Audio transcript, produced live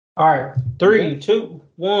All right, three, two,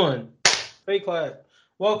 one. Fake clap.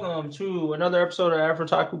 Welcome to another episode of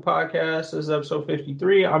Afrotaku Podcast. This is episode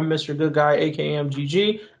 53. I'm Mr. Good Guy, aka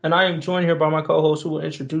MGG, and I am joined here by my co-hosts who will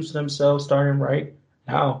introduce themselves starting right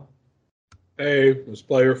now. Hey, it's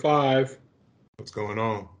player 5. What's going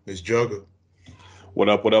on? It's Jugger. What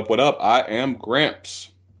up, what up, what up? I am Gramps.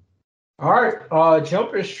 All right,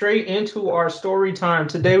 jumping straight into our story time.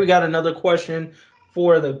 Today we got another question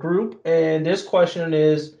for the group, and this question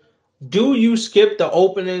is, do you skip the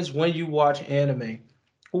openings when you watch anime?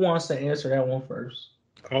 Who wants to answer that one first?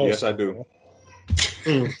 Oh, Yes, I do.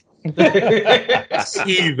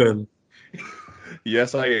 Even.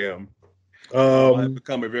 Yes, I am. I've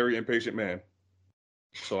become a very impatient man,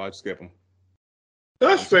 so I skip them.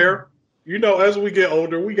 That's fair. You know, as we get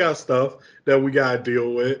older, we got stuff that we got to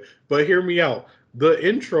deal with. But hear me out. The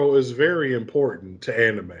intro is very important to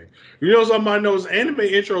anime. You know, something I know is anime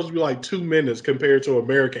intros be like 2 minutes compared to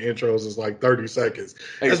American intros is like 30 seconds.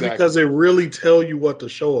 That's Exactly. because they really tell you what the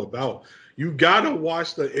show about. You got to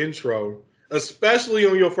watch the intro, especially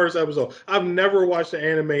on your first episode. I've never watched the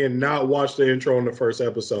anime and not watched the intro on the first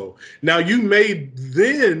episode. Now, you may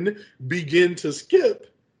then begin to skip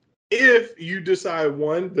if you decide,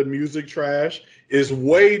 one, the music trash is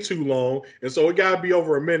way too long, and so it got to be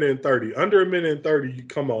over 1:30. Under 1:30, you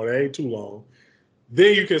come on, it ain't too long.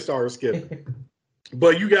 Then you can start skipping.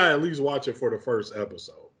 But you got to at least watch it for the first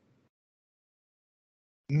episode.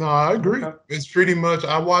 No, I agree. Okay. It's pretty much,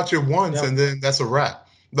 I watch it once and then that's a wrap.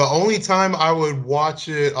 The only time I would watch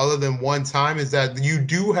it other than one time is that you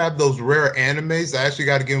do have those rare animes that I actually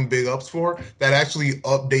got to give them big ups for that actually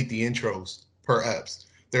update the intros per eps.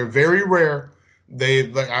 They're very rare.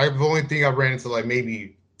 I've only think I've ran into like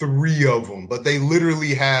maybe 3 of them, but they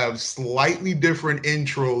literally have slightly different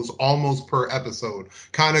intros almost per episode,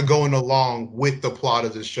 kind of going along with the plot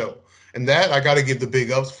of the show. And that I got to give the big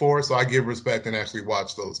ups for, so I give respect and actually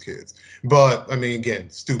watch those kids. But, I mean, again,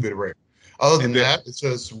 stupid rare. Other than that, it's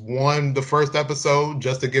just the first episode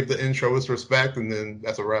just to give the intro its respect, and then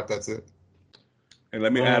that's a wrap. That's it. And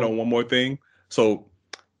let me add on one more thing. So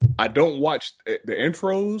I don't watch the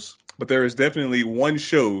intros, but there is definitely one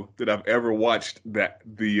show that I've ever watched that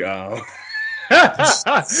I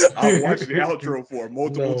watched the outro for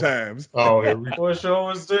multiple times. Oh, here we go. What show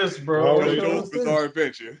is this, bro? What show JoJo's is this? Bizarre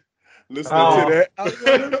Adventure. Listen Oh. to that.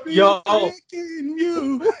 I wanna be Yo. tricking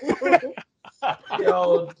you.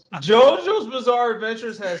 Yo, JoJo's Bizarre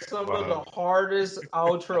Adventures has some of the hardest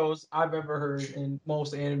outros I've ever heard in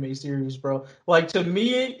most anime series, bro. Like, to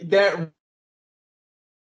me, that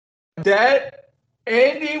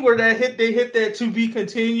ending where they hit that to be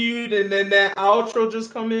continued, and then that outro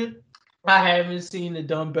just come in, I haven't seen it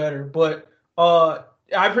done better. But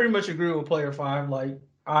I pretty much agree with Player 5. Like,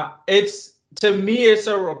 to me, it's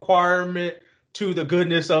a requirement to the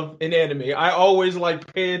goodness of an anime. I always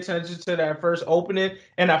like pay attention to that first opening,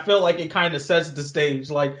 and I feel like it kind of sets the stage.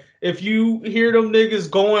 Like, if you hear them niggas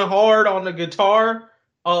going hard on the guitar,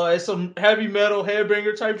 it's some heavy metal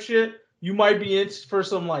headbanger type shit, you might be in for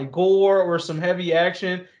some like gore or some heavy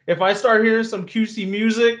action. If I start hearing some cutesy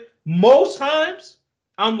music, most times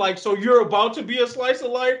I'm like, so you're about to be a slice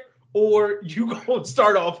of life, or you gonna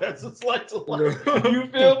start off as a slice of life? You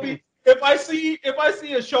feel me? If I see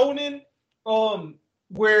a shonen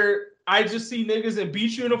where I just see niggas in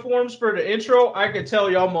beach uniforms for the intro, I can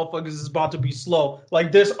tell y'all motherfuckers is about to be slow.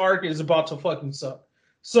 Like, this arc is about to fucking suck.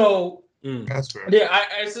 So That's fair. yeah,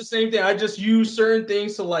 it's the same thing. I just use certain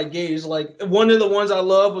things to like gauge. Like, one of the ones I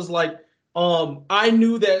love was like, I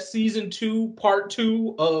knew that season 2, part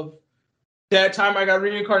 2 of That Time I Got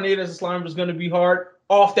Reincarnated as a Slime was gonna be hard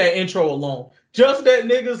off that intro alone. Just that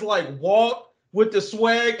niggas like walk with the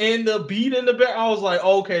swag and the beat in the back, I was like,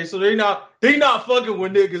 okay, so they not fucking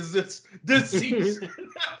with niggas this season.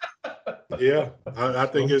 Yeah, I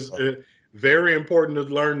think it's very important to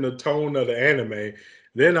learn the tone of the anime.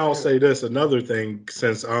 Then I'll say this, another thing,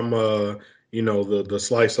 since I'm the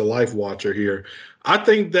slice of life watcher here. I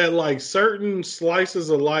think that like certain slices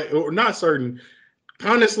of life, or not certain,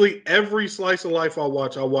 honestly, every slice of life I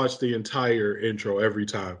watch the entire intro every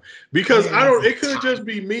time. Because it could just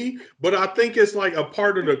be me, but I think it's like a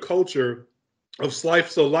part of the culture of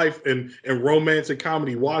slice of life and romantic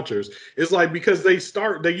comedy watchers. It's like, because they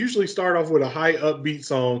usually start off with a high upbeat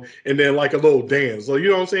song and then like a little dance. So, you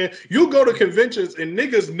know what I'm saying? You'll go to conventions and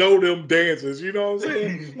niggas know them dances. You know what I'm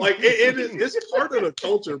saying? Like, it's part of the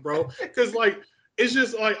culture, bro. Because like, it's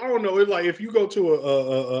just like, I don't know. It's like if you go to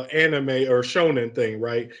a anime or shonen thing,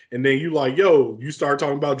 right? And then you like, yo, you start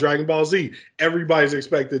talking about Dragon Ball Z. Everybody's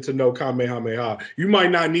expected to know Kamehameha. You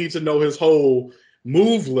might not need to know his whole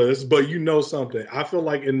moveless, but you know something. I feel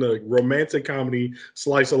like in the romantic comedy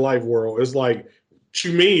slice of life world, it's like, what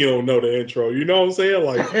you mean you don't know the intro? You know what I'm saying?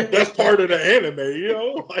 Like, that's part of the anime, you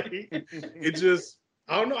know? Like, it just,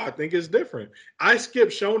 I don't know. I think it's different. I skip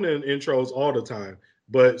shonen intros all the time,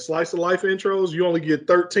 but slice of life intros, you only get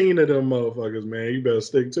 13 of them motherfuckers, man. You better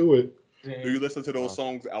stick to it. Do you listen to those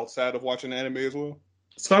songs outside of watching anime as well?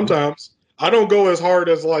 Sometimes. I don't go as hard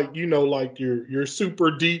as like, you know, like your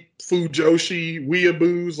super deep Fujoshi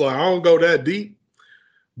weeaboos. Like, I don't go that deep.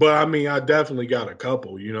 But I mean, I definitely got a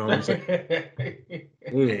couple, you know what I'm saying?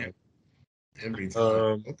 Every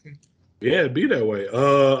time. Okay. Yeah, it'd be that way.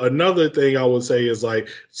 Another thing I would say is like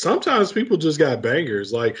sometimes people just got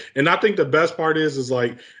bangers. Like, and I think the best part is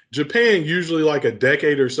like Japan usually like a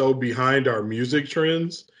decade or so behind our music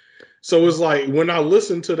trends. So it's like when I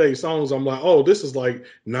listen to their songs, I'm like, oh, this is like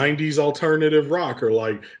 90s alternative rock or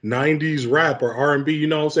like 90s rap or R&B. You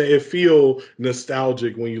know what I'm saying? It feel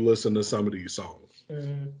nostalgic when you listen to some of these songs.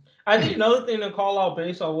 Mm-hmm. I think another thing to call out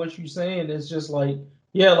based on what you're saying is just like,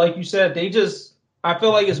 yeah, like you said, I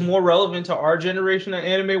feel like it's more relevant to our generation of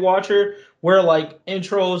anime watcher where like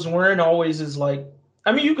intros weren't always as like,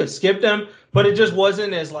 I mean, you could skip them, but it just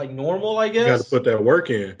wasn't as like normal, I guess. You got to put that work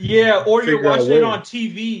in. Yeah, or you're watching it on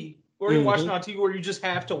TV. Or you're watching on TV where you just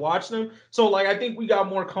have to watch them. So, like, I think we got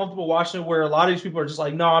more comfortable watching it where a lot of these people are just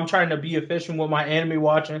like, no, I'm trying to be efficient with my anime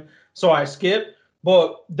watching, so I skip.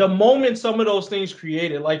 But the moment some of those things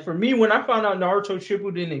created, like for me, when I found out Naruto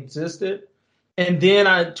Shippuden existed, and then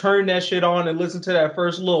I turned that shit on and listened to that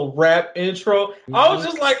first little rap intro, I was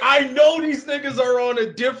just like, I know these niggas are on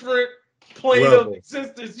a different plane of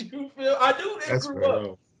existence. You feel? I knew they grew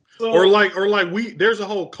up. So, or like there's a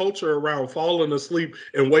whole culture around falling asleep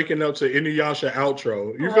and waking up to Inuyasha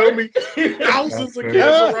outro. You feel me? Thousands of kids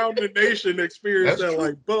around the nation experience that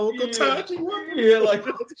like Bokotachi. Yeah, like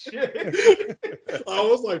shit. I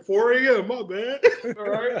was like 4 a.m. My bad. All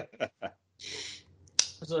right.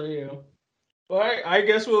 So yeah. Well, I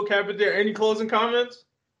guess we'll cap it there. Any closing comments?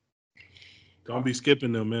 Don't be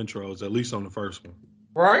skipping them intros, at least on the first one.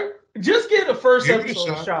 Right? Just give the first episode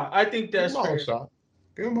a shot. I think that's fair.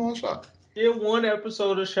 Give them all a shot. Give one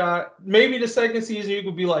episode a shot. Maybe the second season you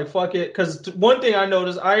could be like, fuck it. Because one thing I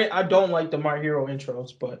noticed, I don't like the My Hero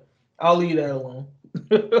intros, but I'll leave that alone.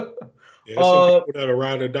 Yeah, some people that'll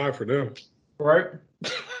ride or die for them. Right?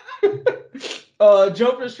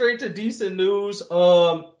 Jumping straight to decent news.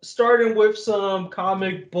 Starting with some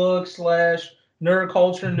comic book / nerd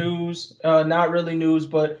culture news. Not really news,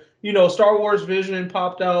 but you know, Star Wars Vision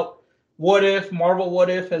popped out. What If, Marvel What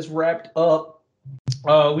If has wrapped up.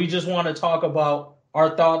 We just want to talk about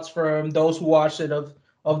our thoughts from those who watched it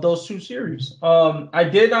of those two series. I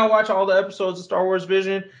did not watch all the episodes of Star Wars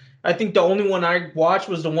Vision. I think the only one I watched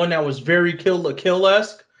was the one that was very Kill la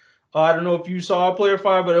Kill-esque. I don't know if you saw Player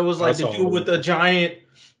 5, but it was like the dude with the giant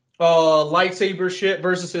lightsaber shit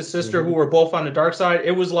versus his sister who were both on the dark side.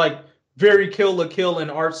 It was like very Kill la Kill in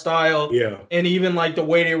art style. Yeah. And even like the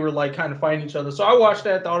way they were like kind of fighting each other. So I watched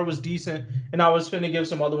that, thought it was decent, and I was finna give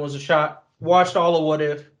some other ones a shot. Watched all of What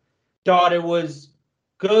If. Thought it was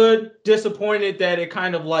good. Disappointed that it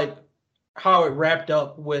kind of like how it wrapped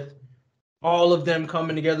up with all of them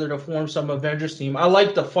coming together to form some Avengers team. I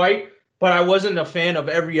liked the fight, but I wasn't a fan of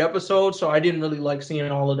every episode, so I didn't really like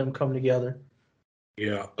seeing all of them come together.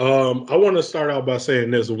 Yeah. I want to start out by saying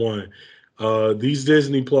this one. These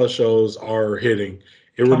Disney Plus shows are hitting.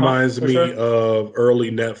 It reminds me of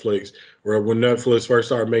early Netflix, where when Netflix first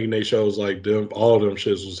started making their shows, like them, all them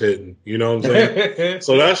shits was hitting. You know what I'm saying?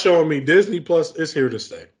 So that's showing me Disney Plus is here to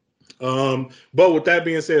stay. But with that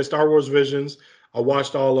being said, Star Wars Visions, I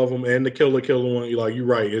watched all of them, and the Kill la Kill one. You're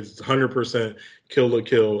right. It's 100% Kill la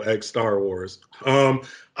Kill x Star Wars.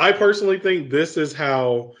 I personally think this is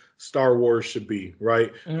how Star Wars should be,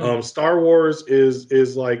 right? Star Wars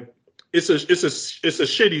is like it's a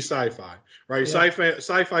shitty sci-fi, right? Yeah.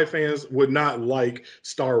 Sci-fi fans would not like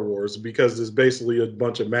Star Wars because it's basically a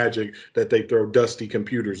bunch of magic that they throw dusty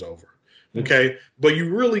computers over. Okay, but you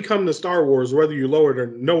really come to Star Wars, whether you know it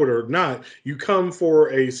or not, you come for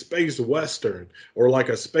a space western or like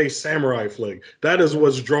a space samurai flick. That is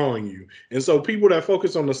what's drawing you. And so people that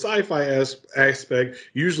focus on the sci-fi aspect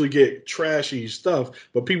usually get trashy stuff,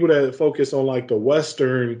 but people that focus on like the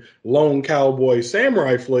western lone cowboy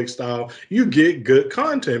samurai flick style, you get good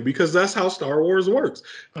content because that's how Star Wars works.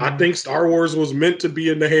 I think Star Wars was meant to be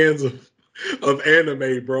in the hands of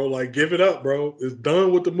anime, bro. Like, give it up, bro. It's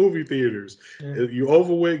done with the movie theaters. You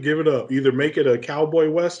over with, give it up. Either make it a cowboy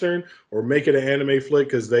western or make it an anime flick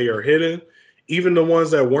because they are hidden. Even the ones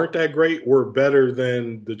that weren't that great were better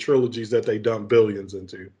than the trilogies that they dumped billions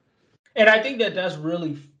into. And I think that's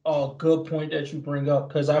really a good point that you bring up,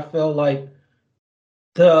 because I feel like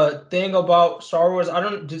the thing about Star Wars,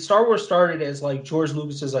 Star Wars started as like George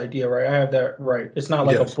Lucas's idea, right? I have that right. It's not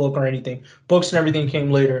like a book or anything. Books and everything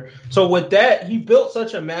came later. So with that, he built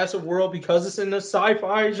such a massive world because it's in the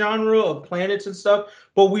sci-fi genre of planets and stuff,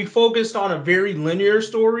 but we focused on a very linear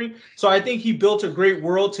story. So I think he built a great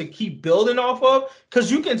world to keep building off of,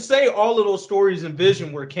 because you can say all of those stories in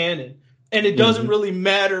Vision were canon, and it doesn't really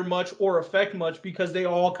matter much or affect much because they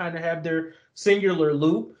all kind of have their singular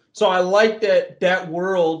loop. So I like that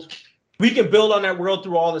world. We can build on that world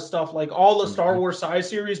through all the stuff, like all the Star Wars side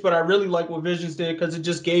series, but I really like what Visions did because it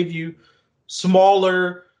just gave you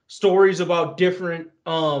smaller stories about different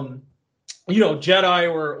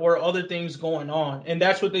Jedi or other things going on. And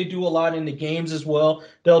that's what they do a lot in the games as well.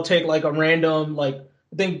 They'll take like a random, like,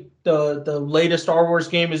 I think the latest Star Wars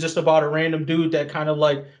game is just about a random dude that kind of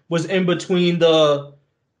like was in between the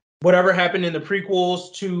whatever happened in the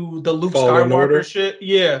prequels to the Luke Skywalker shit.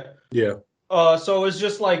 Yeah. Yeah. So it's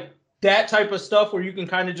just like that type of stuff where you can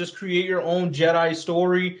kind of just create your own Jedi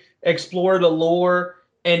story, explore the lore,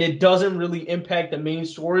 and it doesn't really impact the main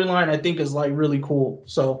storyline. I think is like really cool.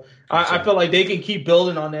 So I feel like they can keep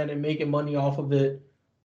building on that and making money off of it.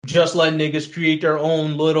 Just let niggas create their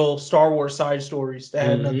own little Star Wars side stories that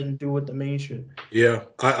have nothing to do with the main shit. Yeah,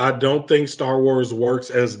 I don't think Star Wars works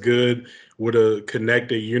as good with a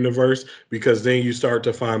connected universe, because then you start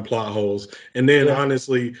to find plot holes. And then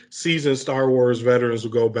honestly, seasoned Star Wars veterans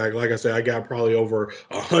will go back. Like I said, I got probably over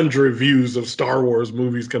 100 views of Star Wars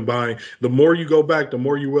movies combined. The more you go back, the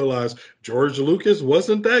more you realize George Lucas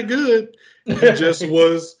wasn't that good. He just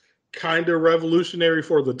was kind of revolutionary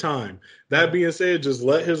for the time. That being said, just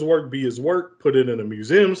let his work be his work, put it in a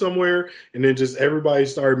museum somewhere, and then just everybody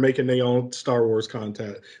started making their own Star Wars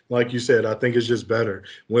content. Like you said, I think it's just better,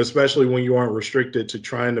 especially when you aren't restricted to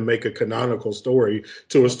trying to make a canonical story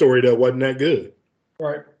to a story that wasn't that good.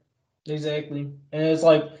 Right. Exactly. And it's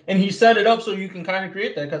like, and he set it up so you can kind of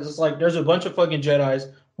create that, because it's like there's a bunch of fucking Jedis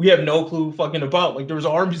we have no clue fucking about. Like there's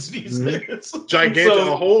armies these days. Gigantic,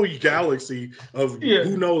 a whole galaxy of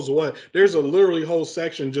who knows what. There's a literally whole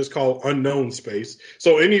section just called unknown space.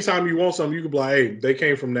 So anytime you want something, you can be like, hey, they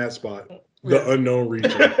came from that spot, the unknown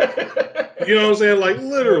region. You know what I'm saying? Like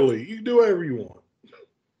literally, you can do whatever you want.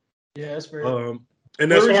 Yeah, that's fair.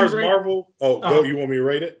 And as far as Marvel, go, you want me to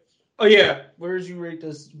rate it? Oh yeah, where did you rate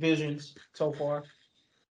this Visions so far?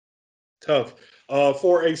 Tough.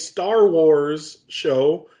 For a Star Wars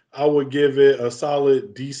show, I would give it a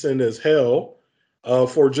solid decent as hell.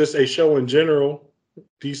 For just a show in general,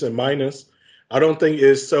 decent minus. I don't think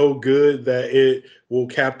it's so good that it will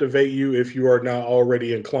captivate you if you are not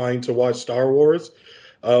already inclined to watch Star Wars.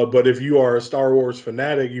 But if you are a Star Wars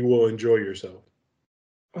fanatic, you will enjoy yourself.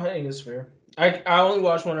 I think it's fair. I only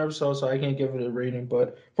watched one episode, so I can't give it a rating.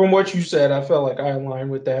 But from what you said, I felt like I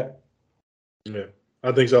aligned with that. Yeah,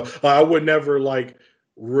 I think so. I would never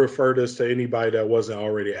refer this to anybody that wasn't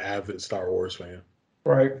already an avid Star Wars fan.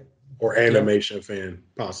 Right. Or animation fan,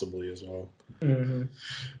 possibly as well. Mm-hmm.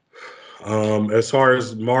 As far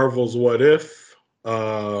as Marvel's What If,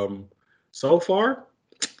 so far,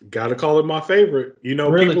 gotta call it my favorite. You know,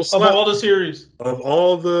 really? People of all the series, of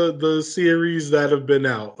all the series that have been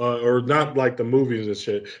out, or not like the movies and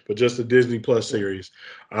shit, but just the Disney Plus series.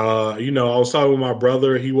 I was talking with my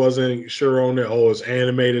brother. He wasn't sure on it. Oh, it's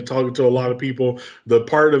animated. Talking to a lot of people. The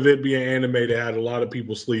part of it being animated had a lot of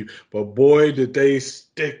people sleep. But boy, did they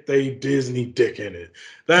stick they Disney dick in it.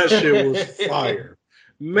 That shit was fire.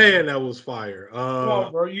 Man, that was fire. Come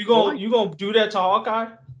on, bro. You gonna do that to Hawkeye?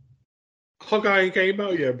 Hawkeye ain't came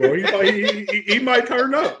out yet, bro. He might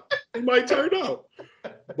turn up. He might turn up.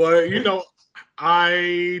 But,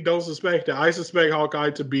 I don't suspect that. I suspect Hawkeye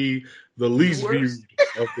to be the least viewed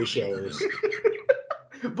of the shows.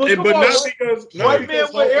 but not because Hawkeye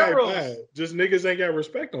bad. Just niggas ain't got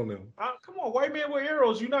respect on them. Come on, White Man with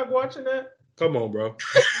Arrows. You not watching that? Come on, bro.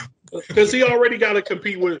 Because he already got to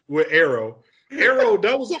compete with Arrow. Arrow,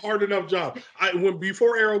 that was a hard enough job.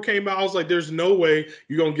 Before Arrow came out, I was like, there's no way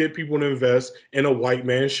you're going to get people to invest in a white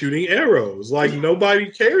man shooting arrows. Like, nobody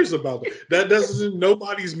cares about that. That doesn't in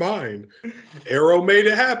nobody's mind. Arrow made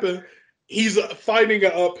it happen. He's fighting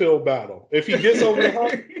an uphill battle. If he gets over the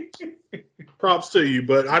hump, props to you.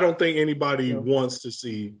 But I don't think anybody wants to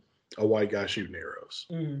see a white guy shooting arrows.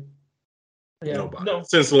 Mm-hmm. Yeah, nobody. No.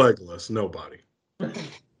 Since Legolas, nobody.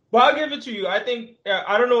 Well, I'll give it to you. I think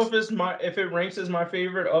I don't know if it ranks as my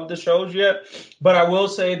favorite of the shows yet, but I will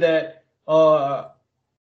say that I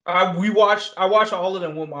watched all of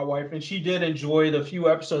them with my wife, and she did enjoy the few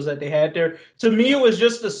episodes that they had there. To me, it was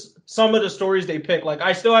just some of the stories they picked. Like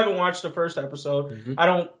I still haven't watched the first episode. Mm-hmm.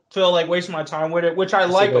 feel like wasting my time with it, which I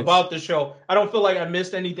like about the show. I don't feel like I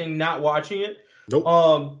missed anything not watching it.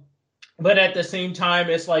 Nope. But at the same time,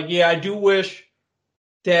 it's like, yeah, I do wish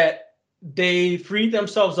that they freed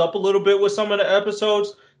themselves up a little bit with some of the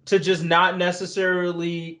episodes to just not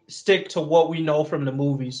necessarily stick to what we know from the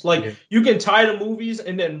movies. Like, you can tie the movies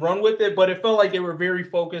and then run with it, but it felt like they were very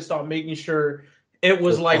focused on making sure it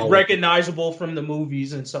was like recognizable from the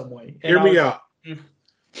movies in some way. And Hear me out.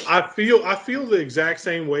 I feel the exact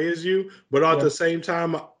same way as you, but at the same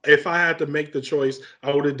time, if I had to make the choice,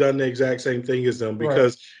 I would have done the exact same thing as them,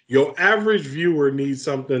 because your average viewer needs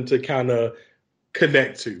something to kind of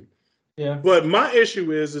connect to. Yeah. But my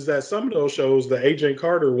issue is that some of those shows, the Agent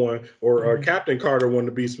Carter one or Captain Carter one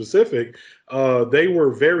to be specific, they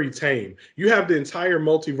were very tame. You have the entire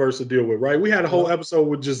multiverse to deal with, right? We had a whole episode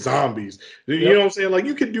with just zombies. You know what I'm saying? Like,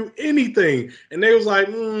 you could do anything. And they was like,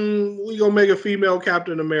 we gonna make a female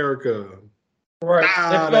Captain America. Right.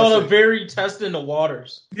 It felt very testing the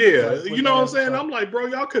waters. Yeah, like, you know what I'm saying? I'm like, bro,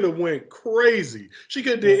 y'all could have went crazy. She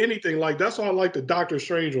could have did anything. Like, that's why I like the Doctor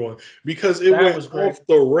Strange one, because it went off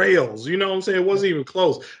the rails. You know what I'm saying? It wasn't even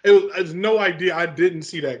close. I had no idea. I didn't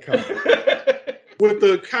see that coming. With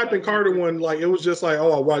the Captain Carter one, like, it was just like, I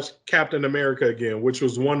watched Captain America again, which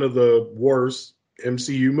was one of the worst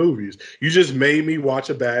MCU movies. You just made me watch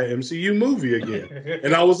a bad MCU movie again,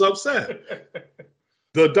 and I was upset.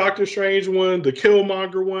 The Doctor Strange one, the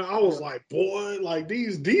Killmonger one, I was like, boy, like,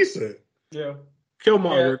 these decent. Yeah.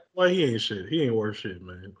 Killmonger, well, he ain't shit. He ain't worth shit,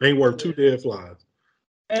 man. Ain't worth two dead flies.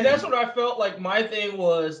 And that's what I felt like. My thing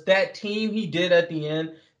was that team he did at the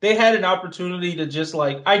end, they had an opportunity to just,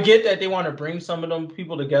 like, I get that they want to bring some of them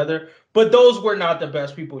people together, but those were not the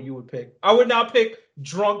best people you would pick. I would not pick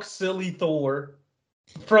drunk, silly Thor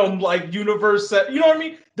from, like, universe set. You know what I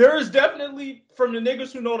mean? There is definitely, from the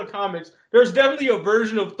niggas who know the comics, there's definitely a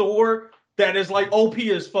version of Thor that is like OP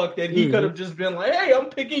as fuck that he could have just been like, hey, I'm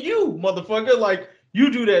picking you, motherfucker. Like, you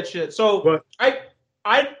do that shit. So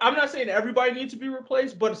I'm not saying everybody needs to be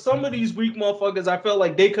replaced, but some of these weak motherfuckers, I felt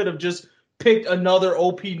like they could have just picked another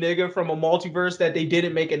OP nigga from a multiverse that they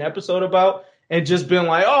didn't make an episode about and just been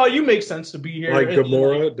like, oh, you make sense to be here. Like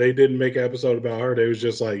Gamora, they didn't make an episode about her. They was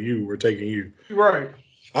just like, we're taking you. Right.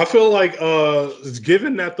 I feel like,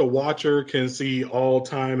 given that the watcher can see all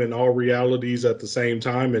time and all realities at the same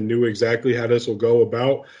time and knew exactly how this will go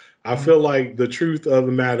about, I feel like the truth of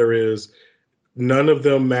the matter is none of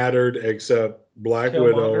them mattered except Black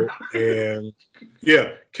Widow and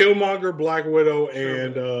Killmonger, Black Widow,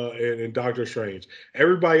 and Doctor Strange.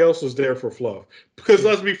 Everybody else was there for fluff. Because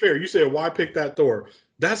let's be fair, you said why pick that Thor?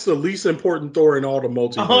 That's the least important Thor in all the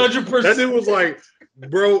multiverse. 100%. That it was like,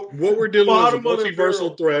 bro, what we're dealing with is a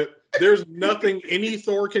multiversal threat. There's nothing any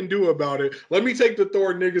Thor can do about it. Let me take the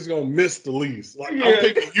Thor niggas gonna miss the least. Like, I'm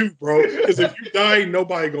picking you, bro. Because if you die, ain't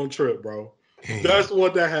nobody gonna trip, bro. That's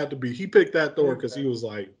what that had to be. He picked that Thor because he was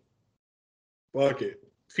like, fuck it.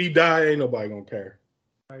 If he die, ain't nobody gonna care.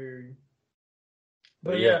 I hear you.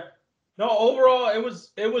 But no, overall,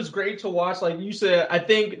 it was great to watch. Like you said, I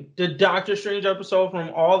think the Doctor Strange episode from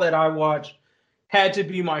all that I watched had to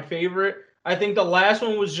be my favorite. I think the last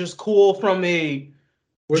one was just cool from a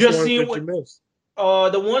Which just ones seeing did what you miss?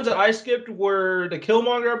 The ones that I skipped were the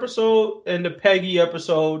Killmonger episode and the Peggy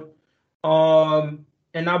episode.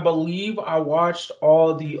 And I believe I watched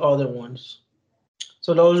all the other ones.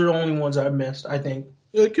 So those are the only ones I missed, I think.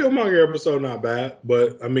 The Killmonger episode not bad,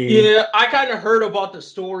 but I mean, yeah, I kind of heard about the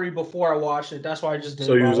story before I watched it. That's why I just didn't.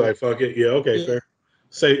 So you was like, "Fuck it, yeah, okay, fair."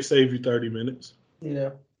 Save you 30 minutes. Yeah,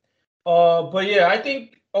 but yeah, I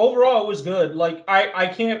think overall it was good. Like, I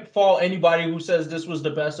can't fault anybody who says this was the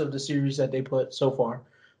best of the series that they put so far.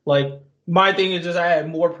 Like, my thing is just I had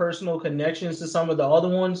more personal connections to some of the other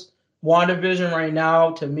ones. WandaVision right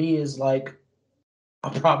now to me is like,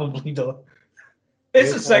 I'm probably the.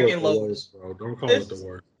 It's the second lowest, bro. Don't call it the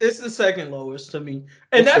worst. It's the second lowest to me,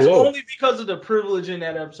 and that's only because of the privilege in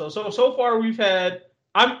that episode. So far we've had.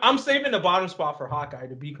 I'm saving the bottom spot for Hawkeye,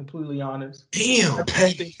 to be completely honest. Damn,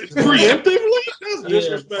 Peggy. Preemptively? That's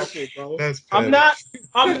disrespectful, bro. That's I'm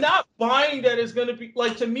not buying that it's gonna be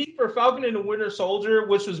like, to me, for Falcon and the Winter Soldier,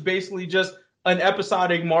 which was basically just an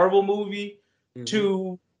episodic Marvel movie,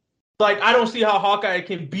 to like, I don't see how Hawkeye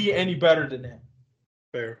can be any better than that.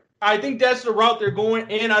 Fair. I think that's the route they're going,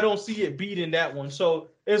 and I don't see it beating that one. So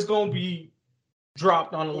it's going to be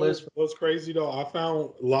dropped on the list. What's crazy, though, I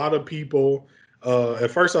found a lot of people,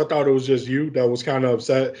 at first I thought it was just you that was kind of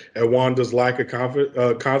upset at Wanda's lack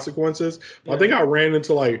of consequences. Yeah. I think I ran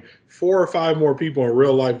into like 4 or 5 more people in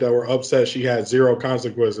real life that were upset she had 0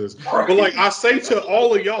 consequences. Right. But like, I say to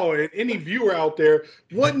all of y'all and any viewer out there,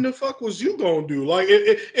 what in the fuck was you going to do? Like,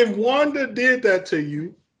 if Wanda did that to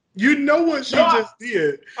you, You know what she just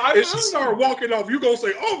did. And she started walking off. You gonna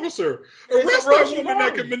say, officer, arrest that woman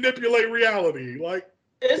that can manipulate reality. Like,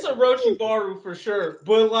 it's a Orochimaru for sure.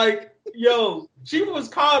 But like, yo, she was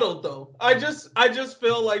coddled though. I just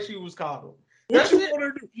feel like she was coddled. What you want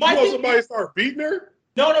her to do? You want somebody to start beating her?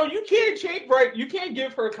 No, you can't change, right? You can't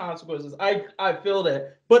give her consequences. I feel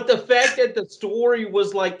that. But the fact that the story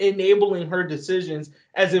was like enabling her decisions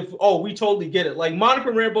as if, oh, we totally get it. Like Monica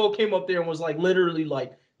Rambeau came up there and was like literally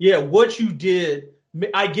like, yeah, what you did,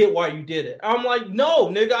 I get why you did it. I'm like, no,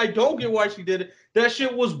 nigga, I don't get why she did it. That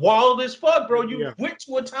shit was wild as fuck, bro. You went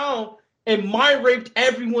to a town and mind raped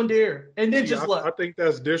everyone there and then just left. I think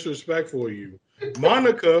that's disrespectful of you.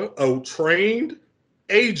 Monica, a trained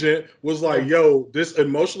agent, was like, yo, this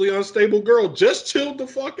emotionally unstable girl just chilled the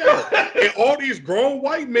fuck out. And all these grown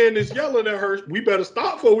white men is yelling at her, we better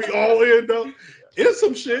stop before we all end up in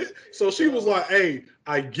some shit. So she was like, hey,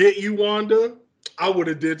 I get you, Wanda. I would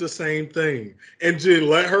have did the same thing and just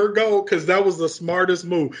let her go because that was the smartest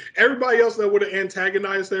move. Everybody else that would have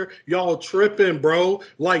antagonized her, y'all tripping, bro.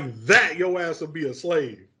 Like that, your ass would be a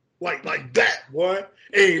slave. Like that, boy.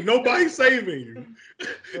 Ain't nobody saving you.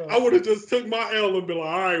 I would have just took my L and been like,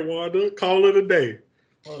 all right, Wanda, call it a day.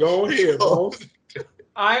 Go ahead, bro.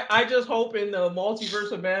 I just hope in the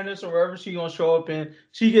multiverse of madness or wherever she gonna show up in,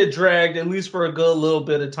 she get dragged at least for a good little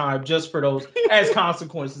bit of time, just for those as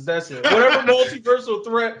consequences. That's it. Whatever multiversal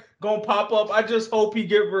threat gonna pop up, I just hope he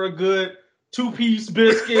give her a good 2-piece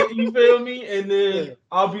biscuit. You feel me? And then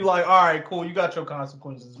I'll be like, all right, cool, you got your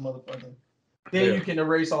consequences, motherfucker. Then you can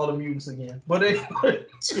erase all the mutants again. But anyway,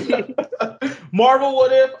 Marvel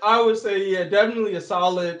What If, I would say, definitely a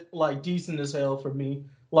solid, like decent as hell for me.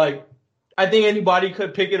 Like, I think anybody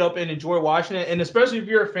could pick it up and enjoy watching it. And especially if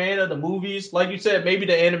you're a fan of the movies, like you said, maybe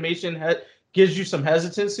the animation gives you some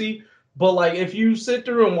hesitancy. But like if you sit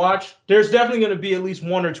through and watch, there's definitely going to be at least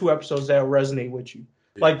 1 or 2 episodes that will resonate with you.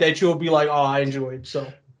 Yeah. Like that you'll be like, oh, I enjoyed.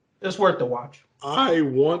 So it's worth the watch. I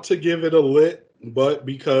want to give it a lit, but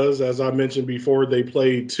because, as I mentioned before, they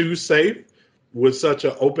played too safe with such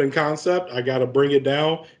an open concept, I got to bring it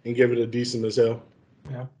down and give it a decent as hell.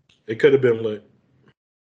 Yeah. It could have been lit.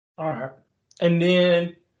 All right. And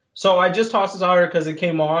then, so I just tossed this out here because it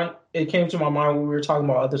came on. It came to my mind when we were talking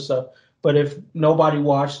about other stuff. But if nobody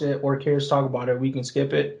watched it or cares to talk about it, we can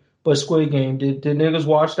skip it. But Squid Game, did niggas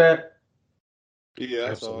watch that? Yeah,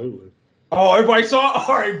 absolutely. Oh, everybody saw it?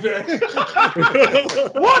 All right,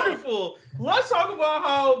 Ben. Wonderful. Let's talk about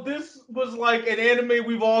how this was like an anime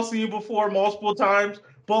we've all seen before multiple times,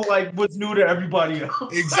 but like what's new to everybody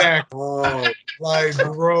else. Exactly. Like,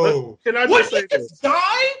 bro. Can I just say this? Die?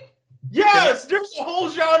 Yes, there's a whole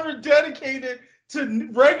genre dedicated to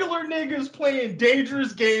regular niggas playing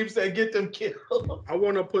dangerous games that get them killed. I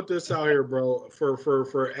want to put this out here, bro.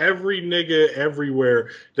 For every nigga everywhere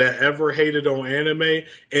that ever hated on anime,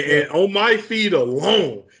 and on my feed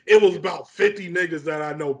alone, it was about 50 niggas that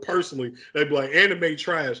I know personally. They'd be like, anime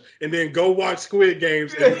trash, and then go watch Squid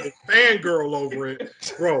Games and fangirl over it.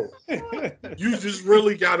 Bro, you just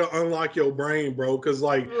really got to unlock your brain, bro, because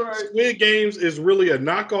like Squid Games is really a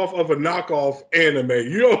knockoff of a knockoff anime.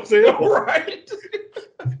 You know what I'm saying? Right.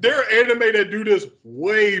 There are anime that do this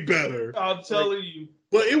way better. I'm telling you.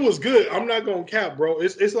 But it was good. I'm not gonna cap, bro.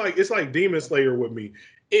 It's like Demon Slayer with me.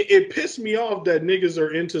 It pissed me off that niggas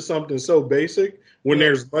are into something so basic when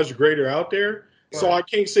there's much greater out there. Right. So I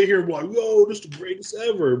can't sit here and be like, "Yo, this is the greatest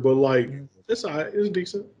ever." But like, it's all right. It's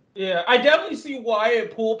decent. Yeah, I definitely see why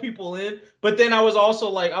it pulled people in. But then I was also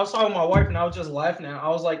like, I was talking to my wife and I was just laughing at it. I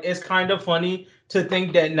was like, it's kind of funny to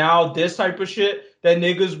think that now this type of shit that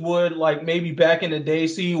niggas would like maybe back in the day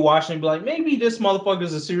see you watching and be like, maybe this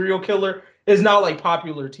motherfucker's a serial killer is now like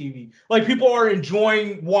popular TV. Like people are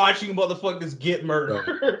enjoying watching motherfuckers get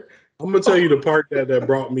murdered. I'm gonna tell you the part that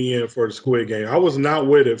brought me in for the Squid Game. I was not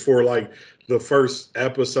with it for like the first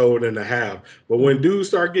episode and a half, but when dudes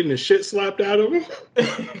start getting the shit slapped out of him,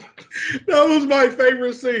 that was my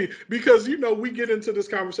favorite scene because you know we get into this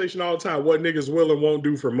conversation all the time what niggas will and won't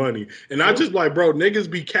do for money, and I just like, bro, niggas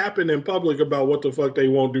be capping in public about what the fuck they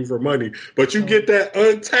won't do for money, but you get that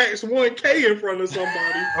untaxed 1K in front of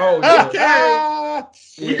somebody.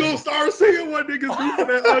 We gonna start seeing what niggas do for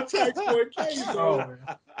that untaxed 1K, bro.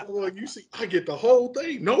 Well, you see, I get the whole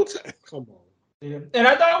thing, no tax. Come on. Yeah. And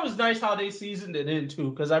I thought it was nice how they seasoned it in too,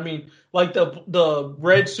 because I mean, like the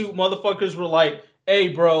red suit motherfuckers were like, "Hey,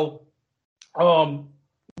 bro,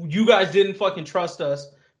 you guys didn't fucking trust us,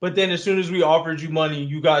 but then as soon as we offered you money,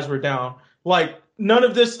 you guys were down." Like none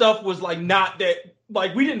of this stuff was like not that.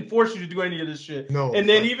 Like we didn't force you to do any of this shit. No. And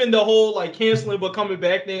then even the whole like canceling but coming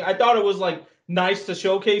back thing, I thought it was like nice to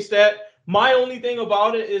showcase that. My only thing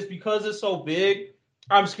about it is because it's so big.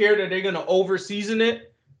 I'm scared that they're gonna over season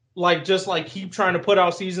it, like just like keep trying to put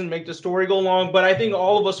out season, make the story go long. But I think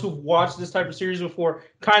all of us who've watched this type of series before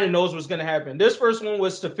kind of knows what's gonna happen. This first one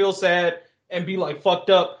was to feel sad and be like fucked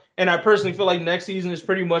up, and I personally feel like next season is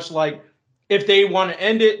pretty much like if they want to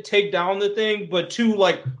end it, take down the thing, but to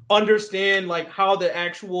like understand like how the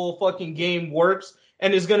actual fucking game works,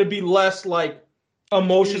 and it's gonna be less like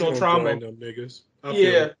emotional trauma. Them niggas.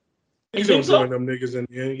 Yeah. He's gonna join them niggas in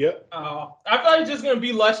the end. Yep. I feel like it's just gonna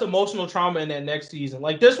be less emotional trauma in that next season.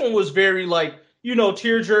 Like this one was very like, you know,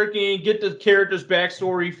 tear jerking, get the characters'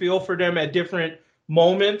 backstory, feel for them at different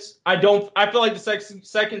moments. I feel like the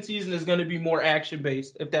second season is gonna be more action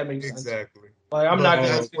based, if that makes sense. Exactly. Like I'm not.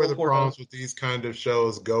 That's where the problems with these kind of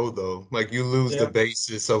shows go, though. Like you lose the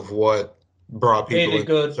basis of what brought people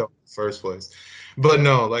into the show in the first place. But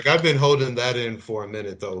no, like I've been holding that in for a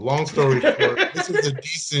minute, though. Long story short, this is a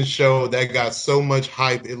decent show that got so much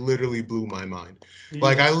hype, it literally blew my mind.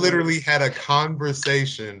 Like I literally had a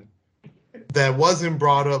conversation that wasn't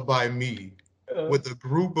brought up by me with a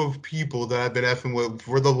group of people that I've been effing with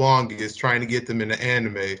for the longest, trying to get them into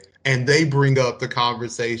anime, and they bring up the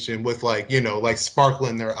conversation with like, you know, like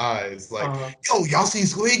sparkling their eyes, like, yo, y'all see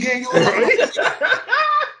Squid Game?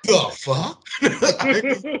 The fuck?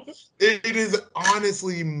 It is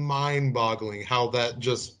honestly mind-boggling how that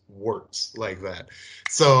just works like that.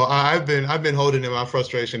 So I've been holding in my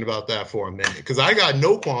frustration about that for a minute because I got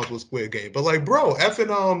no qualms with Squid Game. But like, bro,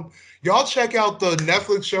 effing y'all check out the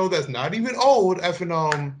Netflix show that's not even old,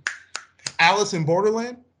 effing Alice in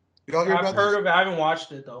Borderland. Y'all hear about I've heard of it. I haven't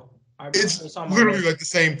watched it though. It's literally like the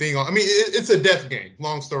same thing. I mean, it's a death game.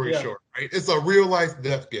 Long story short, right? It's a real life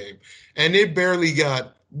death game, and it barely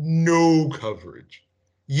got no coverage.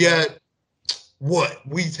 Yet, what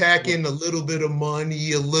we tack in a little bit of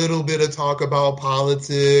money, a little bit of talk about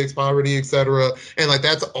politics, poverty, etc., and like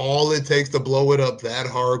that's all it takes to blow it up that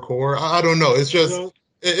hardcore. I don't know. It's just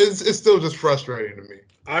it's still just frustrating to me.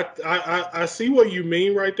 I see what you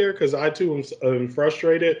mean right there because I too am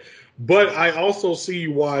frustrated. But I also see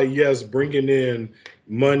why, yes, bringing in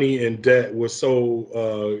money and debt was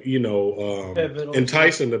so,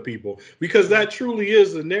 enticing to people. Because that truly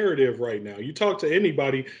is the narrative right now. You talk to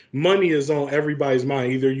anybody, money is on everybody's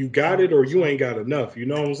mind. Either you got it or you ain't got enough. You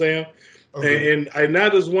know what I'm saying? Okay. And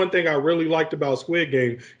that is one thing I really liked about Squid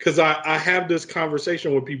Game, because I have this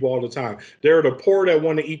conversation with people all the time. There are the poor that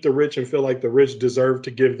want to eat the rich and feel like the rich deserve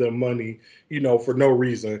to give them money, for no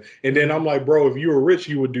reason. And then I'm like, bro, if you were rich,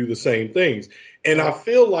 you would do the same things. And I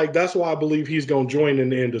feel like that's why I believe he's going to join in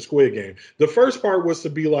the end of Squid Game. The first part was to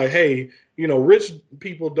be like, hey, rich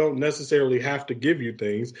people don't necessarily have to give you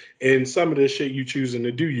things. And some of this shit you choosing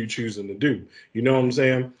to do. You know what I'm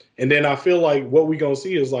saying? And then I feel like what we're going to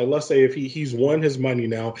see is like, let's say if he's won his money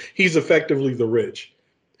now, he's effectively the rich.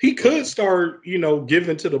 He could start,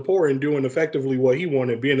 giving to the poor and doing effectively what he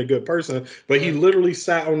wanted, being a good person. But he literally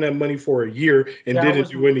sat on that money for a year and didn't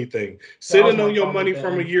do anything. Sitting on your money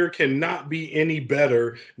from a year cannot be any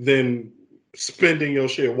better than spending your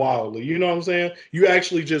shit wildly. You know what I'm saying? You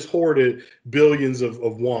actually just hoarded billions of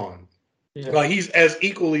won. Yeah. Like he's as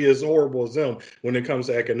equally as horrible as them when it comes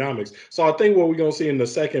to economics. So I think what we're going to see in the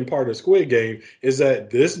second part of Squid Game is that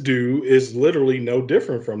this dude is literally no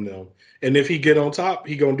different from them. And if he get on top,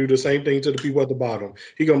 he going to do the same thing to the people at the bottom.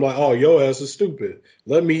 He going to be like, oh, your ass is stupid.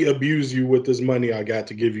 Let me abuse you with this money I got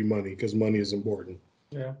to give you money because money is important.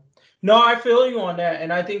 Yeah. No, I feel you on that.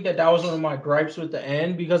 And I think that was one of my gripes with the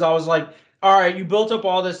end, because I was like, all right, you built up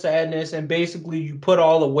all this sadness and basically you put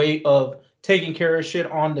all the weight of taking care of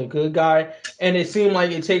shit on the good guy, and it seemed like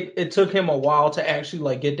it took him a while to actually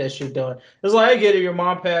like get that shit done. It's like, I get it, your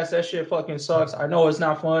mom passed, that shit fucking sucks. I know it's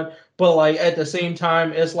not fun, but like at the same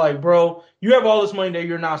time, it's like, bro, you have all this money that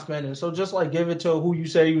you're not spending, so just like give it to who you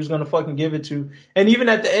say you was gonna fucking give it to. And even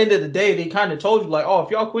at the end of the day, they kind of told you like, oh, if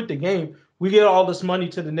y'all quit the game, we get all this money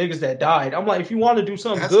to the niggas that died. I'm like, if you want to do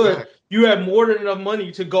something good, you have more than enough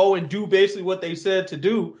money to go and do basically what they said to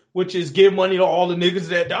do, which is give money to all the niggas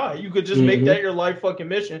that die. You could just make that your life fucking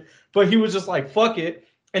mission. But he was just like, fuck it.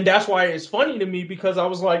 And that's why it's funny to me, because I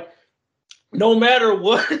was like, no matter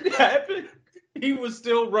what happened, he was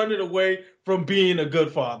still running away from being a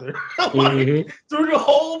good father. Like, through the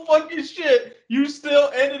whole fucking shit, you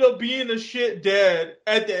still ended up being a shit dad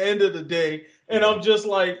at the end of the day. And I'm just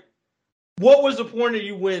like, what was the point of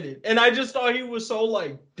you winning? And I just thought he was so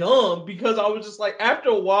like dumb, because I was just like, after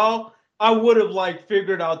a while, I would have like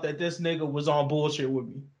figured out that this nigga was on bullshit with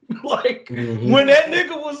me. Like when that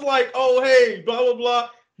nigga was like, oh, hey, blah, blah, blah,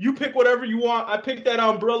 you pick whatever you want. I picked that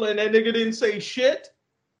umbrella, and that nigga didn't say shit.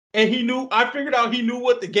 And I figured out he knew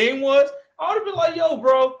what the game was. I would have been like, yo,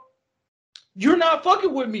 bro, you're not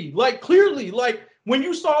fucking with me. Like, clearly, like, when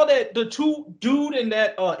you saw that the two dude and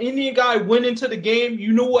that Indian guy went into the game,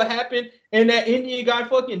 you knew what happened, and that Indian guy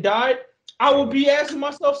fucking died, I would be asking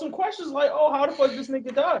myself some questions like, oh, how the fuck this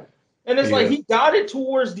nigga died? And it's like he got it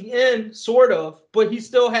towards the end, sort of, but he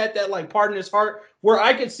still had that like part in his heart where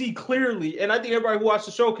I could see clearly, and I think everybody who watched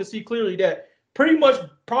the show could see clearly that pretty much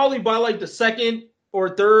probably by like the second or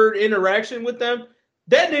third interaction with them,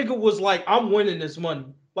 that nigga was like, I'm winning this money.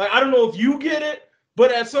 Like, I don't know if you get it,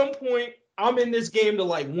 but at some point, I'm in this game to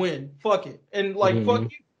like win. Fuck it. And like, fuck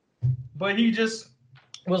you. But he just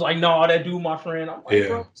was like, no, that dude, my friend. I'm like,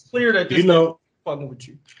 bro, it's clear that this nigga fucking with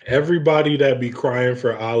you. Everybody that be crying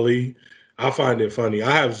for Ali, I find it funny.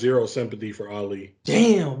 I have zero sympathy for Ali.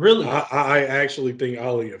 Damn, really? I actually think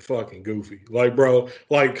Ali is fucking goofy. Like, bro,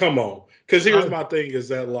 like, come on. Because here's my thing is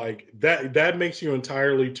that, like, that makes you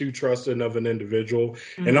entirely too trusting of an individual.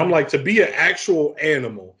 Mm-hmm. And I'm like, to be an actual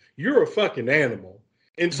animal, you're a fucking animal.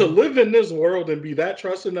 And to live in this world and be that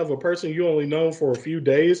trusting of a person you only know for a few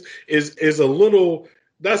days is a little...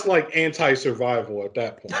 That's like anti-survival at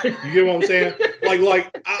that point. You get what I'm saying?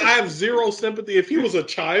 like I have zero sympathy. If he was a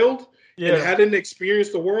child and hadn't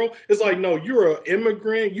experienced the world, it's like, no, you're an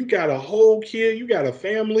immigrant. You got a whole kid. You got a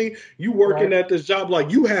family. You working at this job.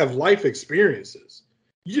 Like, you have life experiences.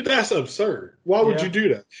 That's absurd. Why would you do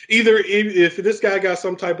that? Either if this guy got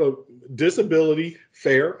some type of disability,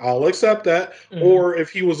 fair, I'll accept that. Mm-hmm. Or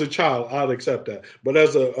if he was a child, I'll accept that. But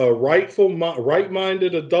as a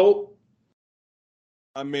right-minded adult,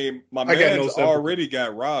 I mean, my man's already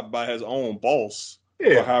got robbed by his own boss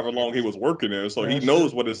for however long he was working there, so he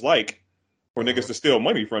knows what it's like for niggas to steal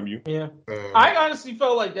money from you. Yeah. I honestly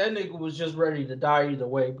felt like that nigga was just ready to die either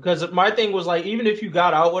way, because my thing was like, even if you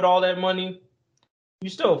got out with all that money, you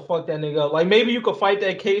still fuck that nigga up. Like, maybe you could fight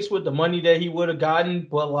that case with the money that he would have gotten,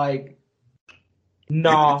 but like,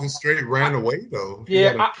 nah. He just straight ran away though.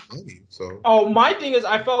 My thing is,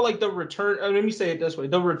 I felt like the return. Let me say it this way: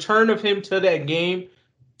 the return of him to that game,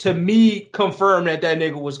 to me, confirmed that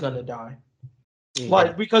nigga was gonna die. Mm-hmm.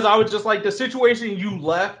 Like, because I was just like, the situation you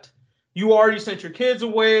left, you already sent your kids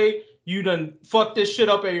away. You done fucked this shit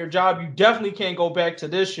up at your job. You definitely can't go back to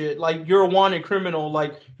this shit. Like, you're a wanted criminal.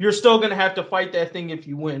 Like, you're still gonna have to fight that thing if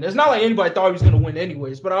you win. It's not like anybody thought he was gonna win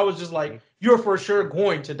anyways, but I was just like, you're for sure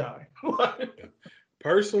going to die.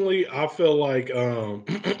 Personally, I feel like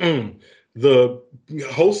the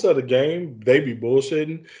hosts of the game, they be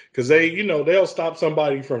bullshitting because they'll stop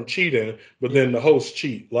somebody from cheating, but then the hosts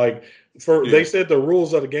cheat. Like, they said the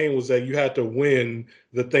rules of the game was that you had to win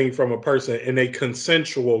the thing from a person in a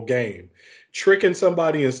consensual game. Tricking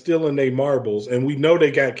somebody and stealing their marbles, and we know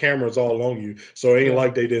they got cameras all on you, so it ain't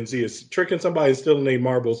like they didn't see it. Tricking somebody and stealing their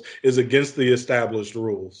marbles is against the established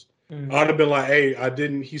rules. Mm-hmm. I'd have been like,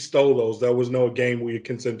 hey, he stole those. That was no game we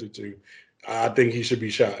consented to. I think he should be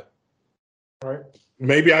shot. Right.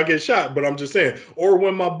 Maybe I get shot, but I'm just saying. Or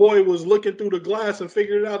when my boy was looking through the glass and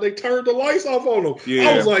figured it out, they turned the lights off on him. Yeah.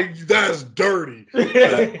 I was like, that's dirty.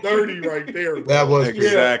 That's dirty right there, bro. That was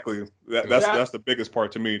exactly. That's the biggest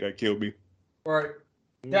part to me that killed me. Right.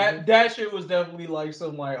 That shit was definitely like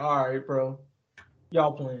something like, all right, bro,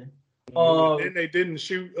 y'all playing. Then they didn't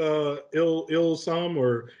shoot Il-Sam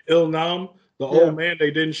or Il-Nam, the old man.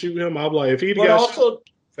 They didn't shoot him. I'm like, if he'd got also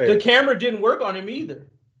shot, the camera didn't work on him either.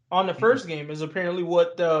 On the first game is apparently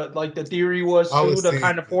what the theory was too, to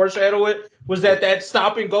kind of foreshadow it, was that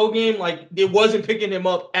stop and go game, like, it wasn't picking him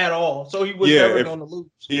up at all, so he was never going to lose.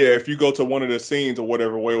 Yeah, if you go to one of the scenes or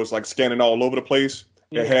whatever where it was like scanning all over the place,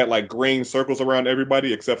 it had like green circles around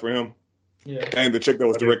everybody except for him. Yeah, and the chick that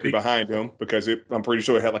was directly behind him, because I'm pretty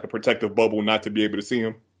sure it had like a protective bubble not to be able to see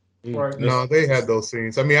him. Right. No, they had those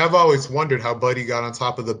scenes. I mean, I've always wondered how Buddy got on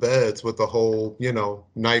top of the beds with the whole,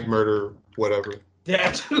 night murder, whatever.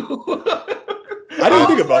 That too. I didn't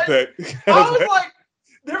think about that. I was like,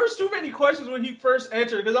 there was too many questions when he first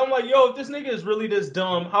entered, because I'm like, yo, if this nigga is really this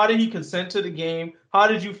dumb, how did he consent to the game? How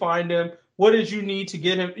did you find him? What did you need to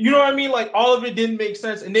get him? You know what I mean? Like, all of it didn't make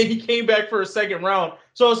sense. And then he came back for a second round.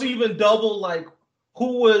 So it's even double, like,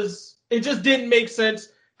 it just didn't make sense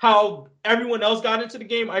how everyone else got into the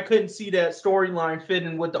game. I couldn't see that storyline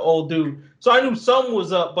fitting with the old dude. So I knew something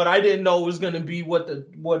was up, but I didn't know it was going to be what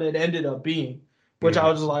it ended up being, which I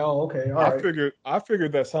was just like, oh, okay. All right. I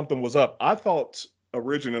figured that something was up. I thought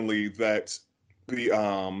originally that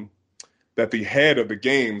the head of the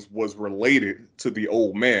games was related to the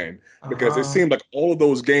old man, because it seemed like all of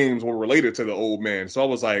those games were related to the old man. So I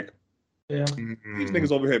was like, these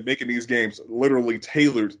niggas over here making these games literally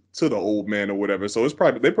tailored to the old man or whatever. So it's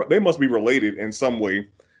probably they must be related in some way,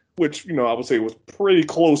 which I would say was pretty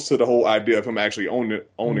close to the whole idea of him actually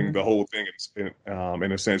owning the whole thing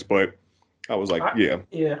in a sense. But I was like, yeah.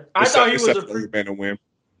 I thought he was a man to win.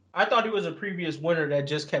 I thought he was a previous winner that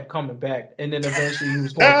just kept coming back, and then eventually he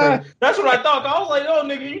was going crazy. That's what I thought. I was like, "Oh,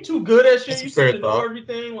 nigga, you too good at shit. You seem to know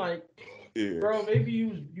everything." Like, bro, maybe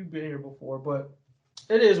you've been here before, but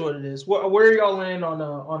it is what it is. Where are y'all laying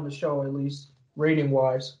on the show, at least rating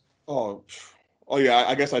wise? Oh yeah.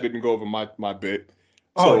 I guess I didn't go over my bit.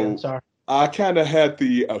 So sorry. I kind of had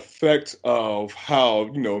the effect of how,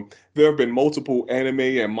 there have been multiple anime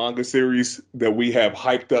and manga series that we have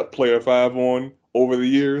hyped up Player 5 on over the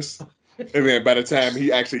years. And then by the time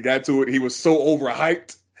he actually got to it, he was so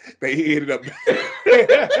overhyped that he ended up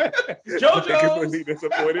JoJo's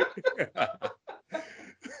disappointed.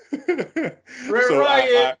 Red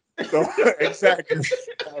Riot. Exactly.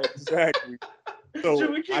 So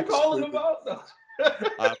should we keep calling him out? No.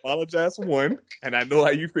 I apologize for one, and I know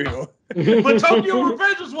how you feel. But Tokyo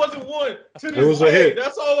Revengers wasn't one. It was a hit.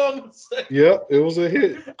 That's all I'm gonna say. Yep, it was a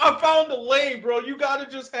hit. I found the lane, bro. You gotta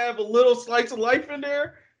just have a little slice of life in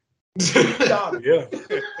there. Yeah.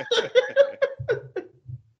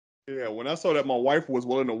 Yeah, when I saw that my wife was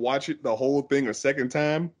willing to watch it the whole thing a second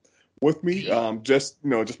time with me, just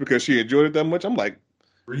because she enjoyed it that much, I'm like,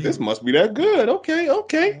 this must be that good. Okay.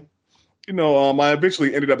 I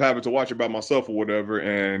eventually ended up having to watch it by myself or whatever,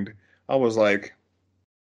 and I was like,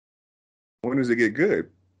 when does it get good?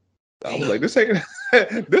 I was like, this ain't a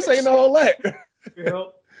whole lot.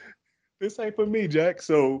 This ain't for me, Jack.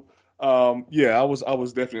 So, I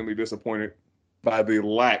was definitely disappointed by the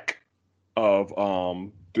lack of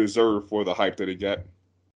deserve for the hype that it got.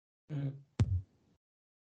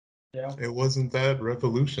 Yeah. It wasn't that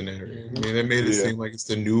revolutionary. I mean, it made it seem like it's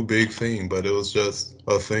the new big thing, but it was just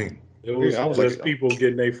a thing. It was just people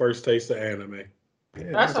getting their first taste of anime.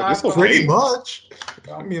 Yeah, that's how it's pretty much.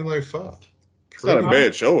 I mean, like, fuck. It's not a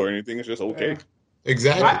bad show or anything. It's just okay.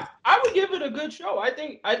 Exactly. I would give it a good show. I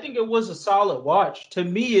think it was a solid watch. To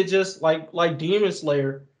me, it just like Demon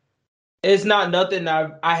Slayer. It's not nothing I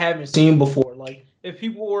haven't seen before. Like if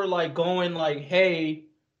people were like going like, hey,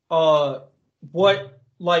 what,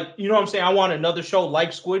 like, you know what I'm saying? I want another show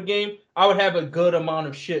like Squid Game. I would have a good amount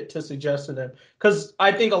of shit to suggest to them. Because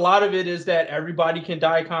I think a lot of it is that everybody can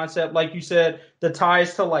die concept. Like you said, the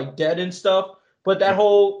ties to like dead and stuff. But that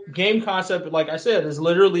whole game concept, like I said, is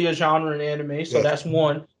literally a genre in anime. So that's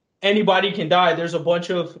one. Anybody can die. There's a bunch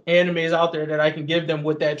of animes out there that I can give them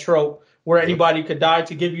with that trope where anybody could die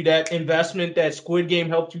to give you that investment that Squid Game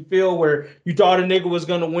helped you feel where you thought a nigga was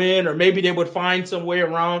going to win or maybe they would find some way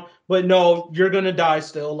around. But no, you're going to die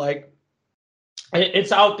still. Like,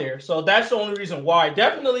 it's out there. So that's the only reason why.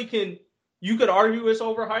 Definitely you could argue it's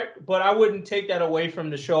overhyped, but I wouldn't take that away from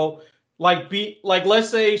the show. Like let's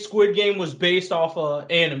say Squid Game was based off of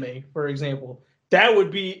anime, for example. That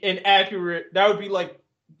would be like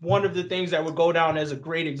one of the things that would go down as a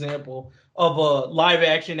great example of a live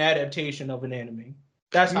action adaptation of an anime.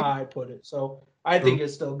 That's how I put it. So I think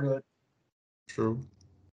it's still good. True.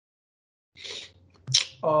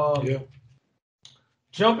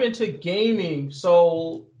 Jump into gaming.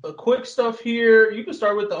 So a quick stuff here. You can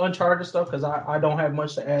start with the Uncharted stuff because I don't have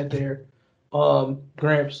much to add there.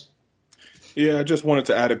 Gramps. Yeah, I just wanted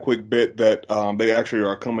to add a quick bit that they actually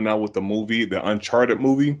are coming out with the movie, the Uncharted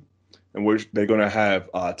movie, in which they're going to have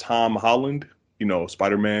Tom Holland,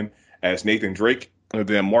 Spider-Man, as Nathan Drake, and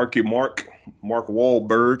then Mark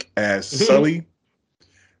Wahlberg as Sully.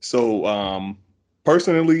 So,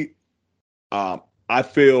 personally, I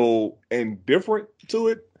feel indifferent to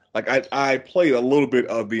it. Like I played a little bit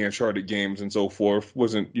of the Uncharted games and so forth.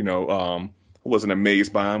 Wasn't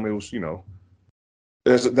amazed by them. It was,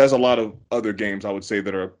 there's a lot of other games I would say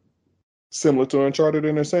that are similar to Uncharted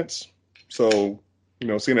in a sense. So,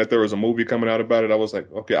 seeing that there was a movie coming out about it, I was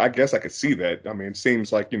like, okay, I guess I could see that. I mean, it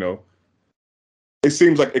seems like it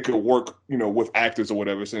could work, with actors or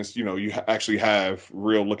whatever, since you actually have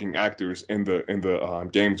real looking actors in the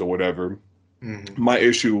games or whatever. Mm-hmm. My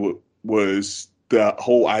issue was the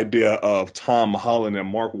whole idea of Tom Holland and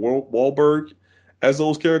Mark Wahlberg as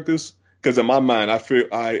those characters. Because in my mind, I feel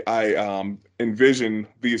I envision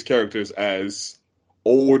these characters as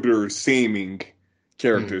older seeming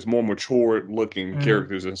characters, more mature looking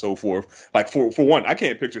characters, and so forth. Like for one, I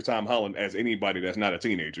can't picture Tom Holland as anybody that's not a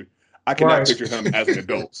teenager. I cannot picture him as an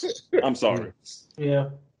adult. I'm sorry. Yeah.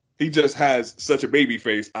 He just has such a baby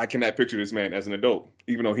face. I cannot picture this man as an adult,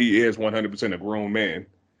 even though he is 100% a grown man.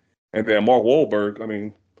 And then Mark Wahlberg, I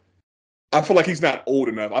mean, I feel like he's not old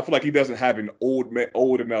enough. I feel like he doesn't have an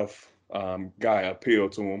old enough guy appeal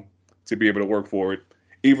to him to be able to work for it,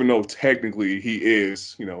 even though technically he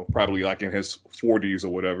is, probably like in his 40s or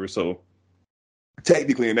whatever. So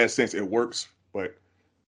technically, in that sense, it works. But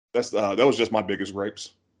that was just my biggest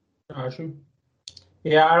gripes. True.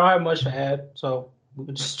 Yeah, I don't have much to add, so we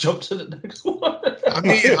can just jump to the next one. I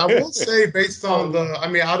mean, I will say based on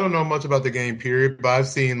I don't know much about the game period, but I've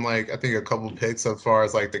seen I think a couple picks as far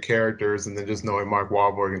as the characters and then just knowing Mark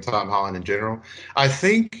Wahlberg and Tom Holland in general. I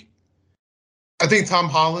think Tom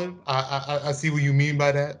Holland, I see what you mean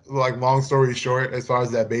by that. Long story short, as far as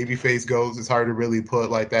that baby face goes, it's hard to really put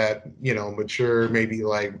that, mature, maybe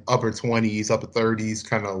upper 20s, upper 30s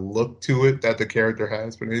kind of look to it that the character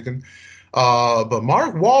has for Nathan. But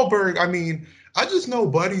Mark Wahlberg, I mean, I just know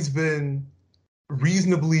Buddy's been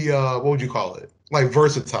reasonably, what would you call it?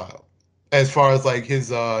 Versatile as far as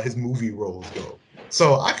his movie roles go.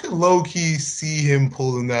 So I could low-key see him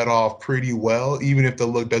pulling that off pretty well, even if the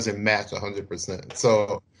look doesn't match 100%.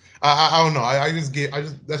 So I don't know. I just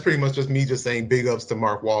that's pretty much just me just saying big ups to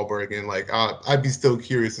Mark Wahlberg, and I'd be still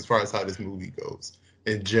curious as far as how this movie goes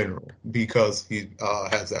in general because he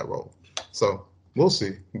has that role. So we'll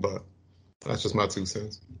see, but that's just my 2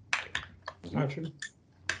 cents. Not true.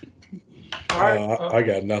 All right, I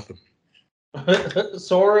got nothing.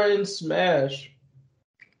 Sora in Smash.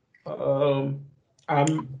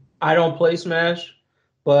 I don't play Smash,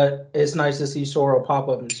 but it's nice to see Sora pop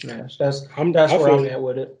up in Smash. That's where I'm at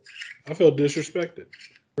with it. I feel disrespected.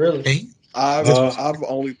 Really? I've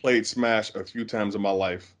only played Smash a few times in my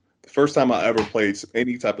life. The first time I ever played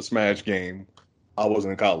any type of Smash game, I was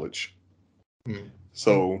in college.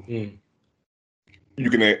 So you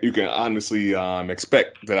can honestly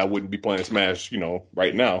expect that I wouldn't be playing Smash,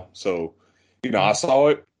 right now. So, I saw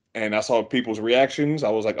it. And I saw people's reactions. I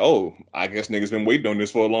was like, oh, I guess niggas been waiting on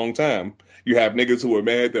this for a long time. You have niggas who are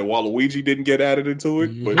mad that Waluigi didn't get added into it,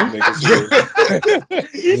 but niggas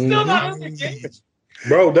He's still not in the game.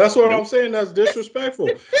 Bro, that's what I'm saying. That's disrespectful.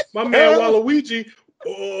 My man Waluigi,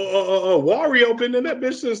 Wario been in that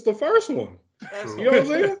bitch since the first one. You know what I'm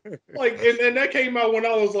saying? And that came out when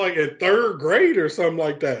I was in 3rd grade or something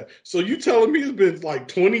like that. So you telling me it's been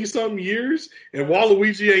 20-something years and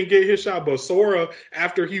Waluigi ain't get his shot, but Sora,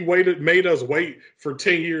 after he made us wait for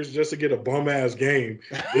 10 years just to get a bum ass game.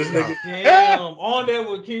 This nigga, damn, on there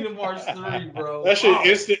with Kingdom Hearts 3, bro. That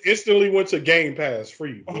shit instantly went to Game Pass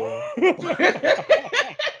free, bro.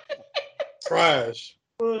 Trash.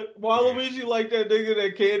 But Waluigi like that nigga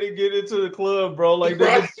that can't get into the club, bro. They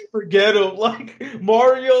forget him.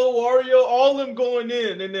 Mario, Wario, all them going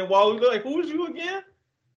in, and then Waluigi who's you again?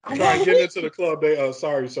 I'm trying to get into the club. They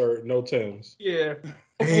sorry, sir, no Tims. Yeah.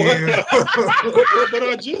 But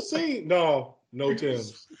I just seen no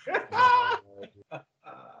Tims. Yeah.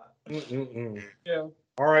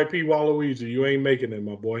 R.I.P. Waluigi, you ain't making it,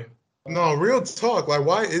 my boy. No, real talk.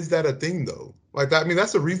 Why is that a thing though?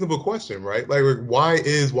 That's a reasonable question, right? Why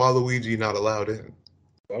is Waluigi not allowed in?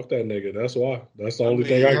 Fuck that nigga. That's why. That's the only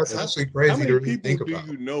thing that's actually crazy to really think about. How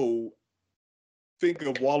many people think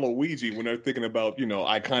of Waluigi when they're thinking about,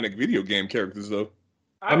 iconic video game characters though?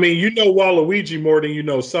 I mean, Waluigi more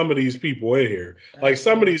than some of these people in here.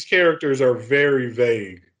 Some of these characters are very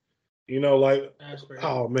vague.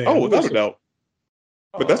 Oh man. Oh, without a doubt.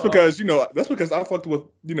 But that's because, I fucked with,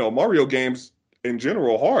 Mario games in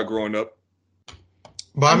general hard growing up.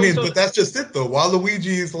 But but that's just it though. Waluigi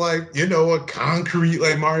is a concrete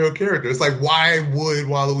Mario character. It's why would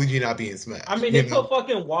Waluigi not be in Smash? I mean, they put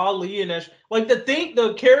fucking Wally in that.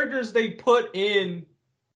 The characters they put in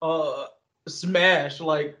Smash,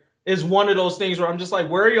 is one of those things where I'm just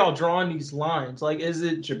where are y'all drawing these lines? Is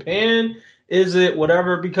it Japan? Is it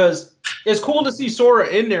whatever? Because it's cool to see Sora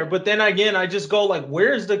in there, but then again, I just go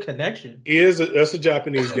where's the connection? That's a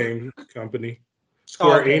Japanese game company.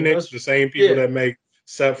 Square Enix, the same people that make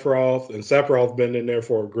Sephiroth, and Sephiroth been in there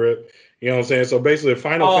for a grip. You know what I'm saying? So basically, if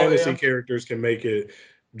Final Fantasy characters can make it,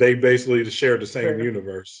 they basically share the same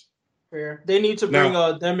universe. Fair. They need to bring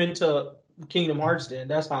them into Kingdom Hearts then.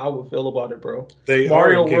 That's how I would feel about it, bro.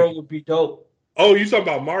 Mario World would be dope. Oh, you talking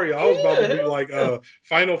about Mario? I was about to be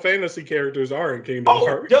Final Fantasy characters are in Kingdom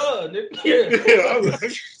Hearts. Done. Yeah.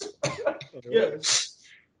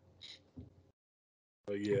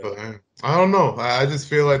 But, I don't know. I just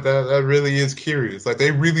feel that really is curious.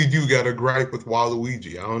 They really do got a gripe with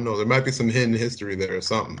Waluigi. I don't know. There might be some hidden history there or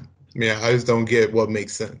something. I just don't get what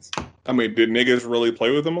makes sense. I mean, did niggas really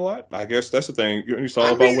play with him a lot? I guess that's the thing. It's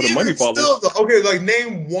all about where the money follows. Okay,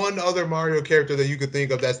 name one other Mario character that you could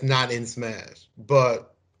think of that's not in Smash,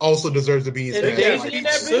 but also deserves to be in Smash. Daisy in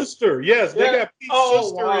that sister. Yes, they got Peach's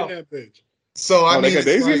sister in that bitch. So they got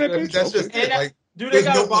Daisy in that bitch? That's just it. Do they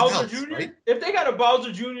got a Bowser Jr.? Right? If they got a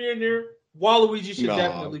Bowser Jr. in there, Waluigi should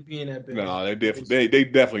definitely be in that bitch. No, they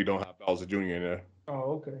definitely don't have Bowser Jr. in there.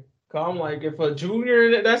 Oh, okay. I'm if a junior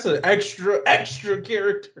in it, that's an extra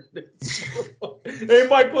character. They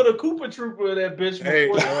might put a Koopa Trooper in that bitch. Hey,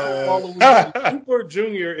 Koopa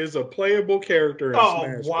Jr. is a playable character in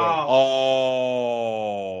Smash. Wow.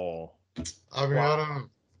 Oh. I mean, I don't know.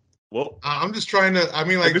 Well, I'm just trying to. I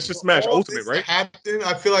mean, like this is Smash Ultimate, right? Happen,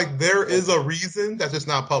 I feel like there is a reason that's just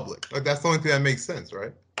not public. Like that's the only thing that makes sense,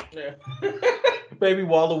 right? Yeah. Maybe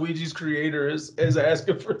Waluigi's creator is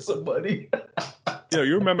asking for some money.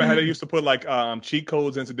 You remember how they used to put like cheat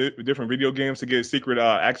codes into different video games to get secret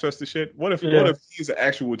access to shit? What if he's an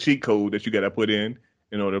actual cheat code that you got to put in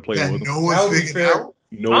order to play with them? No one's figured out.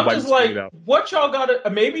 I'm just like, what y'all got to?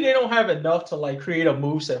 Maybe they don't have enough to like create a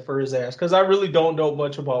moveset for his ass, because I really don't know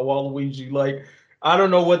much about Waluigi. Like, I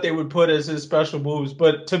don't know what they would put as his special moves,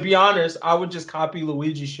 but to be honest, I would just copy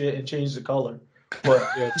Luigi shit and change the color. But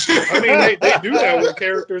I mean, they do that with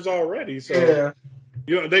characters already, so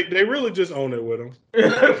they really just own it with them.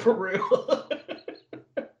 For real.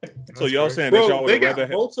 So y'all saying that y'all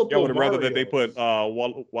would rather that they put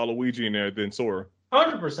Waluigi in there than Sora?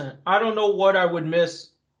 100%. I don't know what I would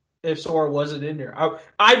miss if Sora wasn't in there.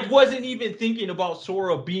 I wasn't even thinking about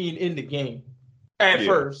Sora being in the game at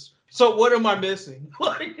first. So what am I missing?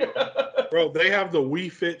 Bro, they have the Wii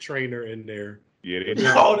Fit trainer in there. Yeah, they do.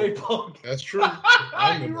 Oh, they punk. That's true.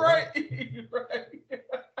 You're right.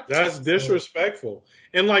 That's disrespectful.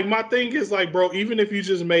 And like my thing is like, bro, even if you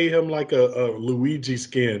just made him like a Luigi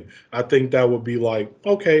skin, I think that would be like,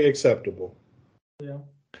 okay, acceptable. Yeah.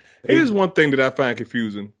 Here's one thing that I find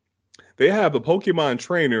confusing. They have a Pokemon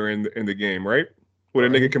trainer in the game, right? Where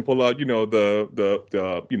the nigga can pull out,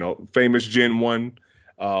 the famous Gen 1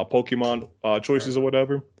 Pokemon choices or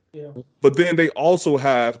whatever. Yeah. But then they also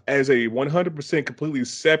have, as a 100% completely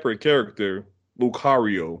separate character,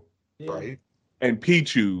 Lucario. Yeah. Right. And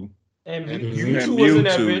Pichu. And Mewtwo was in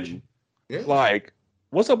that bitch. Yeah. Like,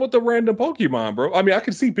 what's up with the random Pokemon, bro? I mean, I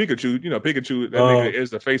can see Pikachu. Pikachu, that nigga is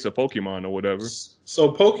the face of Pokemon or whatever.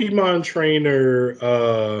 So Pokemon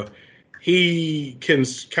Trainer, he can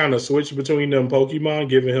kind of switch between them Pokemon,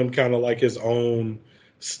 giving him kind of like his own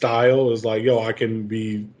style. It's like, I can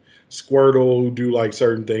be Squirtle who do like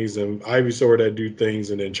certain things, and Ivysaur that do things,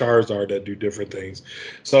 and then Charizard that do different things.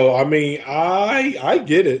 So, I mean, I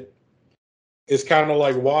get it. It's kind of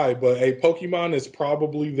like why, but Pokemon is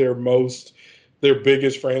probably their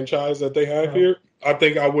biggest franchise that they have here. I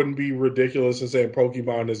think I wouldn't be ridiculous in saying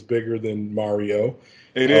Pokemon is bigger than Mario.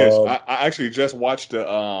 It is. I actually just watched the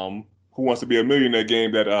Who Wants to Be a Millionaire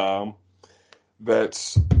game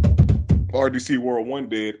that's RDC World 1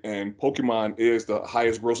 did, and Pokemon is the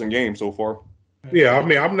highest grossing game so far. Yeah, I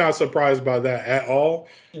mean, I'm not surprised by that at all.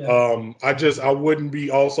 Yeah. I wouldn't be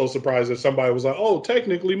also surprised if somebody was like, oh,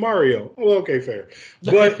 technically Mario. Oh, okay, fair.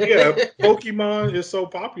 But yeah, Pokemon is so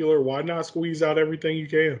popular. Why not squeeze out everything you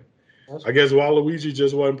can? I guess Waluigi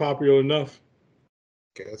just wasn't popular enough.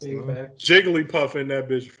 Jigglypuff in that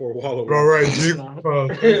bitch for Waluigi. Bro, right,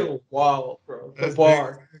 Jigglypuff. Wow, bro. The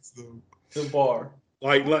bar. The bar.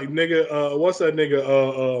 Like nigga, what's that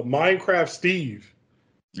nigga? Minecraft Steve.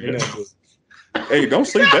 Yeah. Hey, don't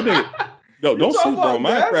sleep that nigga. No, don't sleep, bro.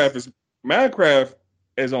 Minecraft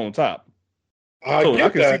is on top. I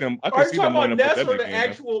can see them. I can see them wanting to put that the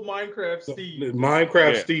actual Minecraft Steve.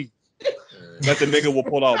 Minecraft Steve. That the nigga will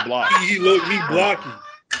pull out blocks. He blocky.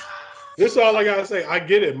 This is all I gotta say. I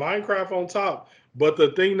get it. Minecraft on top. But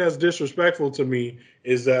the thing that's disrespectful to me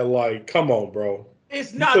is that, like, come on, bro.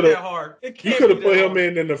 It's not that hard. You could have put him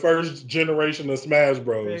in the first generation of Smash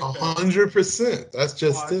Bros. 100%. That's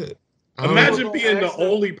just it. Imagine being the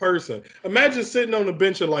only person. Imagine sitting on the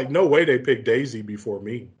bench and like, no way they picked Daisy before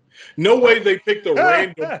me. No way they picked a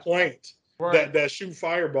random plant that shoot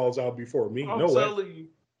fireballs out before me. No way. I'm telling you.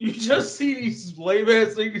 You just see these lame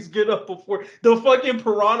ass niggas get up before the fucking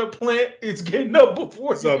piranha plant is getting up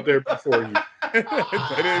before it's up there before you.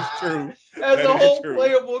 That is true. As a whole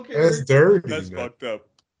playable character. That's dirty. That's fucked up.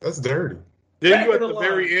 That's dirty. Then you at the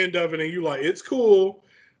very end of it and you like, it's cool.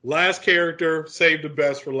 Last character, save the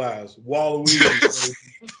best for last. Waluigi,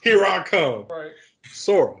 here I come. Right.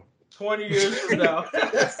 Sora. 20 years from now.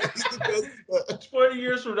 20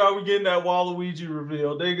 years from now, we getting that Waluigi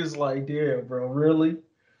reveal. Niggas like, damn, bro, really?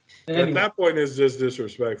 Anyway. At that point, it's just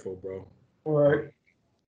disrespectful, bro. Right.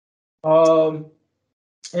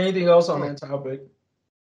 Anything else on that topic?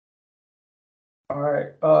 All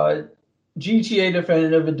right. GTA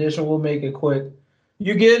Definitive Edition. We'll make it quick.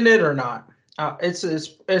 You getting it or not? It's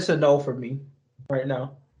a no for me right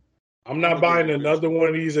now. I'm not buying another one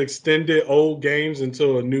of these extended old games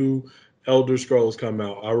until a new Elder Scrolls come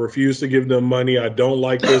out. I refuse to give them money. I don't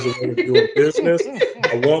like this way of doing business.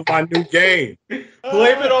 I want my new game. Blame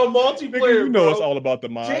it on multiplayer. You know, bro. It's all about the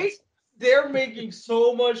mods. They're making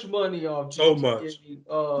so much money off GTA. So much.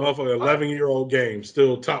 Motherfucker, 11-year-old game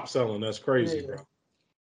still top selling. That's crazy, bro.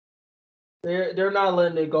 They're not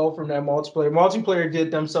letting it go from that multiplayer. Multiplayer did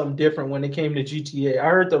them something different when it came to GTA. I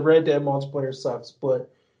heard the Red Dead multiplayer sucks,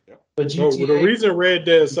 but GTA. So the reason Red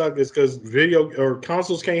Dead sucks is because video or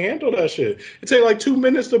consoles can't handle that shit. It takes like 2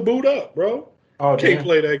 minutes to boot up, bro. Oh, can't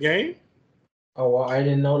play that game. Oh, well, I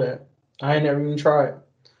didn't know that. I ain't never even tried.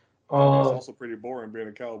 It's also pretty boring being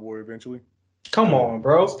a cowboy eventually. Come on,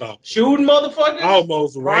 bro. Stop. Shooting motherfuckers. I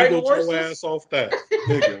almost wrangled your ass off that.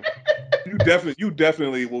 Nigga. You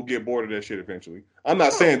definitely will get bored of that shit eventually. I'm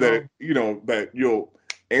not saying that that you'll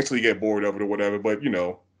instantly get bored of it or whatever, but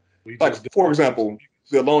like for example,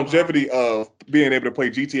 the longevity of being able to play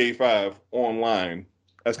GTA 5 online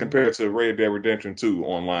as compared to Red Dead Redemption 2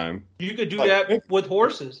 online. You could do that with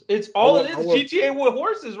horses. It's all it is GTA with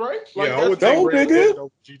horses, right? Like, I would take Red Dead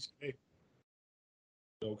over GTA.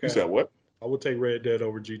 Okay. You said what? I would take Red Dead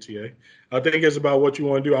over GTA. I think it's about what you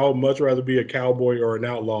want to do. I would much rather be a cowboy or an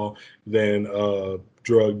outlaw than a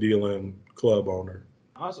drug dealing club owner.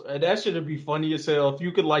 Awesome. That should be funny as hell. If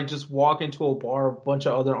you could just walk into a bar, a bunch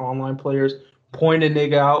of other online players, point a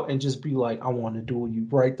nigga out and just be like, I want to duel you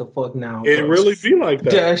right the fuck now. It really be like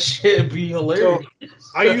that. That shit be hilarious. So,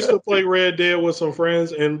 I used to play Red Dead with some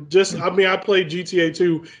friends and I played GTA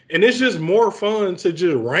 2 and it's just more fun to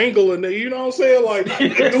just wrangle and you know what I'm saying? Like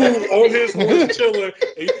the dude on his horse chilling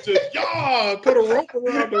and you just put a rope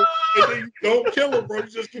around him and then you don't kill him, bro. You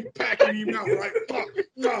just keep packing him out, right?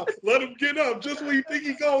 Let him get up. Just when you think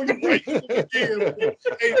he go, you wrangle him again. Bro.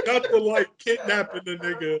 Ain't nothing like kidnapping the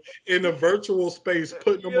nigga in a virtual space,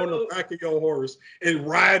 putting them on the back of your horse and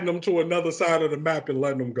riding them to another side of the map and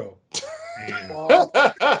letting them go.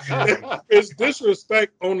 It's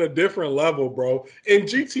disrespect on a different level, bro. In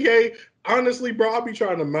GTA, honestly, bro, I'll be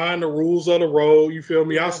trying to mind the rules of the road. You feel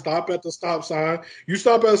me? I stop at the stop sign. You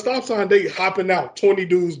stop at the stop sign, they hopping out 20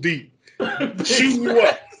 dudes deep, shooting you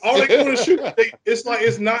up. All they doing is shoot. It's like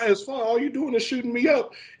it's not as fun. All you doing is shooting me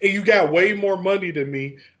up, and you got way more money than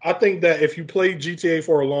me. I think that if you play GTA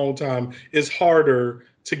for a long time, it's harder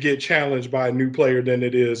to get challenged by a new player than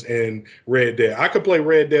it is in Red Dead. I could play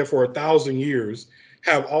Red Dead for 1,000 years,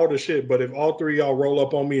 have all the shit, but if all three of y'all roll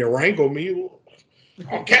up on me and wrangle me,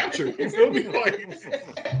 I'm captured. You feel me? Like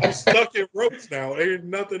I'm stuck in ropes now. Ain't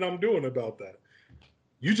nothing I'm doing about that.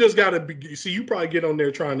 You just gotta be. See, you probably get on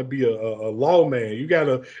there trying to be a lawman. You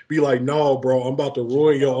gotta be like, no, bro, I'm about to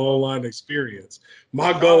ruin your online experience.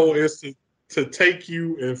 My goal is to take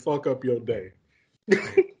you and fuck up your day.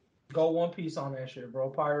 Go One Piece on that shit,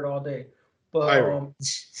 bro. Pirate all day. But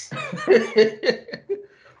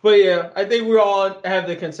but yeah, I think we all have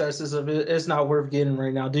the consensus of it. It's not worth getting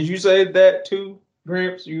right now. Did you say that too,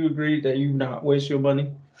 Gramps? You agreed that you not waste your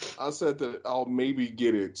money? I said that I'll maybe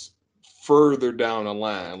get it further down the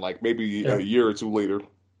line, like maybe a year or two later,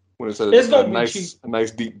 when it's a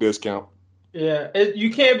nice deep discount. Yeah,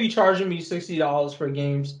 you can't be charging me $60 for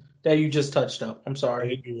games that you just touched up. I'm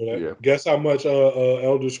sorry. Yeah. Guess how much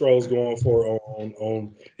Elder Scrolls going for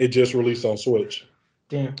on it just released on Switch?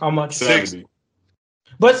 Damn, how much? 60.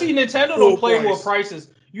 But see, Nintendo don't play with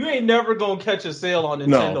prices. You ain't never gonna catch a sale on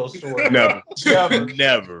Nintendo store.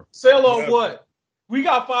 Never. Sale on what? We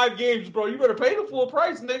got 5 games, bro. You better pay the full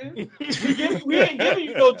price, nigga. We ain't giving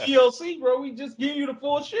you no DLC, bro. We just give you the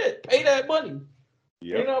full shit. Pay that money.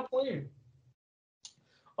 Yep. You're not playing.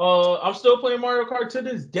 I'm still playing Mario Kart to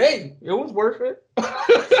this day. It was worth it.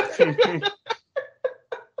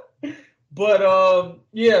 But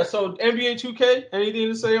yeah. So NBA 2K. Anything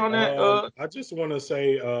to say on that? I just want to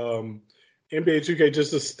say NBA 2K,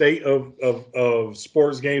 just the state of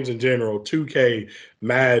sports games in general. 2K,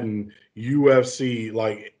 Madden, UFC,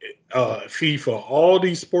 like FIFA, all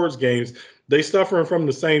these sports games, they suffering from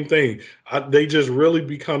the same thing. They just really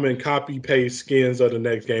becoming copy paste skins of the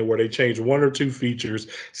next game where they change 1 or 2 features,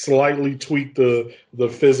 slightly tweak the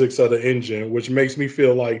physics of the engine, which makes me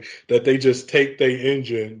feel like that they just take their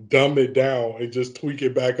engine, dumb it down, and just tweak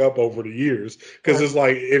it back up over the years. Because it's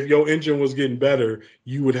like if your engine was getting better,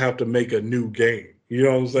 you would have to make a new game. You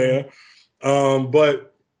know what I'm saying? But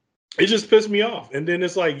it just pissed me off. And then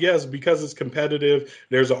it's like, yes, because it's competitive,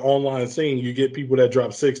 there's an online scene. You get people that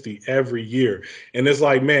drop 60 every year. And it's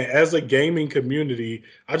like, man, as a gaming community,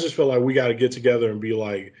 I just feel like we got to get together and be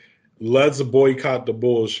like, let's boycott the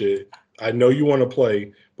bullshit. I know you want to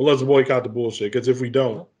play, but let's boycott the bullshit. Because if we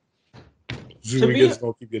don't, we just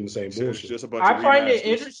going to keep getting the same bullshit. I find it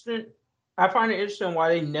interesting. I find it interesting why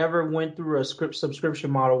they never went through a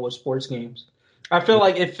subscription model with sports games. I feel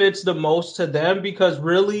like it fits the most to them because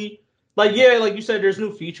really, like you said, there's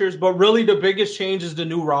new features, but really the biggest change is the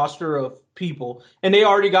new roster of people, and they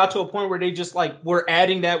already got to a point where they just like we're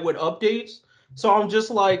adding that with updates. So I'm just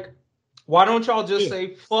like, why don't y'all just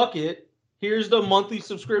say fuck it? Here's the monthly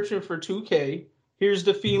subscription for 2K. Here's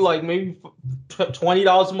the fee, like maybe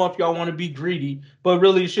 $20 a month. Y'all want to be greedy, but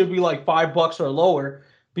really it should be like $5 or lower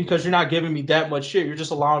because you're not giving me that much shit. You're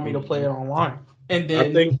just allowing me to play it online, and then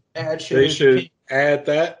I think add shit. They should add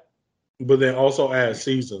that, but then also add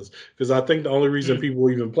seasons, because I think the only reason people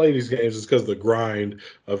even play these games is because the grind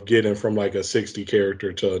of getting from like a 60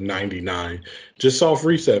 character to 99. Just soft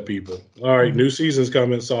reset people. All right, new seasons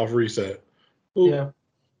coming, soft reset. Ooh. Yeah,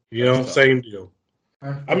 you know, same deal.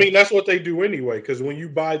 I mean, that's what they do anyway, because when you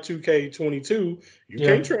buy 2K22, you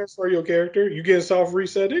can't transfer your character. You get soft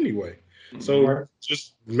reset anyway. So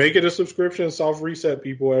just make it a subscription, soft reset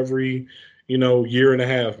people every, year and a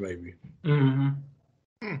half maybe.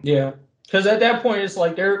 Mm-hmm. Yeah, because at that point it's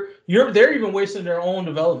like they're even wasting their own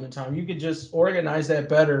development time. You could just organize that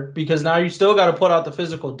better, because now you still got to put out the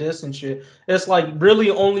physical disc and shit. It's like really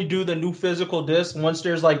only do the new physical disc once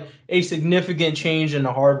there's like a significant change in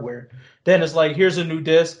the hardware. Then it's like, here's a new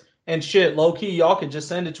disc and shit. Low key, y'all could just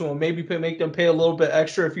send it to them. Maybe make them pay a little bit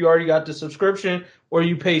extra if you already got the subscription, or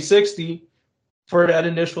you pay $60 for that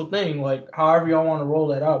initial thing. Like however y'all want to roll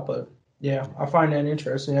that out, but. Yeah, I find that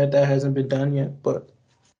interesting that hasn't been done yet. But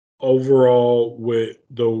overall, with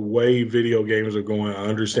the way video games are going, I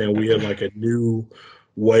understand we have like a new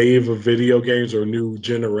wave of video games or new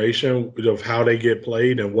generation of how they get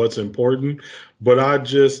played and what's important. But I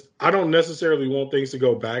don't necessarily want things to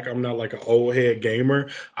go back. I'm not like an old head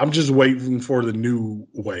gamer. I'm just waiting for the new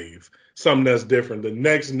wave, something that's different, the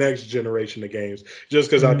next generation of games,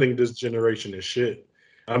 just because I think this generation is shit.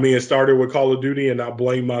 I mean, it started with Call of Duty, and I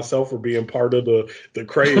blame myself for being part of the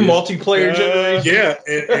craze. Multiplayer generation. Yeah,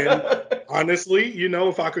 and honestly,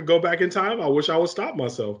 if I could go back in time, I wish I would stop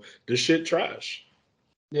myself. This shit trash.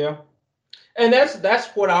 Yeah, and that's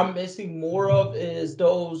what I'm missing more of, is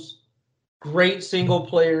those great single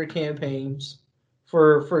player campaigns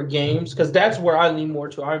for games, because that's where I lean more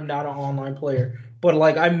to. I'm not an online player, but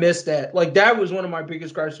like I miss that. Like that was one of my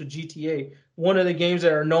biggest gripes with GTA. One of the games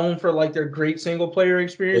that are known for like their great single player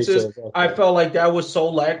experiences. I felt like that was so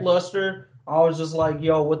lackluster. I was just like,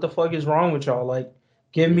 yo, what the fuck is wrong with y'all? Like,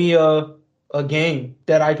 give me a game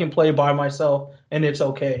that I can play by myself and it's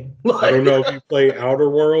okay. Like, I don't know if you play Outer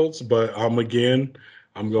Worlds, but I'm gonna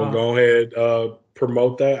go ahead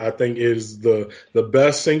promote that. I think it is the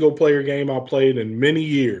best single player game I played in many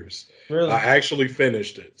years. Really? I actually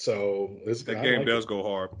finished it, so that game does go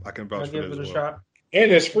hard. I can vouch for it as well. Shot. And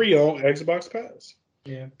it's free on Xbox Pass.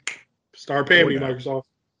 Yeah. Start paying me, Microsoft.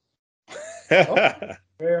 Oh,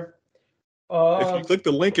 fair. If you click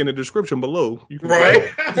the link in the description below, you can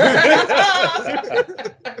check.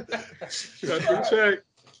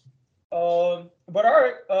 But all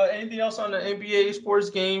right. Anything else on the NBA sports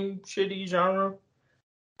game shitty genre?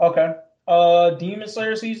 Okay. Demon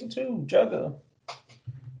Slayer season 2, Jugga.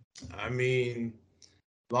 I mean,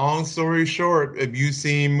 long story short, if you've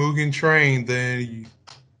seen Mugen Train, then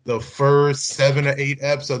the first 7 or 8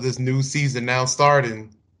 eps of this new season now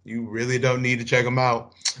starting, you really don't need to check them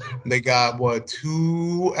out. They got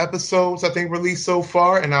 2 episodes I think released so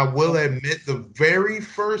far, and I will admit the very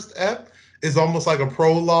first ep is almost like a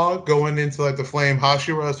prologue going into like the Flame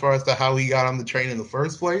Hashira as far as to how he got on the train in the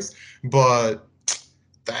first place. But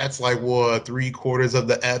that's like 3/4 of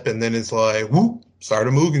the ep, and then it's like whoop, start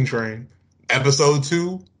a Mugen Train. Episode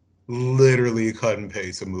 2, literally cut and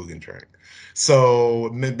paste a Mugen Train. So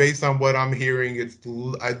based on what I'm hearing,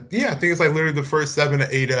 I think it's like literally the first 7 to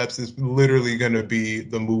 8 eps is literally going to be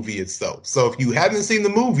the movie itself. So if you haven't seen the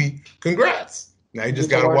movie, congrats. Now you just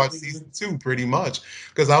got to watch season 2 pretty much.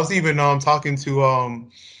 Because I was even talking to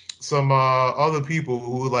some other people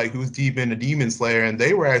who's deep into Demon Slayer, and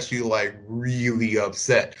they were actually like really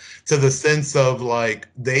upset, to the sense of like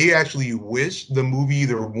they actually wish the movie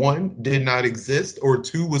either 1 did not exist or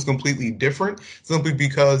 2 was completely different, simply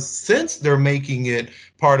because since they're making it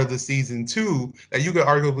part of the season 2, that you could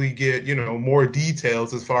arguably get more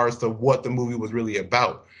details as far as to what the movie was really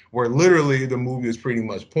about, where literally the movie is pretty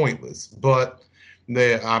much pointless. But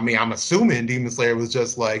I'm assuming Demon Slayer was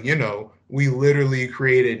just like, we literally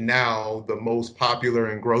created now the most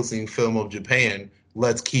popular and grossing film of Japan.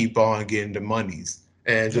 Let's keep on getting the monies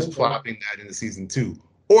and just plopping that into season 2.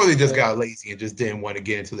 Or they just got lazy and just didn't want to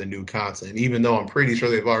get into the new content, even though I'm pretty sure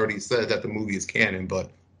they've already said that the movie is canon,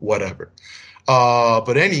 but whatever.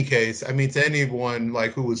 But any case, I mean, to anyone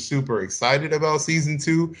like who was super excited about season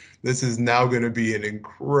 2, this is now going to be an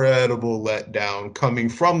incredible letdown, coming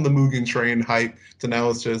from the Mugen Train hype to now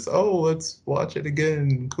it's just, let's watch it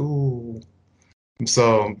again. Cool.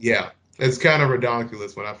 So yeah, It's kind of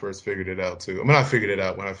ridiculous when I first figured it out too. I mean, I figured it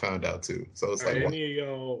out when I found out too. So it's like, do any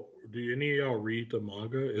of y'all read the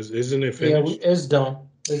manga? Isn't it finished? Yeah, it's done.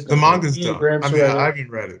 The manga's done. I mean, I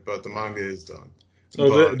haven't read it, but the manga is done.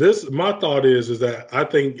 So my thought is that I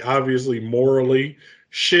think obviously morally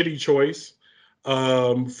shitty choice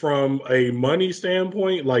from a money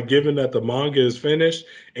standpoint, like given that the manga is finished,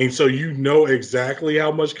 and so you know exactly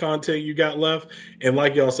how much content you got left, and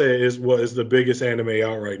like y'all said, is the biggest anime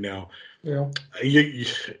out right now. Yeah,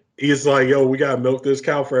 it's like, yo, we gotta milk this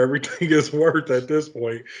cow for everything it's worth at this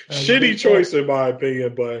point. Shitty choice in my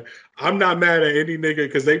opinion, but I'm not mad at any nigga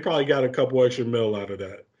because they probably got a couple extra mil out of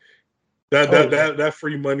that. That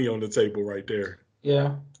free money on the table right there.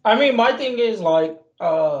 Yeah, I mean, my thing is like,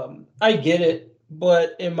 I get it,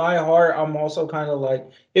 but in my heart, I'm also kind of like,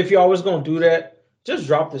 if y'all was gonna do that, just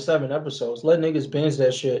drop the 7 episodes. Let niggas binge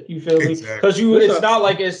that shit. You feel me? Because it's not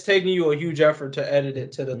like it's taking you a huge effort to edit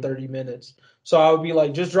it to the 30 minutes. So I would be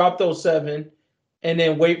like, just drop those 7, and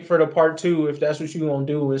then wait for the part 2 if that's what you gonna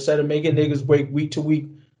do, instead of making niggas wait week to week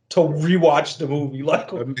to rewatch the movie.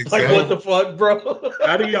 Like what the fuck, bro?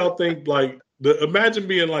 How do y'all think like? Imagine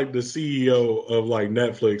being like the CEO of like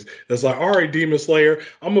Netflix. That's like, all right, Demon Slayer,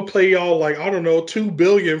 I'm gonna pay y'all like, I don't know, $2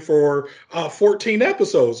 billion for 14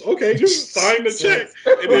 episodes. Okay, just sign the check,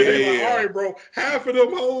 and then they're like, all right, bro, half of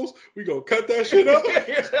them hoes, we gonna cut that shit up,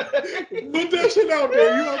 put that shit out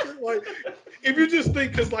there. You know what I'm saying? Like, if you just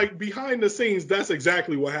think, because like behind the scenes, that's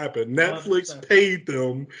exactly what happened. Netflix 100%. Paid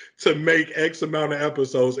them to make X amount of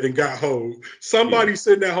episodes and got hoed. Somebody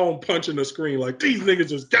sitting at home punching the screen like, these niggas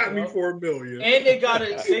just got me for $1 million. And they got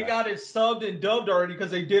it subbed and dubbed already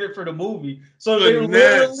because they did it for the movie. So they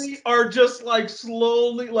literally are just like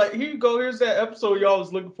slowly like, here you go, here's that episode y'all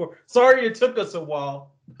was looking for. Sorry it took us a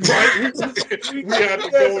while. Right? we had to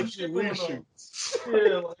go and reshoots.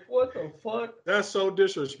 Yeah, like what the fuck? That's so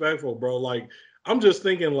disrespectful, bro. Like, I'm just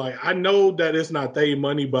thinking, like, I know that it's not their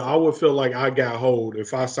money, but I would feel like I got hold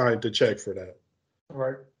if I signed the check for that.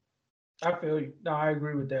 Right. I feel you. No, I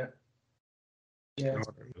agree with that. Yeah.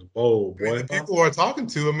 Oh boy. The people who are talking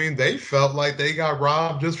to, I mean, they felt like they got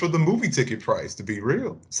robbed just for the movie ticket price, to be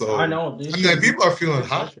real. So I know. People are feeling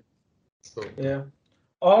hot. So. Yeah.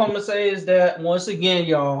 All I'm gonna say is that once again,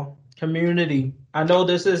 y'all, community. I know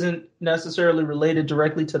this isn't necessarily related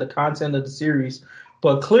directly to the content of the series,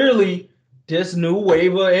 but clearly this new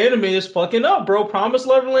wave of anime is fucking up, bro. Promised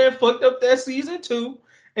Neverland fucked up that season 2,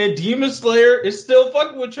 and Demon Slayer is still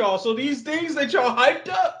fucking with y'all. So these things that y'all hyped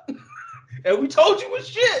up. And we told you was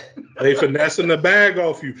shit. They finessing the bag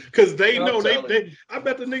off you. Because they know they I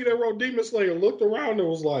bet the nigga that wrote Demon Slayer looked around and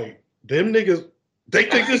was like, them niggas, they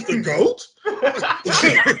think it's the GOAT?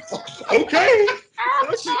 Okay.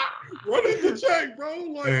 Running the check, bro.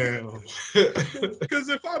 Like, because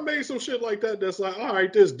if I made some shit like that, that's like, all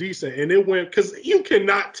right, this decent. And it went, because you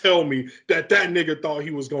cannot tell me that nigga thought he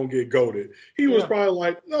was going to get goated. He was probably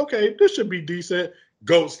like, okay, this should be decent.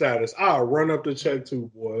 GOAT status. I'll run up the check too,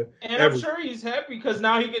 boy. And I'm sure he's happy because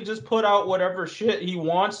now he can just put out whatever shit he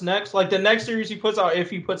wants next. Like the next series he puts out, if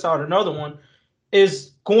he puts out another one,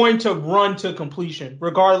 is going to run to completion,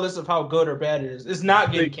 regardless of how good or bad it is. It's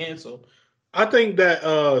not getting canceled. I think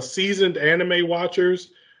that seasoned anime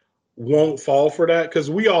watchers won't fall for that because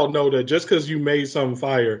we all know that just because you made something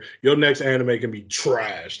fire, your next anime can be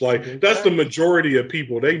trash. Like that's the majority of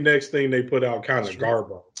people. They next thing they put out kind of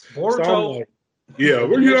garbage. Boruto. So I'm like, yeah,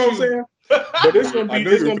 well, you know what I'm saying? But it's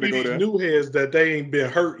gonna be these new heads that they ain't been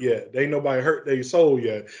hurt yet. Ain't nobody hurt their soul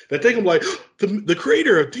yet. That they can be like, the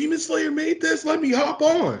creator of Demon Slayer made this. Let me hop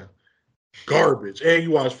on. Garbage. And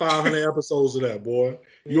you watch 500 episodes of that, boy.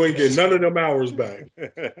 You ain't getting none of them hours back.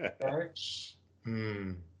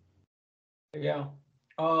 Yeah.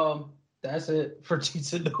 That's it for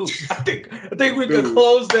Cheats and News. I think we can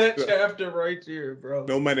close that chapter right here, bro.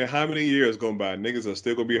 No matter how many years go by, niggas are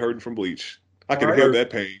still gonna be hurting from Bleach. I can hear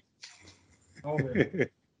that pain. Oh, man.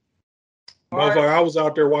 Motherfucker, I was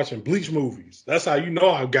out there watching Bleach movies. That's how you know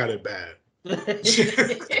I got it bad.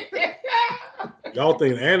 Y'all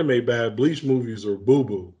think anime bad, Bleach movies are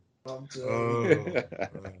boo-boo.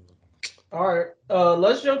 All right,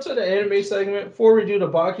 let's jump to the anime segment. Before we do the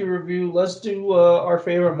Baki review, let's do our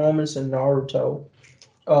favorite moments in Naruto.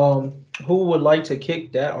 Who would like to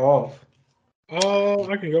kick that off?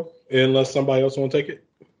 I can go, unless somebody else want to take it.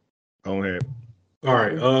 Go ahead. All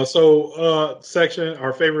right, so section,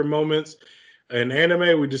 our favorite moments in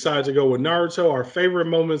anime, we decided to go with Naruto. Our favorite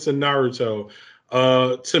moments in Naruto.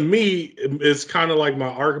 To me, it's kind of like my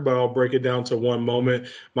arc, but I'll break it down to one moment.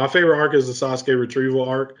 My favorite arc is the Sasuke retrieval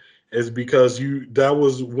arc. is because that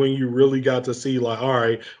was when you really got to see, like, all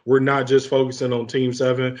right, we're not just focusing on Team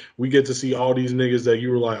 7. We get to see all these niggas that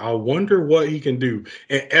you were like, I wonder what he can do.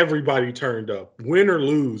 And everybody turned up. Win or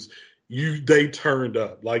lose, they turned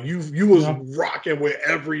up. Like you was rocking with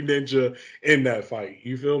every ninja in that fight.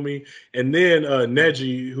 You feel me? And then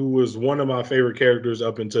Neji, who was one of my favorite characters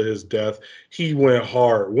up until his death, he went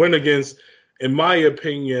hard. Went against, in my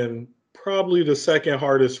opinion, probably the second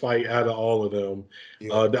hardest fight out of all of them.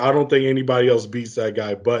 Yeah. I don't think anybody else beats that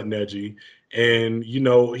guy but Neji. And,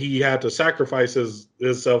 he had to sacrifice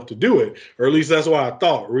himself to do it. Or at least that's what I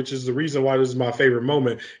thought, which is the reason why this is my favorite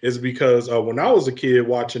moment, is because when I was a kid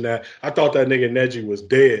watching that, I thought that nigga Neji was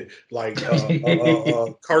dead. Like,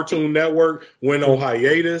 Cartoon Network went on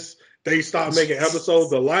hiatus. They stopped making episodes.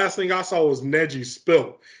 The last thing I saw was Neji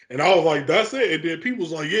spilt. And I was like, that's it. And then people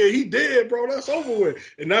was like, yeah, he dead, bro. That's over with.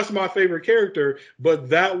 And that's my favorite character. But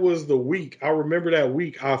that was the week. I remember that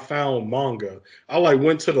week I found manga. I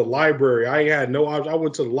went to the library. I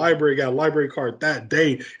went to the library, got a library card that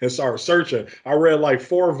day and started searching. I read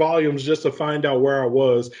 4 volumes just to find out where I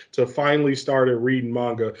was, to finally started reading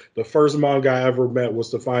manga. The first manga I ever met was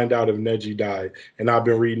to find out if Neji died. And I've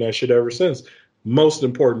been reading that shit ever since. Most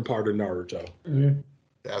important part of Naruto. Mm-hmm.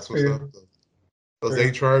 That's what's up. Those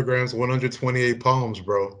 8 trigrams, 128 palms,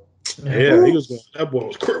 bro. Yeah, that boy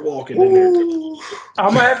was crip walking in there.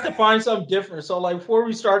 I'm gonna have to find something different. So, before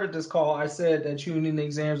we started this call, I said that tuning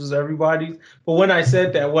exams was everybody's. But when I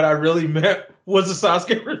said that, what I really meant was the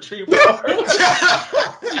Sasuke retrieval.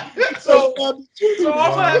 so I'm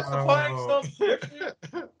gonna have to find something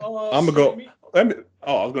different. I'm gonna go.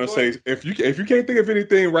 I was gonna say, if you can't think of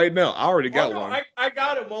anything right now, I already got one. I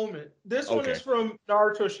got a moment. This one is from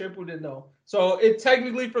Naruto Shippuden, though. So it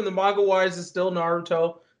technically, from the manga wise, is still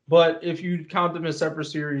Naruto, but if you count them as separate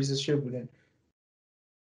series, it's Shippuden.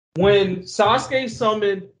 When Sasuke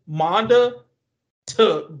summoned Manda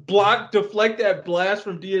to deflect that blast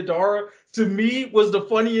from Deodara, to me was the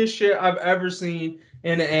funniest shit I've ever seen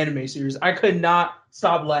in an anime series. I could not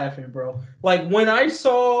stop laughing, bro. When I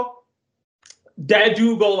saw that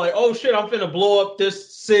dude go oh shit, I'm finna blow up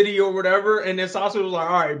this city or whatever, and then Sasuke was like,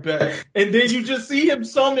 all right, bet. And then you just see him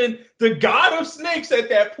summon the god of snakes at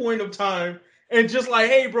that point of time, and just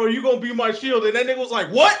hey bro, you gonna be my shield. And that nigga was like,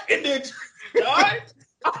 what? And then died.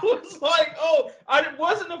 I was like, oh, I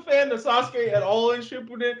wasn't a fan of Sasuke at all in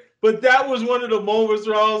Shippuden, but that was one of the moments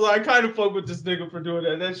where I was like, I kind of fuck with this nigga for doing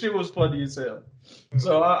that. That shit was funny as hell.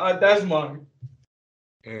 So that's mine.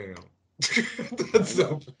 Damn. That's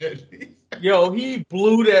so petty. Yo, he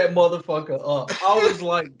blew that motherfucker up. I was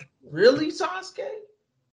like, really, Sasuke?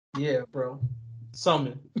 Yeah, bro.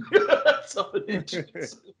 Summon.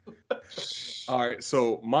 All right,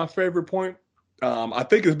 so my favorite point, I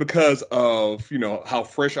think it's because of, how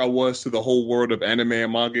fresh I was to the whole world of anime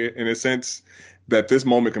and manga, in a sense that this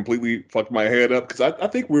moment completely fucked my head up. Because I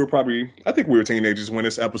think we were teenagers when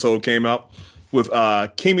this episode came out with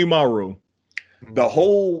Kimimaru. The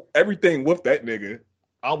whole everything with that nigga,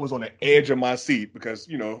 I was on the edge of my seat because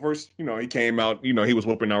first he came out, he was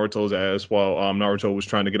whooping Naruto's ass while Naruto was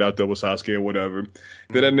trying to get out there with Sasuke or whatever.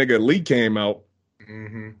 Mm-hmm. Then that nigga Lee came out,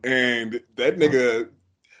 and that nigga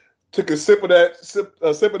took a sip of that sake.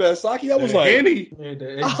 I was like, Henny.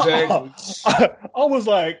 Exactly. I was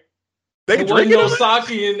like, there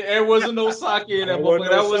wasn't no sake in that motherfucker.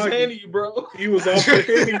 That was Henny, bro. He was off the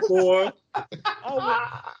Henny, boy.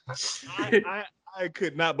 I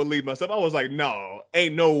could not believe myself. I was like, no,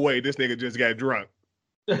 ain't no way this nigga just got drunk.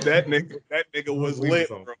 That nigga was lit,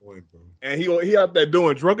 bro. And he out there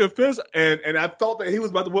doing drunken fists, and I thought that he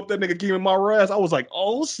was about to whoop that nigga Kimimaru ass. I was like,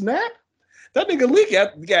 oh snap, that nigga Lee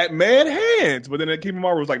got mad hands. But then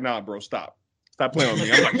Kimimaru was like, nah, bro, stop playing with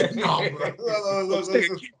me. I'm like, no,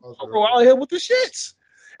 bro, out here with the shits.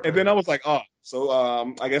 And then I was like, oh, so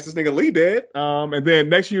I guess this nigga Lee dead. And then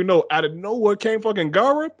next thing you know, out of nowhere came fucking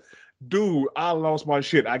Gaara. Dude, I lost my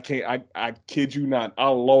shit. I kid you not. I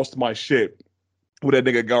lost my shit when that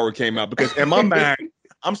nigga Gaara came out, because in my mind,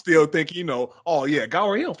 I'm still thinking, oh yeah,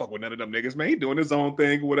 Gaara, he don't fuck with none of them niggas, man. He doing his own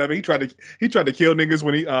thing or whatever. He tried to kill niggas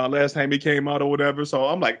when he last time he came out or whatever. So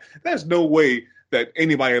I'm like, there's no way that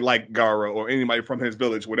anybody like Gaara or anybody from his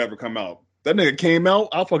village would ever come out. That nigga came out,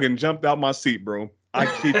 I fucking jumped out my seat, bro. I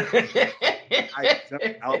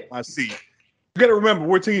jumped out my seat. You gotta remember,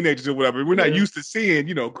 we're teenagers or whatever. We're not used to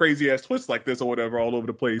seeing, crazy ass twists like this or whatever all over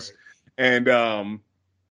the place. And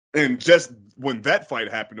just when that fight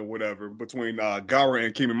happened or whatever between Gaara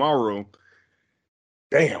and Kimimaru,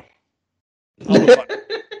 damn.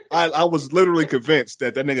 I was literally convinced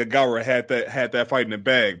that nigga Gaara had that fight in the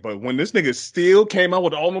bag. But when this nigga still came out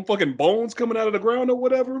with all them fucking bones coming out of the ground or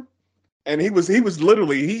whatever, And he was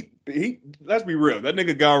literally he. Let's be real. That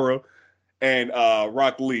nigga Gara and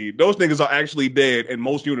Rock Lee, those niggas are actually dead in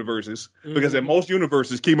most universes because in most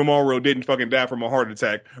universes, Kimimaro didn't fucking die from a heart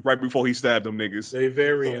attack right before he stabbed them niggas. They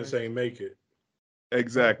variants ain't make it.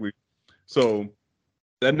 Exactly. So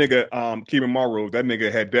that nigga Kimimaro, that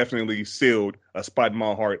nigga had definitely sealed a spot in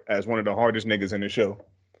my heart as one of the hardest niggas in the show,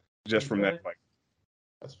 just from that fight.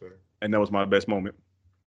 That's fair. And that was my best moment.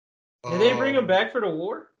 Did they bring him back for the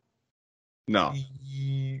war? No.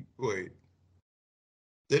 Wait.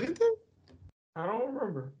 Didn't they? I don't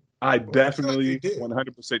remember. I definitely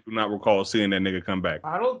 100% do not recall seeing that nigga come back.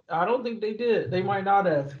 I don't think they did. They might not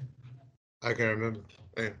have. I can't remember.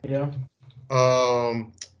 Damn. Yeah.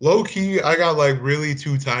 Low key, I got like really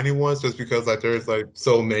two tiny ones just because like there's like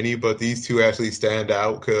so many, but these two actually stand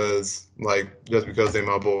out because just because they're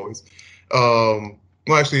my boys.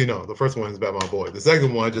 Well, actually, no. The first one is about my boy. The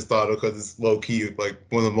second one I just thought of because it's low key, like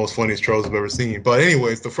one of the most funniest trolls I've ever seen. But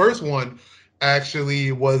anyways, the first one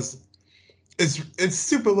actually was it's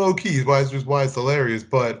super low key, why it's hilarious.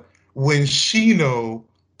 But when Shino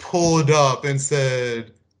pulled up and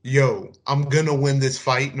said, "Yo, I'm gonna win this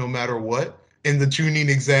fight no matter what," in the tuning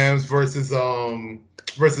exams versus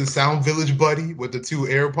Sound Village Buddy with the two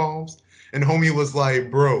air palms. And homie was like,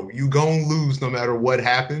 "Bro, you gonna lose no matter what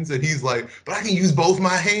happens." And he's like, "But I can use both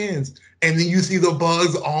my hands." And then you see the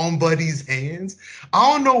bugs on Buddy's hands. I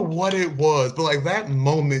don't know what it was, but like that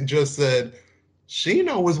moment just said,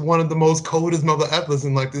 Shino was one of the most coldest mother effers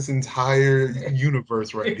in like this entire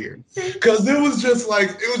universe right here. Cause it was just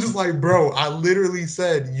like, bro, I literally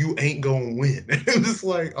said you ain't gonna win. It was just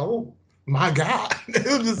like, oh my God. It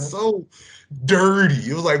was just so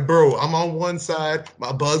dirty. It was like, bro, I'm on one side,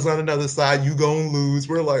 my bug's on another side, you gonna lose.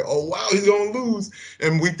 We're like, oh wow, he's gonna lose.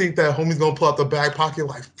 And we think that homie's gonna pull out the back pocket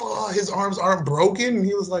like, fuck, his arms aren't broken. And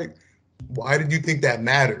he was like, why did you think that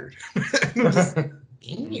mattered?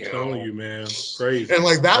 I'm telling you, man, crazy. And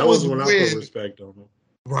like that was when I put respect on him.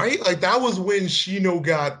 Right? Like that was when Shino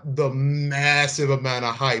got the massive amount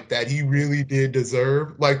of hype that he really did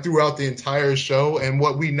deserve, like throughout the entire show, and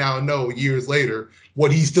what we now know years later,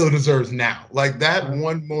 what he still deserves now. Like that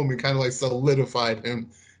one moment kind of like solidified him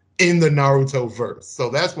in the Naruto verse. So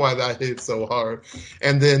that's why that hit so hard.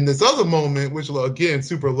 And then this other moment, which again,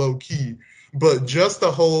 super low key, but just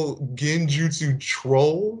the whole Genjutsu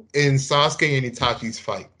troll in Sasuke and Itachi's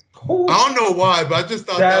fight. Ooh. I don't know why, but I just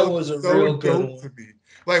thought that was so real dope to me.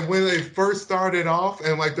 Like when they first started off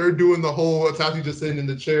and like they're doing the whole Itachi just sitting in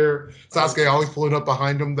the chair, Sasuke always pulling up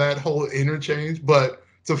behind him, that whole interchange. But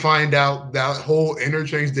to find out that whole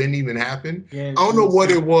interchange didn't even happen. Yeah, I don't know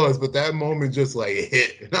what it was, but that moment just like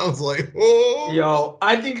hit. And I was like, oh. Yo,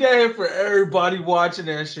 I think that hit for everybody watching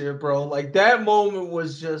that shit, bro. Like that moment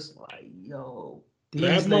was just like, yo,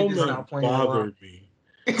 these that niggas not playing bothered me.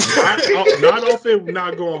 not off it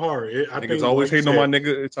not going hard. I think it's always hating on my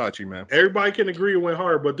nigga Itachi, man. Everybody can agree it went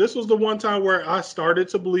hard, but this was the one time where I started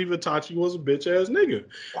to believe Itachi was a bitch ass nigga.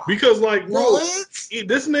 Because like, bro,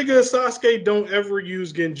 this nigga Sasuke don't ever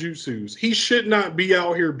use genjutsus. He should not be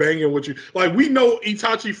out here banging with you. Like we know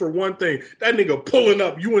Itachi for one thing. That nigga pulling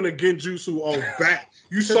up, you in a genjutsu on back.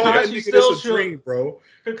 You saw that nigga. That's a dream, bro.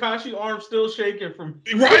 Kakashi arm still shaking from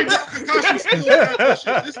right. Kakashi still got that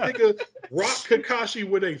shit. This nigga rock Kakashi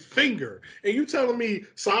with a finger, and you telling me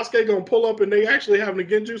Sasuke gonna pull up and they actually having a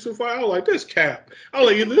genjutsu fight? I was like, this cap. I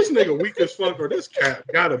was like, this nigga weak as fuck, or this cap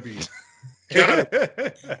gotta be. You know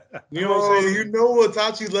what I'm saying? You know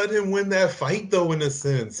Itachi let him win that fight though, in a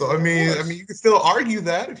sense. So I mean, you can still argue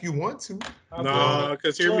that if you want to. Nah,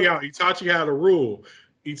 because hear me out. Itachi had a rule.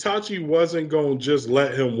 Itachi wasn't going to just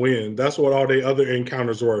let him win. That's what all the other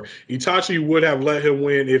encounters were. Itachi would have let him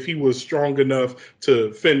win if he was strong enough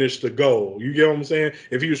to finish the goal. You get what I'm saying?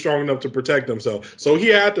 If he was strong enough to protect himself. So he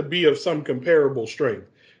had to be of some comparable strength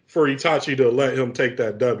for Itachi to let him take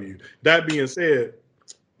that W. That being said,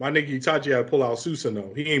 my nigga Itachi had to pull out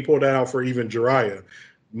Susanoo. He ain't pulled that out for even Jiraiya.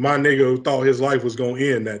 My nigga thought his life was going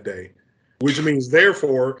to end that day. Which means,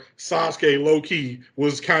 therefore, Sasuke low-key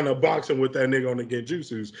was kind of boxing with that nigga on the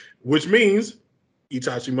genjutsus. Which means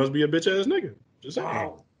Itachi must be a bitch-ass nigga. Just saying.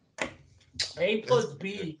 Wow. A plus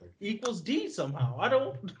B equals D somehow. I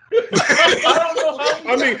don't know how.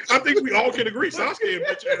 I mean, I think we all can agree Sasuke a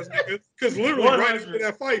bitch-ass nigga. Because literally 100. Right after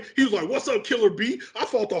that fight, he was like, what's up, Killer B? I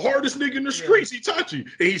fought the hardest nigga in the streets, Itachi.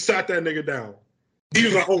 And he sat that nigga down. He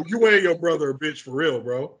was like, oh, you and your brother a bitch for real,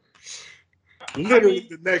 bro. Literally,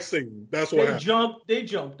 the next thing. That's what happened. They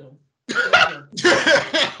jumped him. That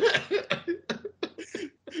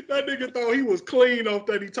nigga thought he was clean off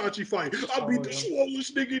that Itachi fight. I beat the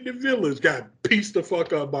swollest nigga in the village. Got pieced the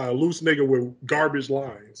fuck up by a loose nigga with garbage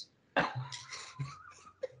lines.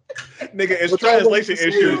 Nigga, it's translation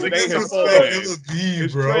issues. It ain't his fault.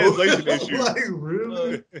 It's translation issues. Like,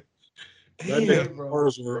 really? That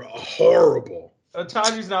words were horrible.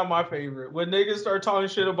 Sanji's not my favorite. When niggas start talking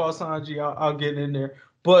shit about Sanji, I'll get in there.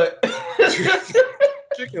 But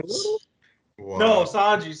Chicken Little? Wow. No,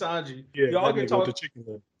 Sanji. Yeah, y'all can talk. The Chicken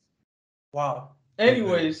Little. Wow.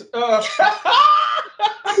 Anyways, those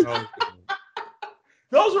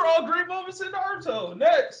were all great moments in Naruto.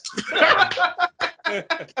 Next.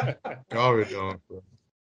 Y'all done, bro.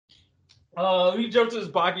 We jump to this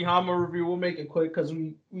Baki Hama review. We'll make it quick because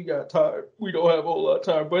we got tired. We don't have a whole lot of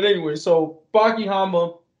time. But anyway, so Baki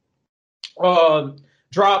Hama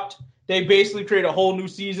dropped. They basically created a whole new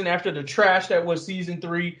season after the trash that was season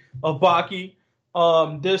 3 of Baki.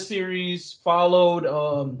 This series followed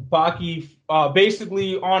Baki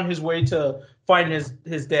basically on his way to fighting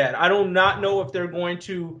his dad. I do not know if they're going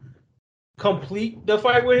to complete the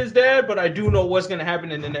fight with his dad, but I do know what's going to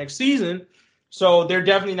happen in the next season. So they're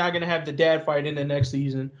definitely not going to have the dad fight in the next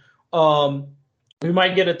season. We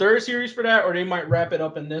might get a third series for that, or they might wrap it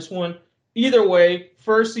up in this one. Either way,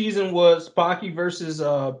 first season was Baki versus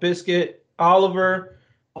Biscuit Oliver.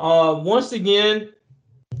 Once again,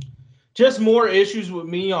 just more issues with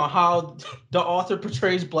me on how the author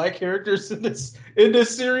portrays black characters in this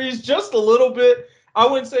series. Just a little bit. I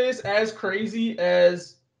wouldn't say it's as crazy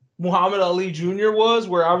as Muhammad Ali Jr. was,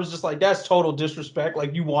 where I was just like, that's total disrespect.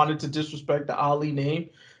 Like, you wanted to disrespect the Ali name.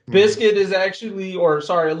 Mm-hmm. Biscuit is actually,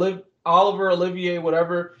 Oliver, Olivier,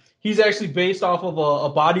 whatever. He's actually based off of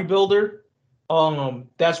a bodybuilder.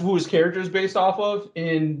 That's who his character is based off of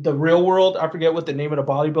in the real world. I forget what the name of the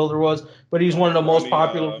bodybuilder was, but he's one of the most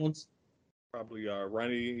popular ones. Probably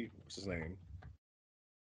Ronnie, what's his name?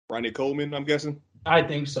 Ronnie Coleman, I'm guessing. I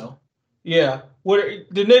think so. Yeah, the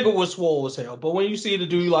nigga was swole as hell, but when you see the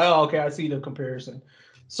dude, you're like, oh, okay, I see the comparison.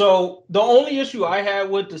 So the only issue I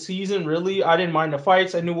had with the season, really, I didn't mind the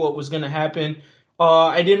fights. I knew what was going to happen.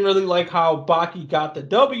 I didn't really like how Baki got the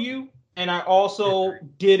W, and I also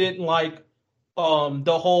didn't like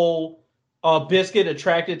the whole Biscuit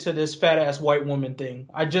attracted to this fat-ass white woman thing.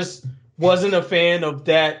 I just wasn't a fan of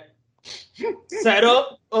that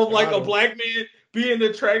setup of, like, a black man being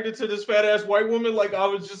attracted to this fat-ass white woman. Like, I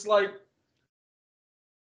was just like,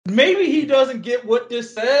 maybe he doesn't get what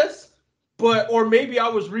this says, or maybe I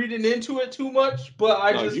was reading into it too much, but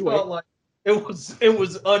I just felt like it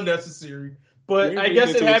was unnecessary. But I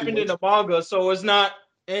guess it happened in the manga, so it's not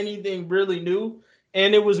anything really new.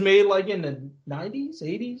 And it was made like in the 90s,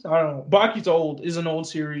 80s. I don't know. Baki's is an old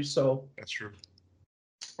series, so that's true.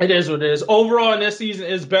 It is what it is. Overall, in this season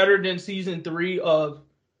is better than season 3 of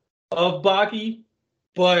Baki,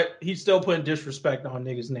 but he's still putting disrespect on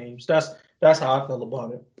niggas' names. That's how I feel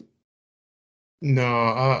about it. No,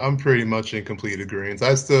 I'm pretty much in complete agreement.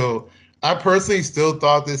 I personally still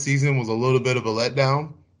thought this season was a little bit of a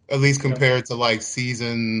letdown, at least compared to like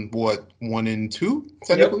season 1 and 2,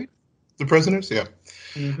 technically. Yep. The Prisoners, yeah.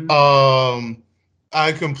 Mm-hmm.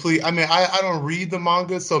 I don't read the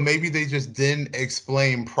manga, so maybe they just didn't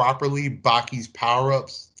explain properly Baki's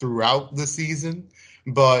power-ups throughout the season.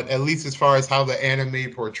 But at least as far as how the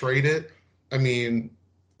anime portrayed it, I mean,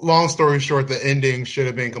 long story short, the ending should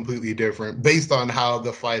have been completely different based on how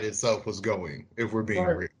the fight itself was going, if we're being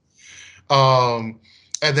real. And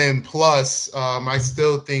then plus, I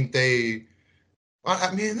still think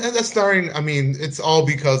it's all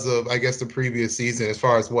because of, I guess, the previous season as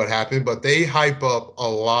far as what happened, but they hype up a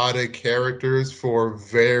lot of characters for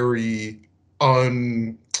very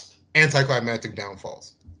anticlimactic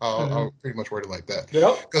downfalls. I'll pretty much word it like that.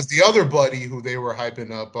 Yep. Because the other buddy who they were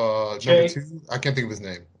hyping up, number 2, I can't think of his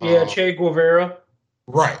name. Yeah, Che Guevara.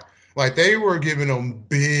 Right. Like, they were giving them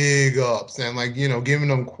big ups and, like, giving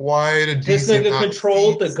them quite a decent... This nigga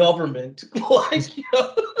controlled the government.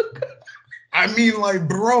 I mean, like,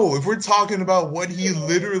 bro, if we're talking about what he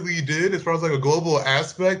literally did as far as, like, a global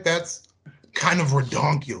aspect, that's kind of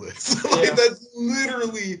redonkulous. That's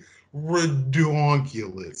literally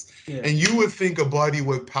redonkulous. Yeah. And you would think a buddy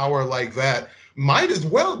with power like that might as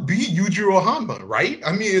well be Yujiro Hanma, right?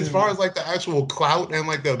 I mean, as far as, like, the actual clout and,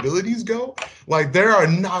 like, the abilities go, like, there are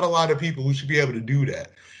not a lot of people who should be able to do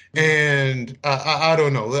that. And I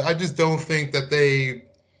don't know. I just don't think that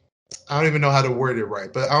I don't even know how to word it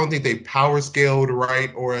right, but I don't think they power scaled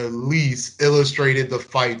right, or at least illustrated the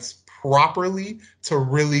fights properly to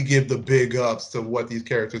really give the big ups to what these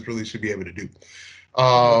characters really should be able to do.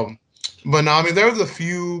 But no, I mean, there was a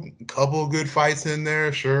couple good fights in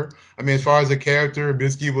there, sure. I mean, as far as a character,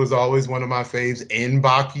 Biscuit was always one of my faves in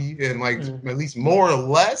Baki, and like at least more or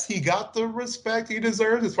less, he got the respect he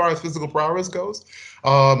deserves as far as physical prowess goes.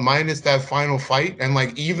 Minus that final fight, and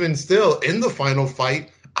like even still in the final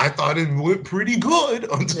fight, I thought it went pretty good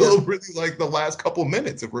until really like the last couple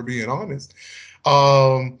minutes, if we're being honest.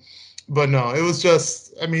 But no, it was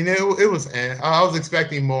just, I mean, it was, I was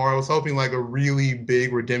expecting more. I was hoping like a really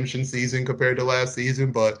big redemption season compared to last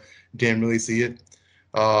season, but didn't really see it.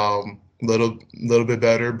 Little bit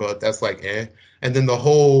better, but that's like And then the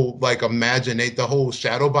whole like the whole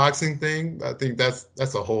shadow boxing thing. I think that's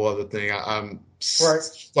a whole other thing. I'm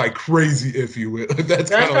like crazy iffy with. That's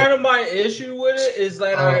kind of my issue with it is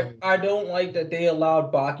that I don't like that they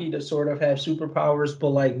allowed Baki to sort of have superpowers, but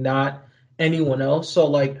like not anyone else. So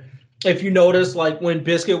like, if you notice, like when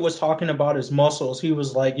Biscuit was talking about his muscles, he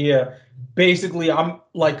was like, yeah, basically I'm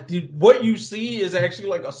like, dude, what you see is actually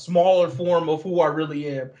like a smaller form of who I really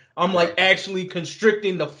am. I'm like actually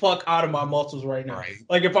constricting the fuck out of my muscles right now. Right.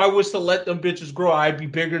 Like if I was to let them bitches grow, I'd be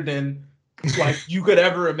bigger than like you could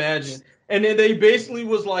ever imagine. And then they basically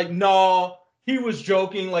was like, no, he was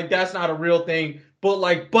joking. Like that's not a real thing. But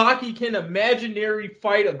like Baki can imaginary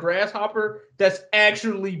fight a grasshopper that's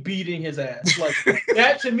actually beating his ass. Like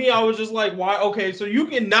that to me, I was just like, why? Okay, so you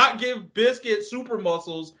can not give Biscuit super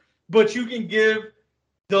muscles, but you can give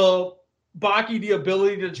the Baki the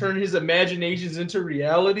ability to turn his imaginations into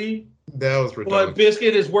reality. That was ridiculous. But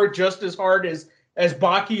Biscuit has worked just as hard as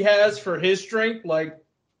Baki has for his strength. Like,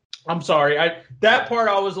 I'm sorry. That part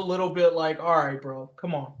I was a little bit like, all right, bro,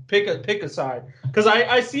 come on, pick a side. Because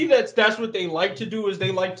I see that's what they like to do is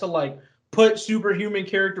they like to like put superhuman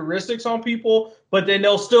characteristics on people, but then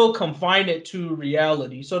they'll still confine it to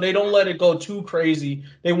reality. So they don't let it go too crazy.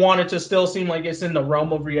 They want it to still seem like it's in the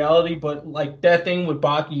realm of reality, but like that thing with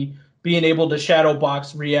Baki being able to shadow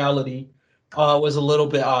box reality was a little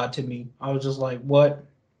bit odd to me. I was just like, what?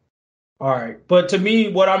 All right. But to me,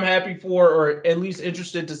 what I'm happy for, or at least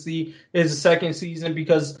interested to see, is the second season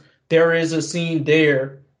because there is a scene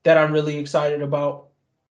there that I'm really excited about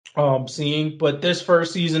seeing. But this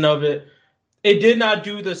first season of it did not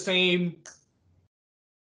do the same.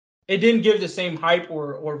 It didn't give the same hype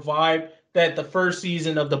or vibe that the first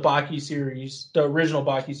season of the Baki series, the original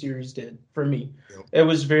Baki series, did for me. Yep. It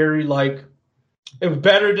was very like, it was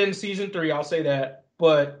better than season 3, I'll say that.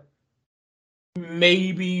 But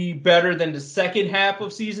maybe better than the second half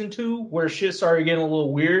of season 2 where shit started getting a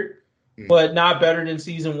little weird, but not better than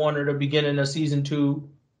season 1 or the beginning of season 2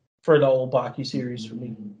 for the old Baki series for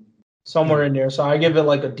me. Somewhere in there. So I give it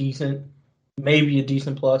like maybe a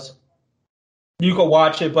decent plus. You could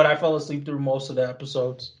watch it, but I fell asleep through most of the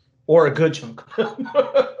episodes or a good chunk.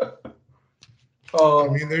 I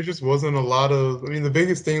mean, there just wasn't a lot of. I mean, the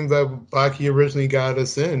biggest thing that Baki originally got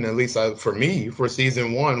us in, at least for me, for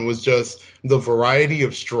season 1, was just the variety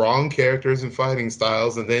of strong characters and fighting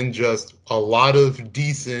styles, and then just a lot of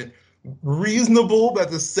decent, reasonable, but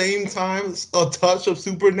at the same time, a touch of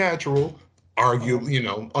supernatural,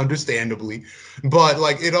 arguably, understandably. But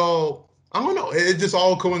like it all, I don't know, it just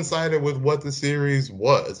all coincided with what the series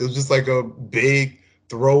was. It was just like a big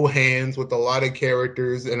throw hands with a lot of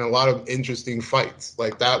characters and a lot of interesting fights.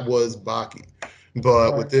 Like that was Baki.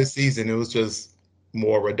 But with this season, it was just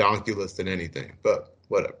more redonkulous than anything. But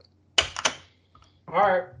whatever. All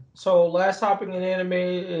right. So last topic in anime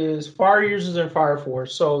is fire users and fire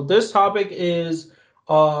force. So this topic is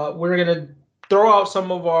we're gonna throw out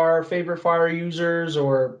some of our favorite fire users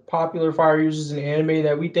or popular fire users in anime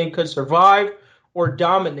that we think could survive or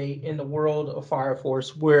dominate in the world of Fire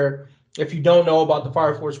Force, where if you don't know about the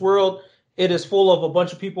Fire Force world, it is full of a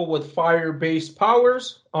bunch of people with fire-based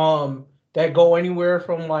powers that go anywhere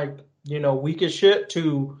from like, weak as shit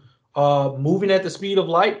to moving at the speed of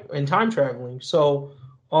light and time traveling. So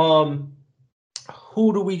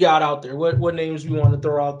who do we got out there? What names we want to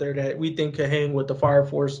throw out there that we think could hang with the Fire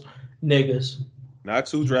Force niggas? Not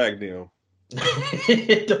too drag them.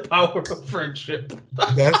 The power of friendship.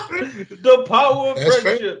 The power of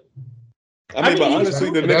friendship. Fair. I mean, but honestly,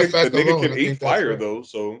 the nigga can eat fire, though.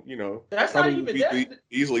 So, that's not even that.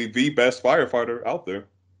 Easily the best firefighter out there.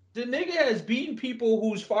 The nigga has beaten people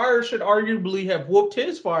whose fire should arguably have whooped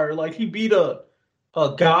his fire. Like, he beat a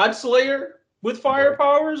god slayer with fire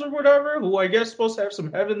powers or whatever, who I guess is supposed to have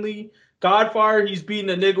some heavenly god fire. He's beating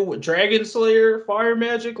a nigga with dragon slayer fire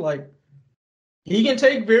magic. Like, he can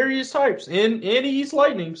take various types, and he eats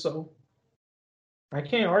lightning, so I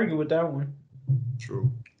can't argue with that one.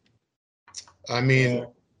 True. I mean,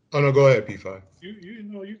 oh no, go ahead, P5.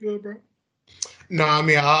 You good, bro? No, I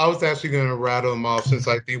mean, I was actually going to rattle them off since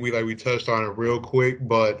I think we touched on it real quick,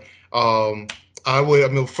 but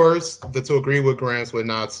first, to agree with Grants with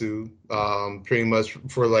Natsu, pretty much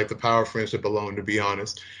for like the power of friendship alone, to be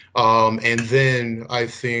honest. And then I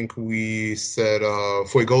think we said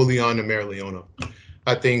Fuegoleon and Marileona.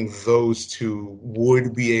 I think those two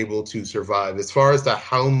would be able to survive. As far as to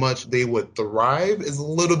how much they would thrive is a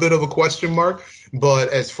little bit of a question mark, but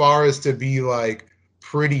as far as to be like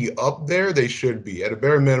pretty up there, they should be at a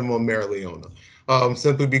bare minimum. Marileona,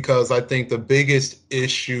 simply because I think the biggest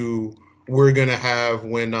issue we're gonna have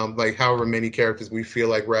when like however many characters we feel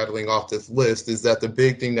like rattling off this list is that the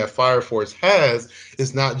big thing that Fire Force has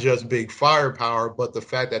is not just big firepower, but the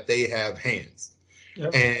fact that they have hands.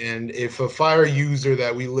 Yep. And if a fire user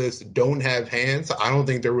that we list don't have hands, I don't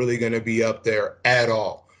think they're really going to be up there at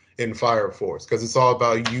all in Fire Force, because it's all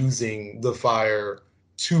about using the fire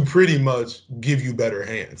to pretty much give you better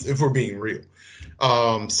hands, if we're being real.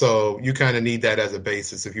 So you kind of need that as a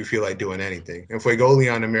basis if you feel like doing anything. And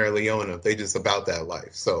Fuegoleon and Marileona, they just about that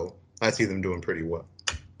life. So I see them doing pretty well.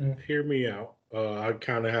 Hear me out. I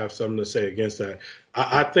kind of have something to say against that.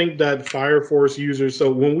 I think that Fire Force users, so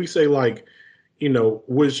when we say like, you know,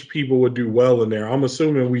 which people would do well in there, I'm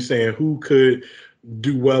assuming we saying who could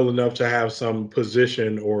do well enough to have some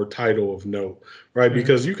position or title of note, right? Mm-hmm.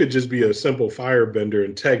 Because you could just be a simple firebender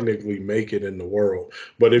and technically make it in the world.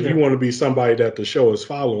 But if you want to be somebody that the show is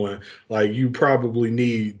following, like you probably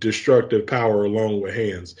need destructive power along with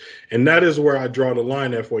hands. And that is where I draw the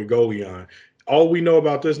line at Fuegoleon. All we know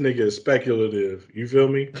about this nigga is speculative. You feel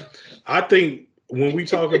me? I think when we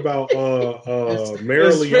talk about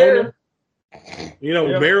Marileona, you know,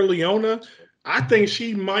 Marileona, I think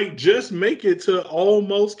she might just make it to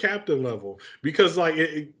almost captain level, because like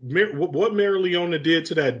what Marileona did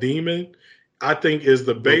to that demon, I think is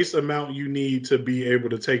the base amount you need to be able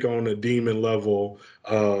to take on a demon level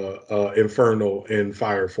Infernal in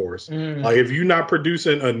Fire Force. Like if you're not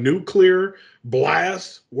producing a nuclear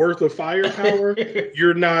blast worth of firepower,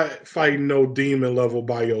 you're not fighting no demon level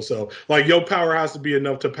by yourself. Like your power has to be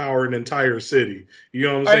enough to power an entire city. You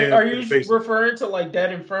know what I'm saying? Are you referring to like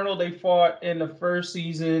that Infernal they fought in the first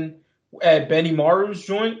season at Benimaru's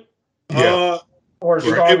joint? Yeah. Or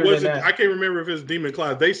stronger than that? I can't remember if it's demon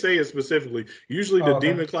class. They say it specifically. Usually the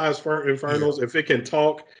demon class Infernals, if it can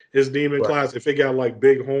talk, it's demon class. If it got like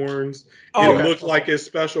big horns, it looks like it's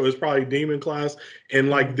special. It's probably demon class.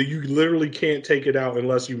 And like you literally can't take it out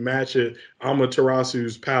unless you match it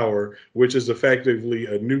Amaterasu's power, which is effectively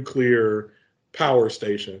a nuclear power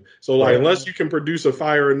station. So like unless you can produce a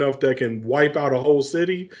fire enough that can wipe out a whole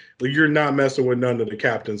city, you're not messing with none of the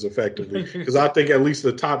captains effectively, because I think at least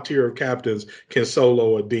the top tier of captains can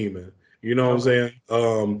solo a demon. You know what I'm saying?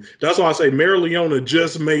 That's why I say Marileona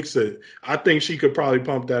just makes it. I think she could probably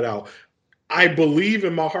pump that out. I believe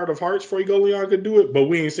in my heart of hearts Fuegoleon could do it, but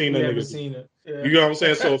we ain't seen that nigga. Seen it. Yeah. You know what I'm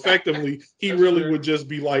saying? So effectively, he really would just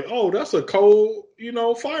be like, "Oh, that's a cold, you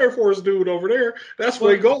know, Fire Force dude over there. That's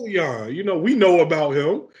Fuegoleon. You know, we know about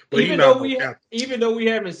him, but even though we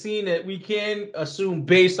haven't seen it, we can assume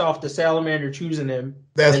based off the Salamander choosing him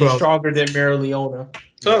that he's stronger than Marileona.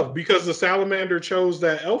 Tough, because the Salamander chose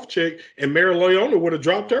that elf chick, and Marileona would have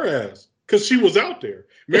dropped her ass because she was out there.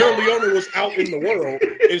 Marileona was out in the world,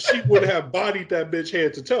 and she would have bodied that bitch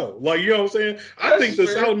head to toe. Like, you know what I'm saying? I think the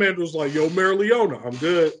Salamander was like, "Yo, Marileona, I'm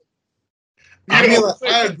good." I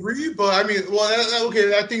agree, but I mean,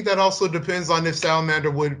 I think that also depends on if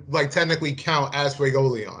Salamander would like technically count as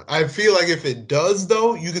Fuegoleon. I feel like if it does,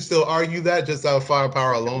 though, you can still argue that just out of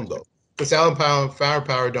firepower alone, though. But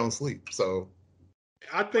firepower don't sleep, so.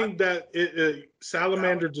 I think that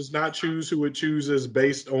Salamander does not choose who it chooses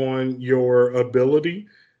based on your ability,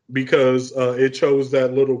 because it chose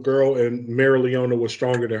that little girl, and Marileona was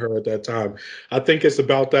stronger than her at that time. I think it's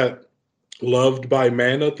about that loved by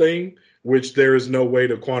mana thing, which there is no way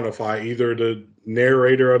to quantify. Either the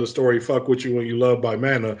narrator of the story fuck with you when you love by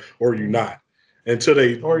mana, or you not, until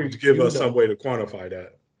they give us some way to quantify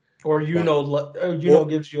that. Or Yuno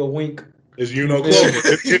gives you a wink. Is Yuno close?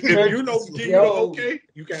 if Yuno give you okay,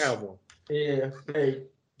 you can have one. Yeah. Hey,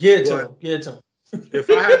 get to him. If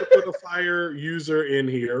I had to put a fire user in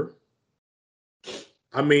here,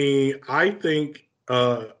 I mean, I think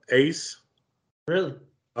Ace. Really?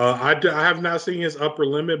 I have not seen his upper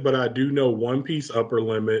limit, but I do know One Piece upper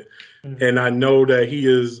limit, and I know that he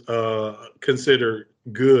is considered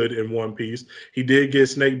good in One Piece. He did get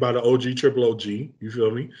snaked by the OG Triple OG. You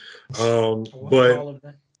feel me? But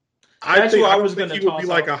I think he would be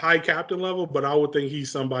like a high captain level, but I would think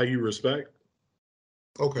he's somebody you respect.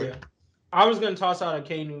 Okay. Yeah. I was going to toss out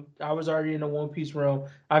Akainu. I was already in the One Piece realm.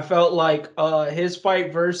 I felt like his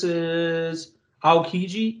fight versus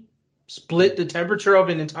Aokiji split the temperature of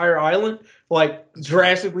an entire island, like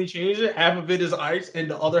drastically changed it. Half of it is ice, and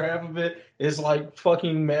the other half of it is like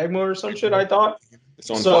fucking magma or some shit, I thought. It's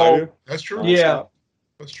on fire. That's true. Yeah.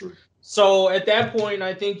 That's true. So at that point,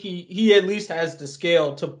 I think he at least has the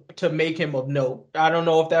scale to make him of note. I don't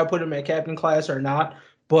know if that put him at captain class or not,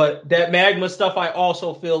 but that magma stuff I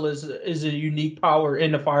also feel is a unique power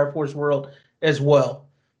in the Fire Force world as well.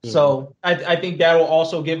 Mm-hmm. So I think that will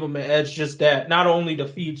also give him an edge. Just that, not only the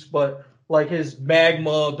feats, but like his magma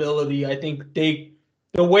ability. I think the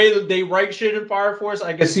way that they write shit in Fire Force,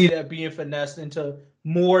 I can see that being finessed into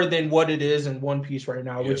more than what it is in One Piece right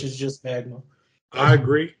now, which is just magma. I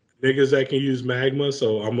agree. Niggas that can use magma,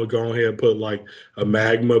 so I'm gonna go ahead and put like a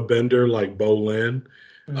magma bender like Bolin.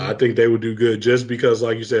 Mm-hmm. I think they would do good just because,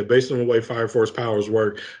 like you said, based on the way Fire Force powers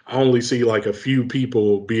work, I only see like a few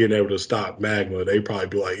people being able to stop magma. They probably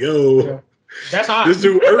be like, "Yo, that's hot. This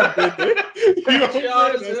dude earthbender." You know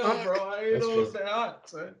what I'm saying? Bro. I ain't know it's that hot.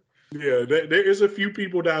 Son. Yeah, there is a few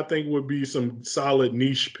people that I think would be some solid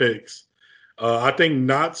niche picks. I think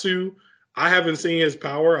Natsu. I haven't seen his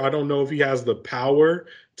power. I don't know if he has the power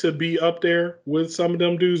to be up there with some of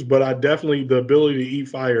them dudes, but I definitely, the ability to eat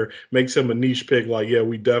fire makes him a niche pick. Like, yeah,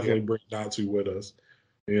 we definitely bring Natsu with us.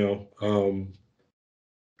 You know.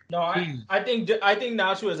 No, I think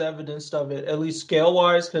Natsu has evidence of it, at least scale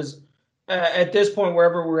wise, because at this point,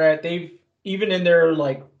 wherever we're at, they've even in their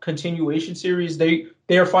like continuation series, they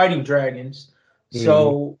are fighting dragons.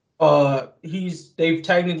 So they've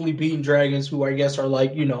technically beaten dragons who I guess are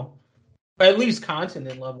like, you know, at least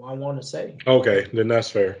continent level, I want to say. Okay, then that's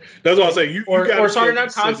fair. That's what I say. You sorry,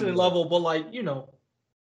 not continent level, but like, you know,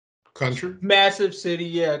 country, massive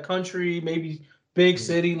city, country, maybe big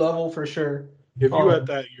city level for sure. If you had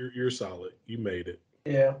that, you're solid. You made it.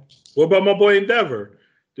 Yeah. What about my boy Endeavor,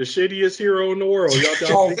 the shittiest hero in the world?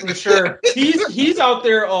 Y'all for sure. He's out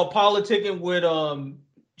there politicking with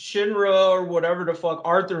Shinra or whatever the fuck,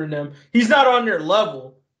 Arthur and them. He's not on their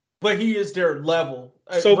level, but he is their level.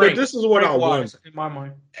 So, but this is what I want in my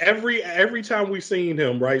mind. Every time we've seen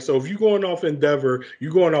him, right? So if you're going off Endeavor,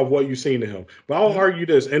 you're going off what you've seen of him. But I'll argue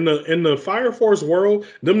this: in the Fire Force world,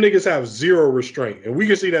 them niggas have zero restraint, and we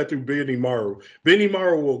can see that through Benny Maru. Benny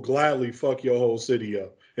Maru will gladly fuck your whole city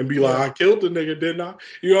up and be like, "I killed the nigga, didn't I?"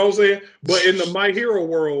 You know what I'm saying? But in the My Hero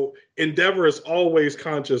world, Endeavor is always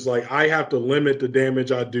conscious. Like, I have to limit the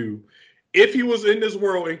damage I do. If he was in this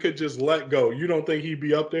world and could just let go, you don't think he'd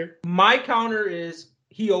be up there? My counter is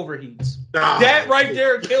he overheats. That right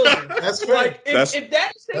there kills him. That's fair. Like if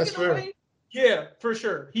that is taken away, yeah, for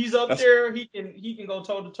sure. He's up there. He can go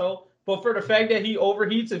toe to toe. But for the fact that he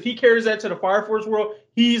overheats, if he carries that to the Fire Force world,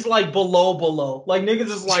 he's like below. Like niggas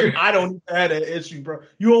is like, I don't even have that issue, bro.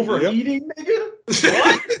 You overheating, nigga?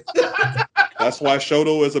 What? That's why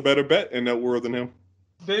Shoto is a better bet in that world than him.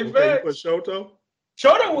 Big bet. But Shoto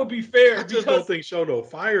would be fair. I just don't think Shoto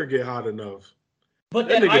fire get hot enough. But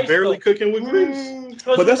that nigga barely cooking with grease.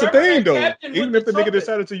 But that's the thing, though. Even if the nigga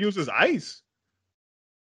decided to use his ice,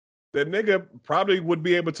 that nigga probably would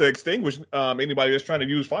be able to extinguish anybody that's trying to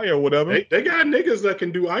use fire or whatever. They got niggas that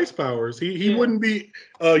can do ice powers. He wouldn't be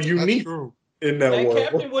unique in that world.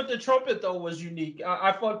 That captain with the trumpet, though, was unique.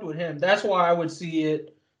 I fucked with him. That's why I would see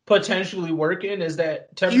it potentially working, is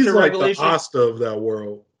that temperature regulation. He's like the Asta of that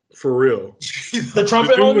world. For real. The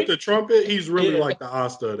trumpet dude with the trumpet, he's really like the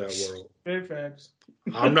Asta of that world. Big facts.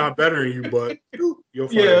 I'm not better than you, but you're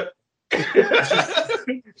fine. Yeah.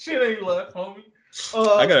 Shit ain't left, homie.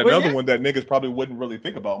 I got another one that niggas probably wouldn't really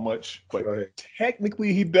think about much, but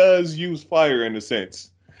technically he does use fire in a sense.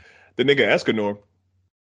 The nigga Escanor.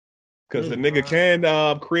 Because the nigga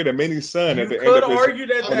can create a mini sun at the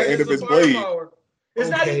end of his blade. Power. It's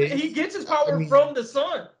not even, he gets his power from the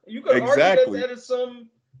sun. You could argue that is some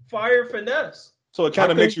fire finesse. So it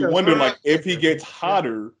kind of makes you wonder, like, if he gets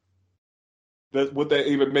hotter, would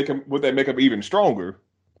that make him even stronger?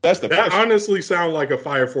 That's the question. That honestly sounds like a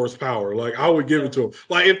Fire Force power. Like, I would give it to him.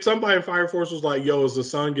 Like, if somebody in Fire Force was like, yo, as the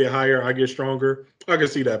sun get higher, I get stronger, I can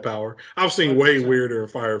see that power. I've seen 100%. Way weirder in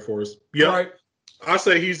Fire Force. Yeah. Right. I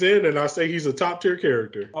say he's in, and I say he's a top tier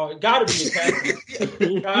character. Oh, it gotta be a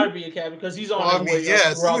captain. Gotta be a captain because he's on his way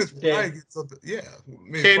up throughout the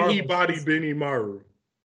day. Can he body Benny Maru?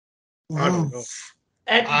 I don't know.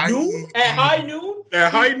 At noon? At high noon?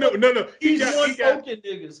 At high noon? No. He's poking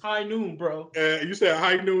niggas. High noon, bro. You said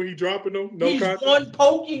high noon he dropping them? No he's content?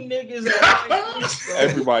 Poking niggas at high noon, bro.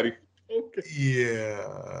 Everybody. Okay.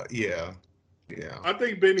 Yeah. I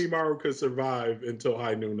think Benny Maru could survive until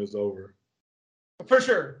high noon is over. For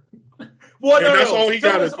sure. Well, that's all he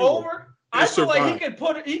got to do. Over. I feel like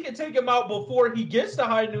he could take him out before he gets to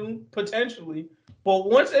high noon, potentially. But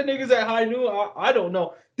once that nigga's at high noon, I don't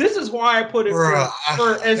know. This is why I put it for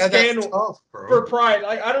Pride.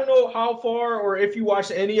 Like, I don't know how far or if you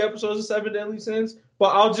watched any episodes of Seven Deadly Sins,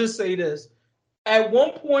 but I'll just say this. at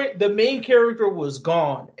one point the main character was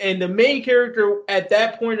gone, and the main character at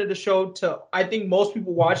that point of the show, I think most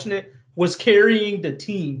people watching it, was carrying the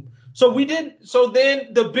team. So then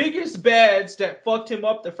the biggest bads that fucked him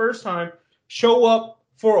up the first time show up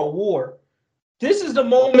for a war. This is the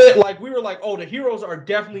moment, like, we were like, oh, the heroes are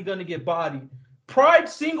definitely going to get bodied. Pride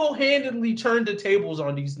single-handedly turned the tables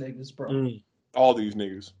on these niggas, bro. All these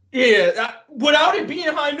niggas. Yeah, without it being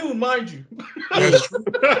High Noon, mind you.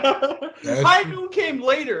 High Noon came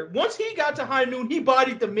later. Once he got to High Noon, he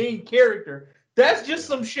bodied the main character. That's just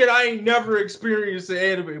some shit I ain't never experienced in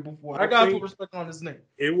anime before. I got to put respect on his name.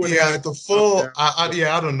 I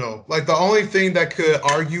don't know. Like, the only thing that could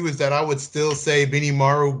argue is that I would still say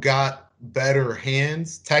Benimaru got better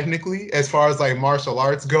hands, technically, as far as, like, martial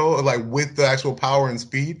arts go, like, with the actual power and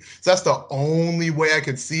speed. So that's the only way I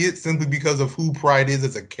could see it, simply because of who Pride is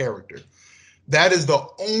as a character. That is the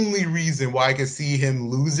only reason why I can see him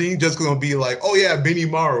losing, just going to be like, oh, yeah,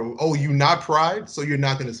 Benimaru. Oh, you not Pride, so you're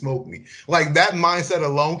not going to smoke me. Like, that mindset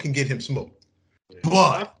alone can get him smoked.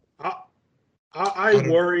 But I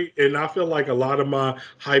worry, and I feel like a lot of my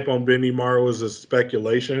hype on Benimaru is a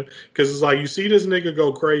speculation, because it's like, you see this nigga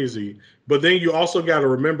go crazy, but then you also got to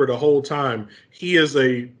remember the whole time he is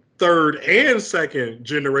a third and second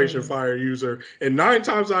generation fire user, and 9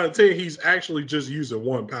 times out of 10 he's actually just using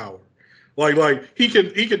one power. Like he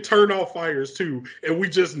can turn off fires too, and we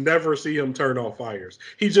just never see him turn off fires.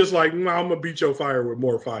 He's just like, I'm gonna beat your fire with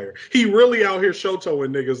more fire. He really out here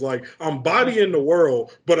Shotoing niggas like, I'm bodying the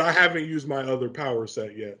world, but I haven't used my other power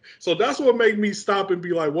set yet. So that's what made me stop and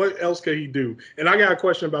be like, what else can he do? And I got a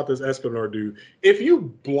question about this Escanor dude. If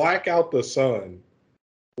you black out the sun,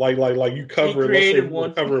 like you cover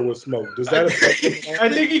it, cover it with smoke, does that affect I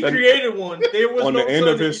think he created one. There was on no the end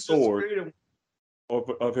sun, of his sword.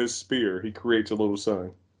 Of his spear, he creates a little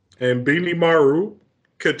sun. And Benimaru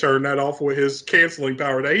could turn that off with his canceling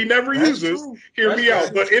power that he never uses. Hear me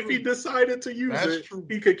out. But if he decided to use it,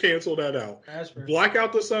 he could cancel that out. Black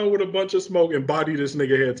out the sun with a bunch of smoke and body this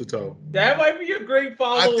nigga head to toe. That might be a great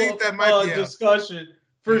follow-up discussion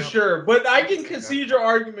for sure. But I can concede your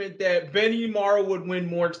argument that Benimaru would win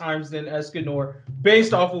more times than Escanor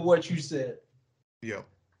based off of what you said. Yeah.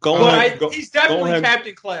 He's definitely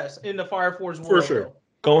captain class in the Fire Force world. For sure.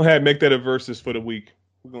 Go ahead, make that a versus for the week.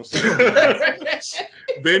 We're gonna see.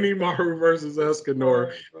 Benimaru versus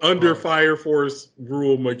Escanor under Fire Force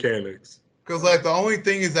rule mechanics. Because, like, the only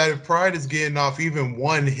thing is that if Pride is getting off even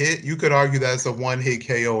one hit, you could argue that it's a one-hit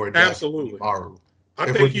KO or death. Absolutely. Benimaru.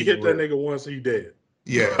 I think he hit that nigga once, he dead.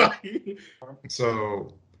 Yeah.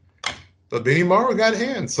 So, but Benimaru got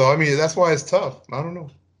hands. So, I mean, that's why it's tough. I don't know.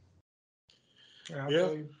 Yeah.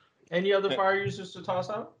 Any other fire users to toss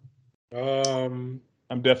out? I'm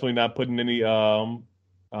definitely not putting any Avatar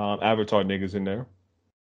niggas in there.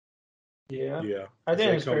 Yeah. Yeah. I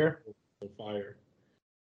think it's fair. Fire.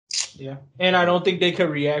 Yeah. And I don't think they could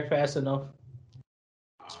react fast enough.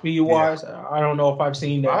 Speed wise, I don't know if I've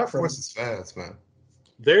seen that. Fire Force is fast, man.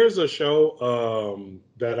 There's a show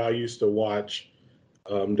that I used to watch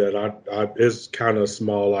that I is kind of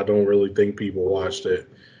small. I don't really think people watched it.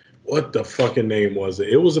 What the fucking name was it?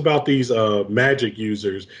 It was about these magic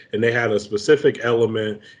users, and they had a specific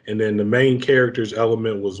element, and then the main character's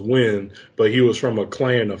element was wind, but he was from a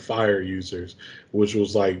clan of fire users, which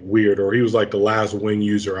was like weird, or he was like the last wind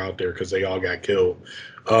user out there because they all got killed.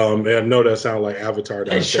 And I know that sounds like Avatar.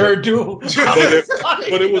 They sure do.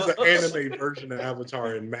 but it was an anime version of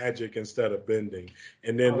Avatar in magic instead of bending.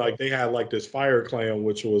 And then like they had like this fire clan,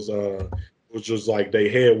 which was like they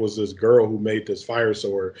head was this girl who made this fire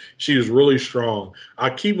sword. She was really strong.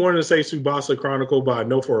 I keep wanting to say Tsubasa Chronicle, but I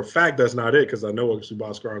know for a fact that's not it because I know what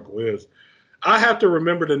Tsubasa Chronicle is. I have to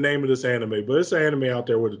remember the name of this anime, but it's an anime out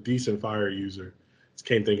there with a decent fire user. Just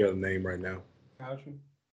can't think of the name right now.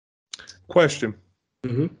 Question.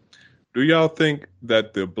 Mm-hmm. Do y'all think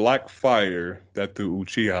that the black fire that the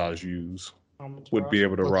Uchihas use would be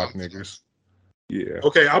able to rock niggas? Yeah.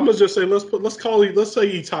 Okay, I'm gonna just say let's say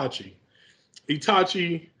Itachi.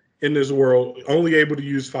 Itachi in this world only able to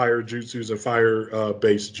use fire jutsus and fire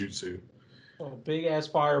based jutsu. A big ass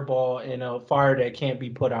fireball and a fire that can't be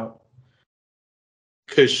put out.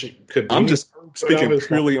 I'm just speaking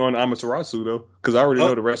purely on Amaterasu though, because I already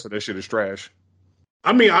know the rest of that shit is trash.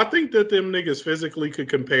 I mean, I think that them niggas physically could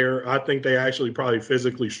compare. I think they actually probably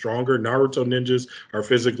physically stronger. Naruto ninjas are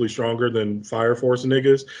physically stronger than Fire Force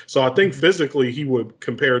niggas. So I think physically he would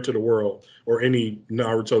compare to the world, or any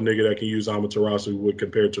Naruto nigga that can use Amaterasu would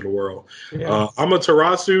compare to the world. Yeah.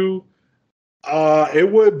 Amaterasu,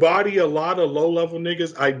 It would body a lot of low-level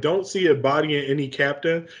niggas. I don't see it bodying any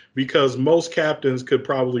captain because most captains could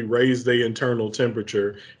probably raise their internal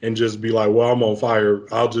temperature and just be like, well, I'm on fire.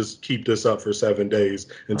 I'll just keep this up for 7 days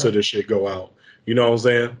until this shit go out. You know what I'm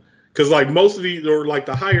saying? Because like most of these, or like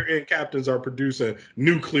the higher-end captains are producing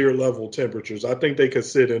nuclear-level temperatures. I think they could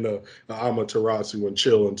sit in a Amaterasu and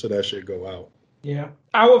chill until that shit go out. Yeah.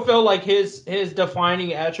 I would feel like his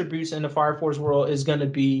defining attributes in the Fire Force world is going to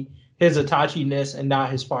be his Itachi-ness and not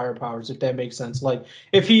his fire powers, if that makes sense. Like,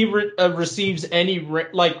 if he receives any,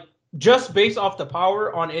 like, just based off the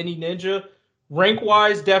power on any ninja,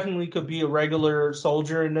 rank-wise, definitely could be a regular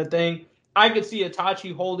soldier in the thing. I could see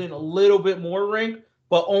Itachi holding a little bit more rank,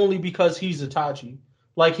 but only because he's Itachi.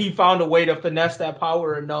 Like, he found a way to finesse that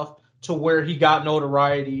power enough to where he got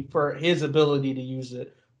notoriety for his ability to use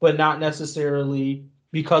it, but not necessarily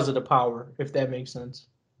because of the power, if that makes sense.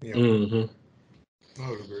 Yeah. Mm-hmm. I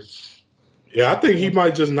would agree. Yeah, I think he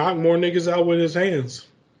might just knock more niggas out with his hands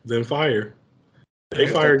than fire.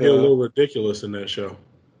 Fire get a little ridiculous in that show.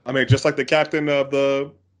 I mean, just like the captain of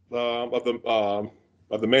the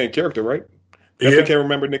main character, right? Definitely can't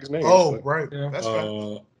remember niggas' names. Oh, right. Yeah. That's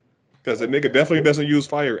fine. Because the nigga definitely doesn't use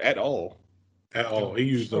fire at all. At all. He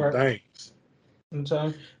used them things.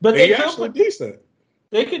 But he actually decent.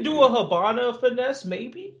 They could do a Habana finesse,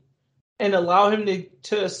 maybe, and allow him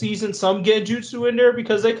to season some genjutsu in there,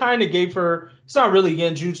 because they kind of gave her, it's not really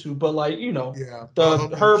genjutsu, but like, you know,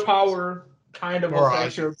 her power kind of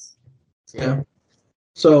affects her. Yeah.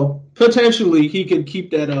 So potentially he could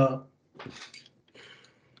keep that up.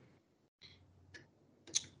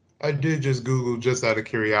 I did just Google just out of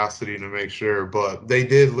curiosity to make sure, but they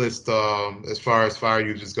did list as far as fire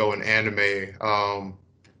users go in anime, Genryusai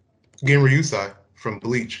Ryusai from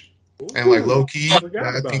Bleach. Ooh, and like low key,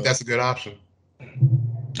 I think that's a good option.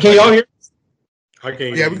 Can y'all hear? I can't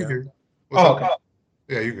hear. Yeah, we can hear you. Okay.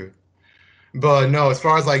 Yeah, you good. But no, as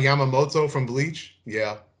far as like Yamamoto from Bleach,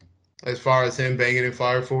 yeah. As far as him banging in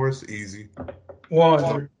Fire Force, easy. Yeah,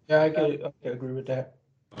 I can agree with that.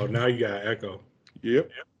 Oh, now you got Echo. Yep.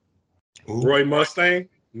 Ooh. Roy Mustang,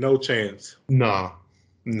 no chance. Nah.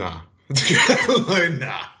 Like,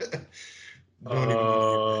 nah.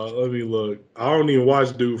 Let me look. I don't even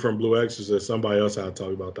watch Dude from Blue Exorcist. Somebody else had to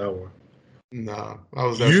talk about that one. Nah, I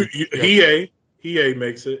was Hiei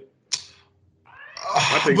makes it.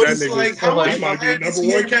 I think that nigga like, how much might be number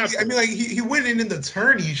one captain. I mean, like he went in the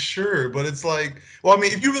tourney, sure, but it's like, well, I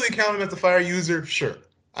mean, if you really count him as the fire user, sure.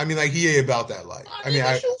 I mean, like he about that life. I mean,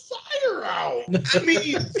 shoot fire out. I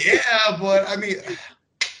mean, yeah, but I mean,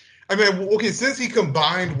 okay, since he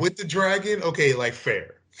combined with the dragon, okay, like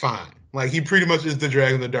fair, fine. Like he pretty much is the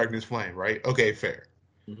dragon, the darkness flame, right? Okay, fair.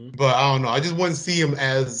 Mm-hmm. But I don't know. I just wouldn't see him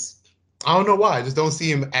as. I don't know why. I just don't see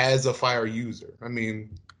him as a fire user. I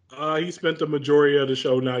mean. He spent the majority of the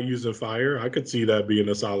show not using fire. I could see that being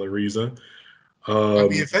a solid reason. I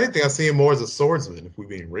mean, if anything, I see him more as a swordsman, if we're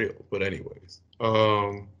being real. But anyways.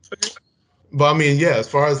 But I mean, yeah, as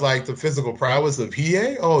far as like the physical prowess of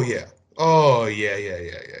Hiei, yeah.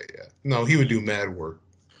 No, he would do mad work.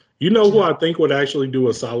 You know who I think would actually do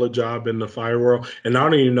a solid job in the fire world? And I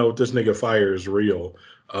don't even know if this nigga fire is real.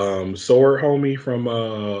 Sword homie from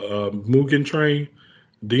Mugen Train,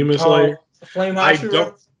 Demon Slayer. Flame I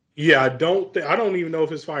don't. Yeah, I don't even know if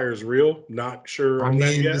his fire is real. Not sure on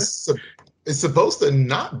that yet. It's supposed to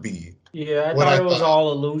not be. Yeah, I thought it was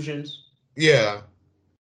all illusions. Yeah.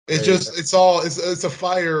 It's just it's a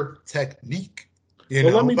fire technique. You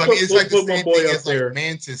know, it's like the same thing as like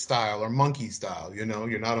mantis style or monkey style. You know,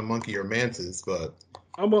 you're not a monkey or mantis, but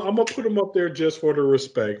I'm gonna put him up there just for the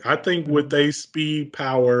respect. I think with a speed,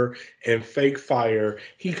 power, and fake fire,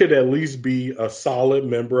 he could at least be a solid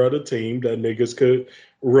member of the team that niggas could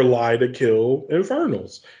rely to kill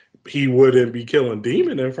Infernals. He wouldn't be killing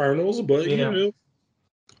demon Infernals, but you know,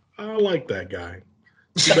 I like that guy.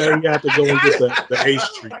 Too bad he had to go and get the ace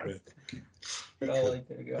treatment. I like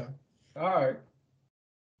that guy. All right.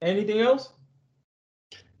 Anything else?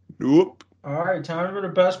 Nope. All right, time for the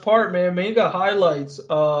best part, man. Manga highlights.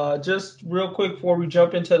 Just real quick before we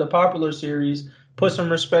jump into the popular series, put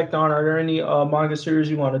some respect on. Are there any manga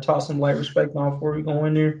series you want to toss some light respect on before we go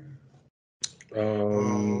in there?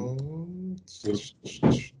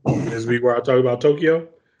 Is we where I talk about Tokyo?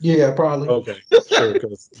 Yeah, probably. Okay, sure.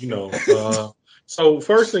 Because you know. So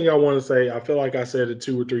first thing I want to say, I feel like I said it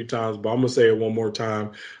 2 or 3 times, but I'm gonna say it one more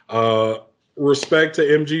time. Respect to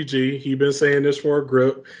MGG. He been saying this for a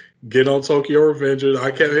grip. Get on Tokyo Revengers.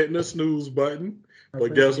 I kept hitting the snooze button,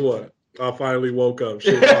 but guess what? I finally woke up.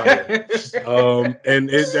 Shit fire.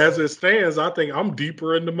 And as it stands, I think I'm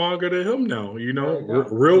deeper in the manga than him now. You know,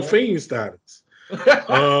 real fiend status.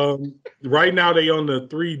 Right now they on the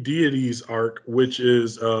 3 deities arc, which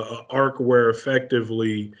is an arc where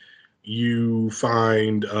effectively you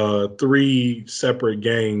find 3 separate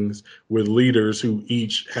gangs with leaders who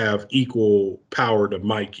each have equal power to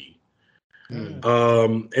Mikey.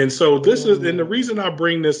 And so this is, and the reason I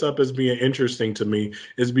bring this up as being interesting to me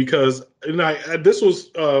is because, this was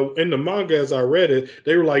in the manga as I read it,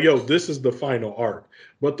 they were like, yo, this is the final arc.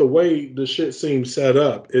 But the way the shit seemed set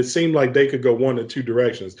up, it seemed like they could go one of 2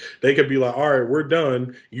 directions. They could be like, all right, we're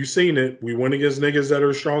done. You seen it. We went against niggas that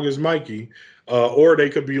are strong as Mikey. Or they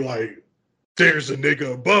could be like, there's a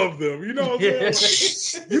nigga above them. You know what I'm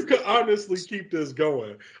saying? Like, you could honestly keep this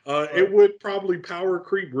going. It would probably power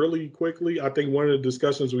creep really quickly. I think one of the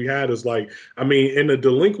discussions we had is like, I mean, in the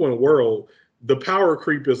delinquent world, the power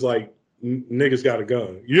creep is like, niggas got a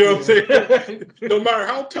gun. You know what I'm saying? No matter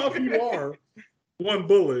how tough you are, one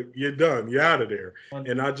bullet, you're done. You're out of there.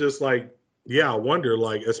 And I just like, I wonder,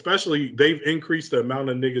 like, especially they've increased the amount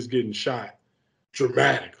of niggas getting shot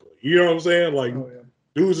dramatically. You know what I'm saying? Like,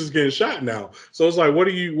 dudes is getting shot now. So it's like, what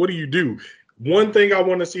do you do? One thing I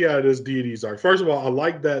want to see out of this deities arc. First of all, I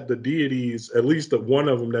like that the deities, at least the one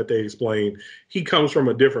of them that they explained, he comes from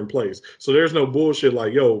a different place. So there's no bullshit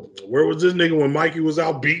like, yo, where was this nigga when Mikey was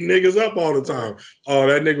out beating niggas up all the time? Oh,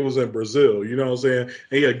 that nigga was in Brazil. You know what I'm saying?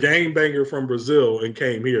 And he a gangbanger from Brazil and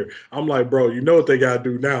came here. I'm like, bro, you know what they got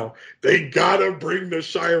to do now? They got to bring the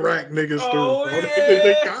Chirac niggas through. Bro.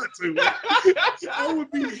 They got to. I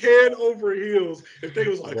would be head over heels if they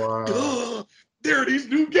was like, duh. There are these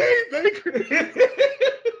new gangbangers.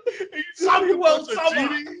 Samuel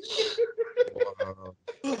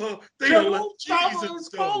They don't let Jesus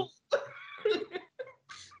go.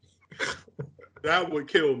 That would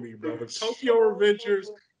kill me, bro. If Tokyo Revengers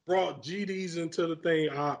brought GDs into the thing,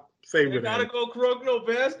 I favor that. Gotta go crook no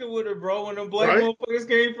basket with it, bro. When them black motherfuckers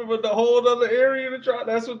came from the whole other area to try,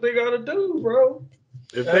 that's what they gotta do, bro.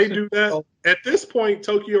 If they do that, at this point,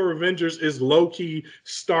 Tokyo Revengers is low-key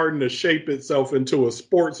starting to shape itself into a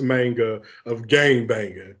sports manga of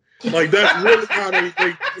gangbanging. Like, that's really how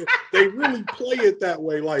they really play it that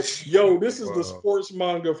way. Like, yo, this is the sports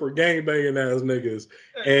manga for gangbanging ass niggas.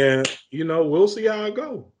 And, you know, we'll see how it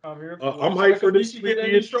go. I'm hyped for this. Get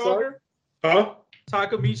any stronger? Huh?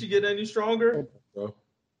 Takamichi get any stronger? Bro.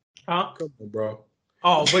 Huh? Come on, bro.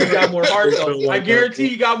 Oh, but he got more heart, though. I guarantee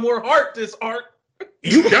he got more heart this arc.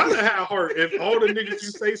 You gotta have heart. If all the niggas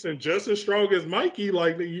you facing just as strong as Mikey,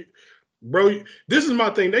 like, bro, this is my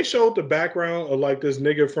thing. They showed the background of like this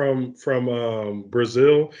nigga from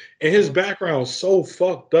Brazil, and his background's so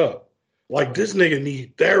fucked up. Like, this nigga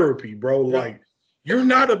need therapy, bro. Like, you're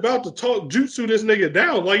not about to talk jutsu this nigga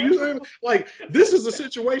down. Like, this is a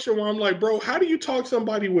situation where I'm like, bro, how do you talk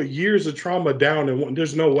somebody with years of trauma down and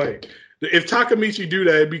there's no way. If Takamichi do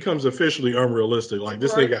that, it becomes officially unrealistic. Like,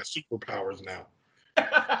 this nigga got superpowers now.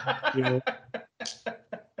 You know,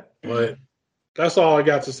 but that's all I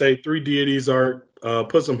got to say. 3 deities arc.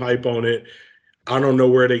 Put some hype on it. I don't know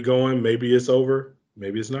where they going. Maybe it's over.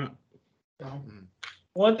 Maybe it's not.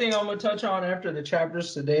 One thing I'm gonna touch on after the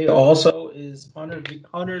chapters today also is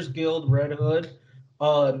Hunter's Guild Red Hood.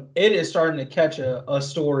 It is starting to catch a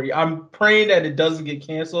story. I'm praying that it doesn't get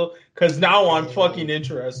canceled because now I'm fucking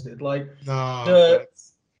interested. Like, the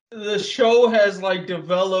show has like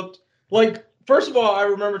developed like. First of all, I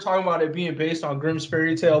remember talking about it being based on Grimm's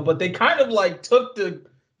fairy tale, but they kind of like took the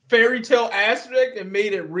fairy tale aspect and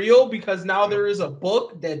made it real because now there is a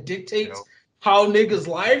book that dictates how niggas'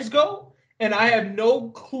 lives go. And I have no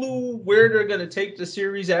clue where they're going to take the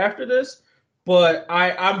series after this, but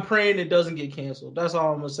I'm praying it doesn't get canceled. That's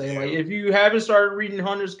all I'm going to say. Like, if you haven't started reading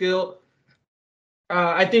Hunter's Guild,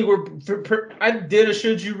 I think I did a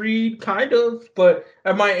should you read kind of, but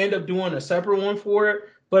I might end up doing a separate one for it.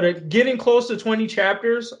 But getting close to 20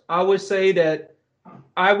 chapters, I would say that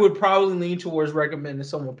I would probably lean towards recommending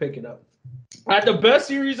someone pick it up. Not the best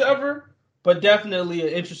series ever, but definitely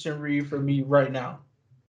an interesting read for me right now.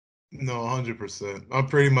 No, 100%. I'm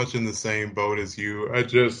pretty much in the same boat as you. I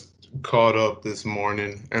just caught up this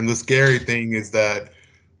morning, and the scary thing is that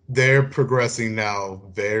they're progressing now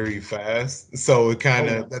very fast. So it kind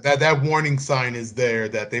of that warning sign is there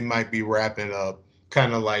that they might be wrapping up,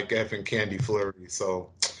 kind of like F and Candy Flurry. So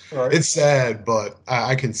it's sad, but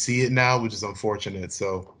I can see it now, which is unfortunate.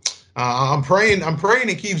 So I'm praying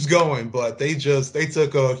it keeps going, but they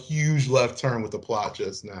took a huge left turn with the plot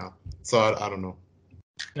just now. So I don't know.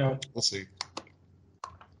 Yeah, we'll see.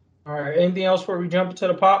 All right. Anything else before we jump into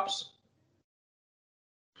the pops?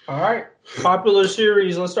 All right. Popular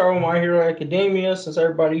series. Let's start with My Hero Academia, since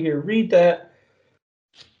everybody here read that.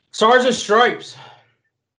 Sergeant Stripes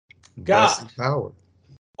got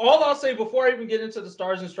all I'll say before I even get into the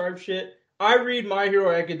Stars and Stripes shit, I read My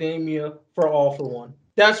Hero Academia for All for One.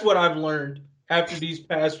 That's what I've learned after these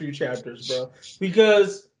past few chapters, bro.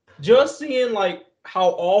 Because just seeing like how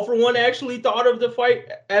All for One actually thought of the fight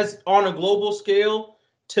as on a global scale,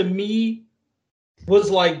 to me,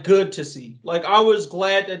 was like good to see. Like I was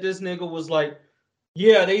glad that this nigga was like,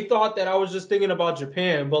 yeah, they thought that I was just thinking about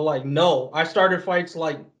Japan, but like no, I started fights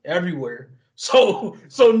like everywhere. So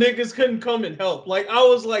niggas couldn't come and help. Like I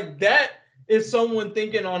was like, that is someone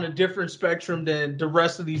thinking on a different spectrum than the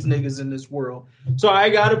rest of these niggas in this world. So I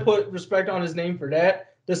gotta put respect on his name for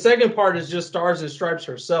that. The second part is just Stars and Stripes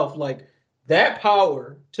herself. Like that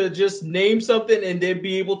power to just name something and then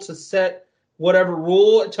be able to set whatever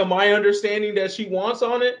rule, to my understanding, that she wants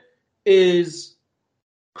on it is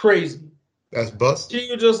crazy. That's bust.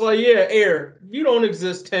 She was just like, yeah, air, you don't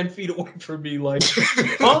exist 10 feet away from me. Like,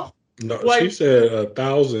 huh? No, like, she said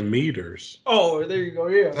 1,000 meters. Oh, there you go.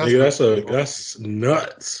 Yeah, that's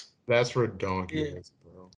nuts. That's redonkulous,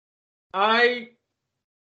 bro. I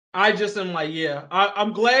just am like, yeah,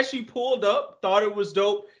 I'm glad she pulled up. Thought it was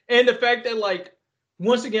dope, and the fact that like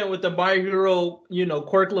once again with the My Hero,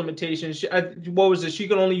 quirk limitations. What was it? She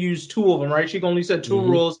can only use 2 of them, right? She can only set 2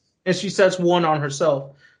 rules, and she sets 1 on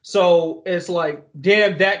herself. So it's like,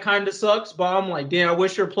 damn, that kind of sucks. But I'm like, damn, I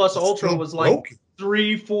wish her plus ultra was like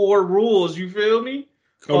 3-4 rules. You feel me?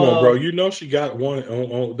 Come on, bro. You know she got one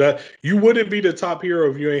on that. You wouldn't be the top hero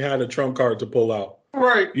if you ain't had a trump card to pull out.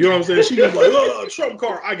 Right. You know what I'm saying? She was like, oh, trump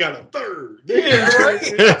card. I got a 3rd. Yeah,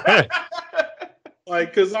 right.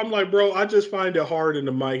 Like, because I'm like, bro, I just find it hard in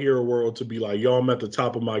the My Hero world to be like, yo, I'm at the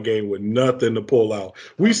top of my game with nothing to pull out.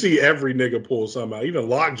 We see every nigga pull something out. Even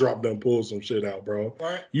Lockdrop done pull some shit out, bro.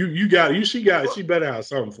 Right. She better have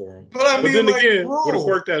something for him. But then like, again, with a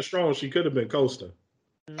quirk that strong, she could have been coasting.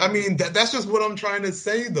 I mean, that's just what I'm trying to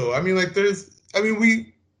say, though. I mean, like,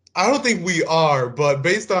 I don't think we are, but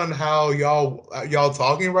based on how y'all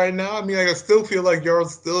talking right now, I mean, like, I still feel like y'all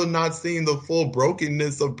still not seeing the full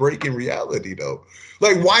brokenness of breaking reality, though.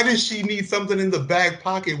 Like, why does she need something in the back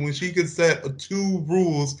pocket when she could set 2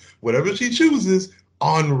 rules, whatever she chooses,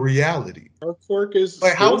 on reality? Her quirk is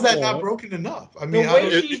like, how is that not broken enough? I mean, the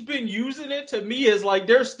way she's been using it to me is like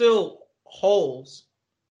there's still holes.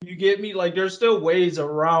 You get me? Like there's still ways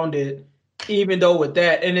around it, even though with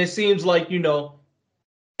that, and it seems like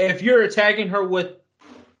if you're attacking her with,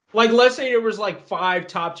 like, let's say there was like 5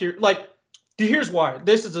 top tier, like, here's why.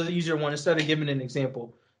 This is an easier one instead of giving an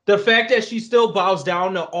example. The fact that she still bows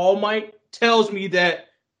down to All Might tells me that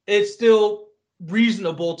it's still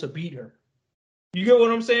reasonable to beat her. You get what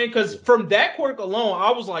I'm saying? Because from that quirk alone,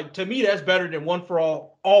 I was like, to me, that's better than One for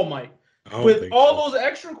All Might. With all those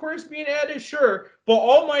extra quirks being added, sure, but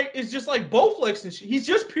All Might is just like Bowflex and shit. He's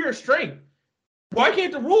just pure strength. Why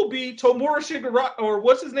can't the rule be Tomura Shigaraki, or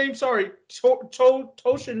what's his name? Sorry,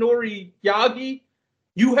 Toshinori Yagi?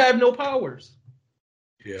 You have no powers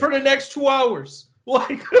for the next 2 hours.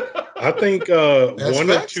 Like, I think one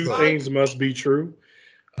of 2 things must be true.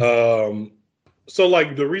 So,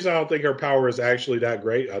 like, the reason I don't think her power is actually that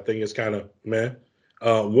great, I think it's kind of meh.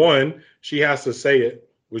 One, she has to say it,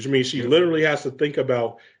 which means she literally has to think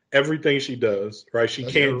about everything she does, right? She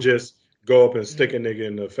can't just go up and stick a nigga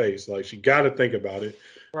in the face. Like, she got to think about it.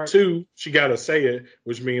 Right. 2, she got to say it,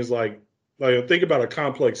 which means, like, think about a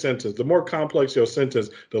complex sentence. The more complex your sentence,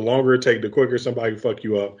 the longer it takes, the quicker somebody can fuck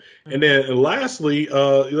you up. Mm-hmm. And then lastly,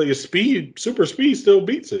 super speed still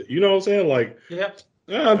beats it. You know what I'm saying? Like,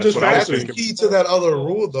 I'm just that's the key to that other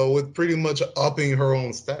rule, though, with pretty much upping her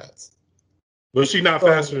own stats. But she's not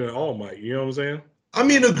faster than All Might. You know what I'm saying? I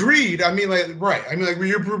mean, agreed. I mean, like, right. I mean, like,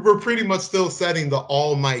 we're pretty much still setting the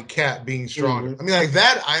All Might cap being stronger. Mm-hmm. I mean, like,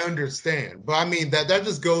 that I understand. But I mean, that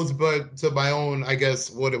just goes to my own, I guess,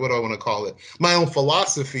 what do I want to call it? My own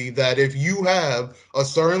philosophy that if you have a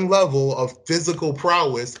certain level of physical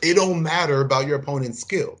prowess, it don't matter about your opponent's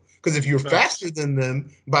skill. Because if you're faster than them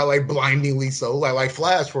by, like, blindingly so, like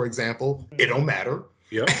Flash, for example, it don't matter.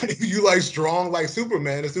 Yep. If you like strong like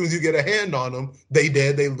Superman, as soon as you get a hand on them, they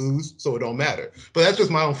dead, they lose, so it don't matter. But that's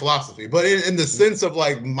just my own philosophy. But in the sense of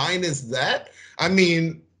like minus that, I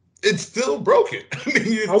mean, it's still broken. I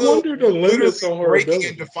mean, I wonder the limits on her breaking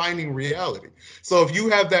and defining reality. So if you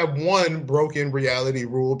have that one broken reality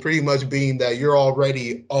rule, pretty much being that you're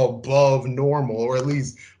already above normal, or at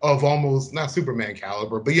least of almost not Superman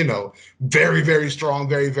caliber, but very, very strong,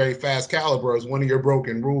 very, very fast caliber is one of your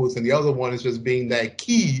broken rules, and the other one is just being that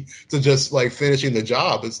key to just like finishing the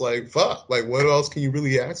job. It's like fuck, like what else can you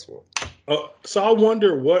really ask for? So I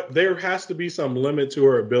wonder there has to be some limit to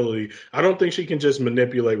her ability. I don't think she can just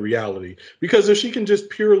manipulate reality, because if she can just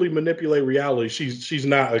purely manipulate reality, she's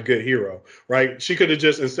not a good hero, right? She could have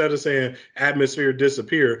just, instead of saying atmosphere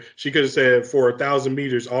disappear, she could have said for 1,000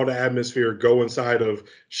 meters, all the atmosphere go inside of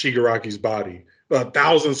Shigaraki's body.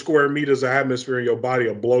 1,000 square meters of atmosphere in your body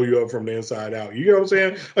will blow you up from the inside out. You know what I'm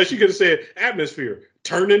saying? Like, she could have said atmosphere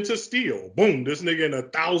turn into steel. Boom, this nigga in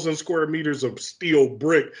 1,000 square meters of steel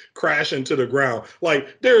brick crash into the ground.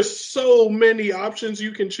 Like, there's so many options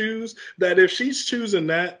you can choose that if she's choosing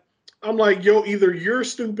that, I'm like, yo, either you're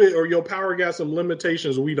stupid or your power got some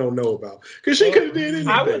limitations we don't know about. Because she could have did anything.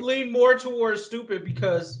 I would lean more towards stupid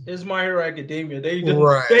because it's My Hero Academia. They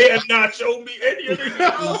have not shown me any other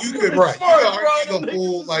heroes. You could argue the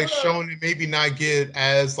whole like shonen maybe not get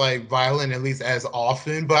as like violent, at least as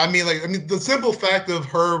often. But I mean the simple fact of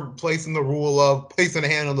her placing the rule of placing a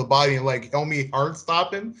hand on the body and like help me heart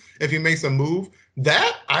stop him if he makes a move,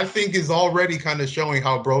 that I think is already kind of showing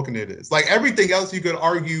how broken it is. Like everything else, you could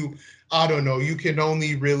argue, I don't know, you can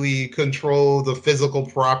only really control the physical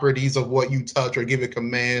properties of what you touch or give it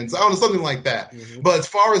commands. I don't know, something like that. Mm-hmm. But as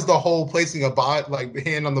far as the whole placing a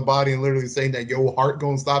hand on the body and literally saying that your heart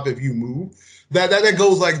gonna stop if you move, that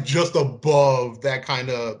goes like just above that kind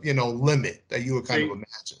of limit that you would kind of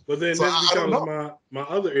imagine. But then this becomes my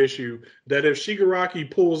other issue, that if Shigaraki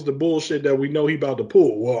pulls the bullshit that we know he about to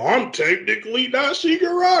pull, well, I'm technically not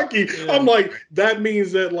Shigaraki. Yeah. I'm like, that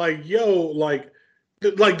means that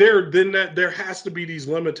there has to be these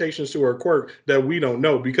limitations to her quirk that we don't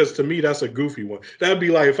know, because to me that's a goofy one. That'd be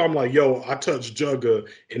like if I'm like, yo, I touch Jugga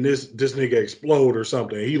and this nigga explode or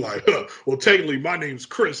something. He like, well, technically my name's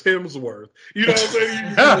Chris Hemsworth. You know what I'm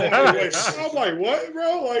saying? I'm like, what,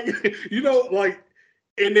 bro? Like,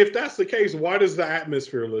 and if that's the case, why does the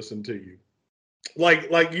atmosphere listen to you? Like,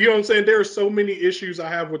 you know what I'm saying? There are so many issues I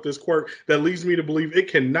have with this quirk that leads me to believe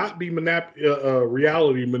it cannot be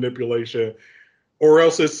reality manipulation, or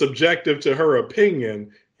else it's subjective to her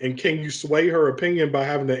opinion. And can you sway her opinion by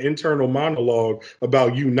having an internal monologue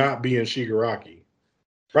about you not being Shigaraki?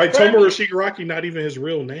 Right? Tomura Shigaraki, not even his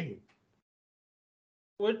real name.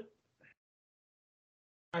 What?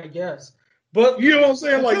 I guess. But you know what I'm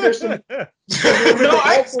saying? Like, there's some. I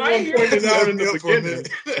hear pointed out in the beginning.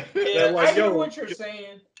 Yeah, I hear what you're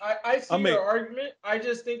saying. I see your argument. I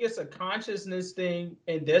just think it's a consciousness thing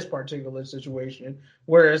in this particular situation,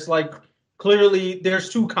 where it's like, clearly, there's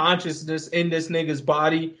two consciousness in this nigga's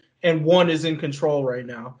body, and one is in control right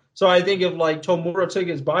now. So I think if like Tomura took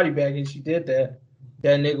his body back and she did that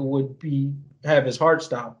nigga would have his heart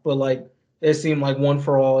stop. But like it seemed like One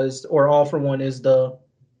for All All for One is the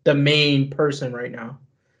main person right now.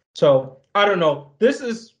 So I don't know.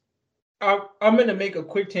 I'm gonna make a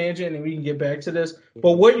quick tangent and we can get back to this.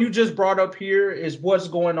 But what you just brought up here is what's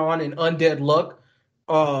going on in Undead Luck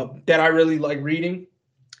that I really like reading.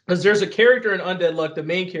 Because there's a character in Undead Luck, the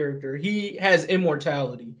main character, he has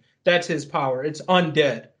immortality. That's his power. It's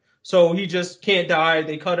undead. So he just can't die.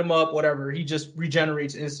 They cut him up, whatever. He just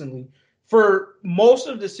regenerates instantly. For most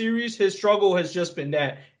of the series, his struggle has just been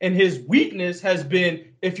that. And his weakness has been,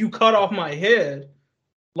 if you cut off my head,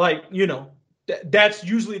 like, that's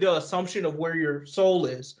usually the assumption of where your soul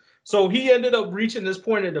is. So he ended up reaching this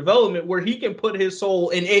point in development where he can put his soul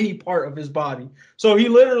in any part of his body. So he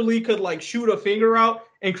literally could like shoot a finger out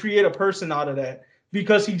and create a person out of that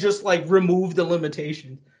because he just like removed the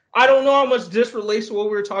limitation. I don't know how much this relates to what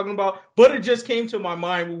we were talking about, but it just came to my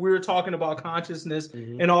mind when we were talking about consciousness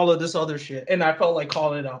and all of this other shit. And I felt like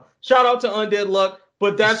calling it out. Shout out to Undead Luck.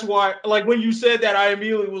 But that's why, like, when you said that, I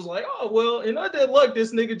immediately was like, oh, well, in Undead Luck,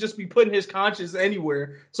 this nigga just be putting his conscience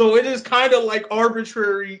anywhere. So it is kind of like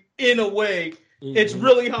arbitrary in a way. Mm-hmm. It's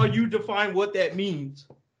really how you define what that means.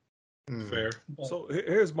 Fair. So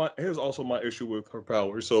here's also my issue with her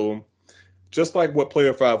power. So just like what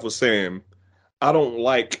Player 5 was saying, I don't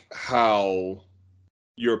like how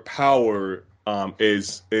your power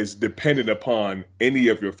is dependent upon any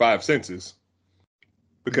of your five senses.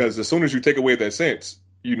 Because as soon as you take away that sense,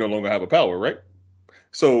 you no longer have a power, right?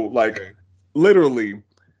 So, like, literally,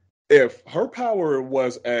 if her power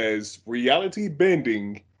was as reality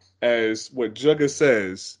bending as what Jugga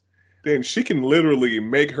says, then she can literally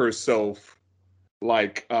make herself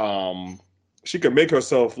like,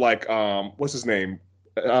 what's his name?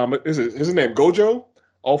 Is his name Gojo?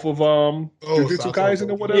 Off of Jujutsu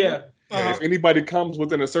Kaisen or whatever? Yeah. If anybody comes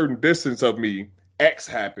within a certain distance of me, X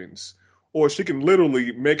happens. Or she can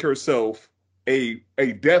literally make herself a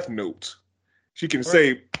death note. She can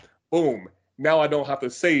say, boom, now I don't have to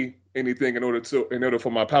say anything in order for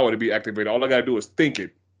my power to be activated. All I gotta do is think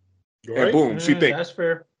it. Right? And boom, she thinks. That's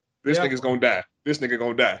fair. This nigga's gonna die. This nigga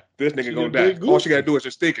gonna die. This nigga gonna die. All she gotta do is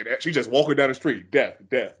just think it. She just walking down the street. Death,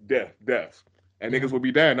 death, death, death. And niggas would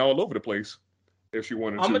be dying all over the place if she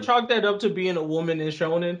wanted to. I'm gonna chalk that up to being a woman in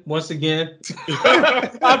shonen once again.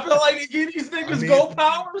 I feel like they give these niggas go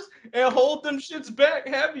powers and hold them shits back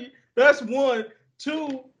heavy. That's one.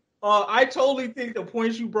 Two, I totally think the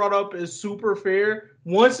points you brought up is super fair.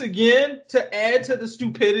 Once again, to add to the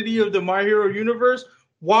stupidity of the My Hero universe,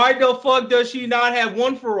 why the fuck does she not have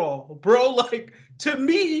one for all? Bro, like, to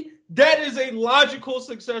me, that is a logical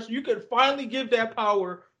succession. You could finally give that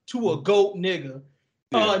power to a goat nigga.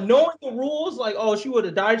 Yeah. Knowing the rules, like, oh, she would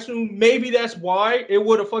have died soon, maybe that's why it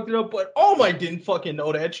would have fucked it up, but All Might didn't fucking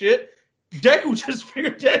know that shit. Deku just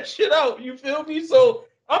figured that shit out, you feel me? So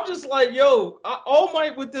I'm just like, yo, All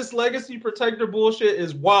Might with this legacy protector bullshit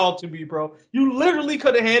is wild to me, bro. You literally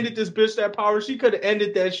could have handed this bitch that power. She could have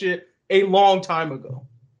ended that shit a long time ago.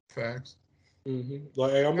 Facts. Mm-hmm.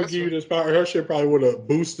 Like, hey, I'm gonna give you this power. Her shit probably would have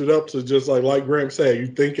boosted up to just like Graham said, you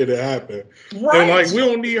think it happened. Right. And like, we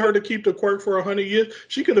don't need her to keep the quirk for 100 years.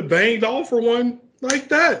 She could have banged all for one like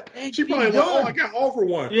that. Hey, she probably like, oh, I got all for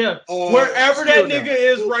one. Yeah. Wherever that nigga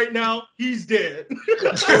is right now, he's dead.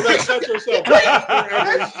 So that's touch herself.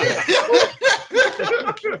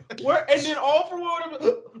 And then all for one.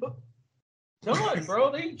 Done,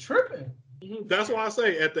 bro. They tripping. That's why I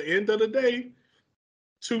say at the end of the day,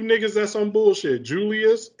 two niggas that's on bullshit,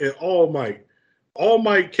 Julius and All Might. All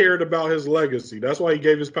Might cared about his legacy. That's why he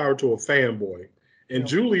gave his power to a fanboy. And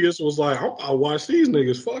Julius was like, I'll watch these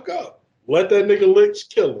niggas fuck up. Let that nigga Lich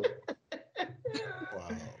kill him. Wow.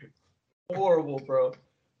 Horrible, bro.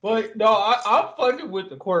 But no, I'm fucking with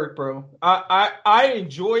the quirk, bro. I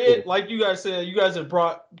enjoy it. Like you guys said, you guys have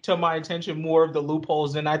brought to my attention more of the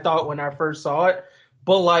loopholes than I thought when I first saw it.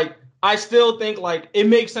 But like, I still think like it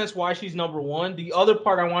makes sense why she's number one. The other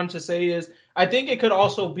part I wanted to say is I think it could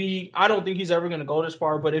also be, I don't think he's ever going to go this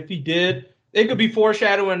far, but if he did, it could be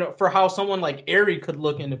foreshadowing for how someone like Eri could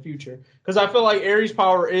look in the future. Because I feel like Eri's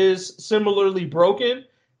power is similarly broken.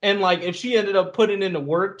 And like if she ended up putting in the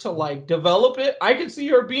work to like develop it, I could see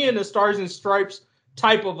her being a Stars and Stripes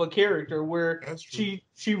type of a character where she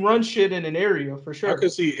runs shit in an area for sure. I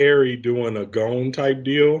could see Eri doing a Gone type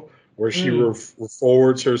deal where she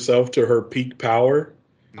forwards herself to her peak power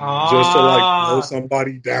just to like blow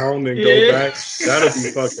somebody down and go back. That'd be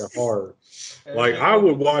fucking hard. Like I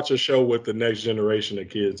would watch a show with the next generation of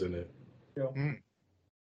kids in it. Yeah.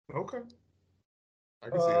 Okay. I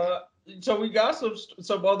can see that. So we got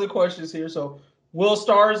some other questions here. So will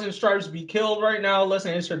Stars and Stripes be killed right now? Let's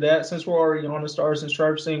answer that since we're already on the Stars and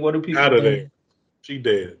Stripes thing. What do people think? Out of think? there. She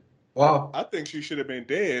dead. Wow. I think she should have been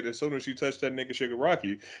dead as soon as she touched that nigga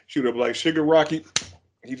Shigaraki. She would have been like, Shigaraki,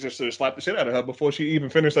 he just should have slapped the shit out of her before she even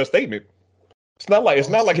finished her statement. It's not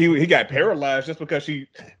like he got paralyzed just because she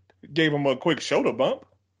gave him a quick shoulder bump.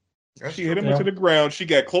 She hit him into the ground. She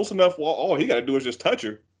got close enough. Well, all he got to do is just touch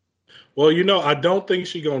her. Well, I don't think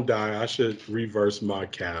she's going to die. I should reverse my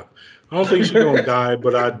cap. I don't think she's going to die,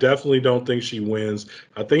 but I definitely don't think she wins.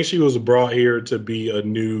 I think she was brought here to be a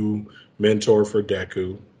new mentor for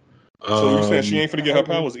Deku. So you saying she ain't finna get her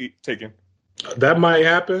powers taken? That might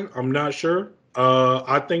happen. I'm not sure.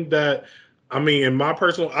 I think that, in my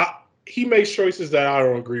personal, he makes choices that I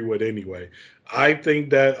don't agree with anyway. I think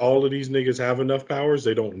that all of these niggas have enough powers.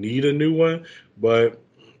 They don't need a new one. But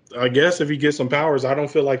I guess if he gets some powers, I don't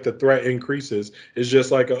feel like the threat increases. It's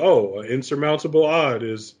just like, an insurmountable odd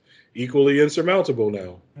is equally insurmountable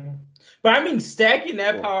now. But stacking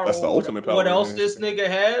that power, that's the ultimate power. What else this nigga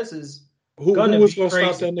has is who was going to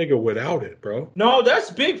stop that nigga without it, bro? No,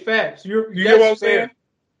 that's big facts. You know what I'm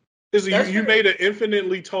saying? You made an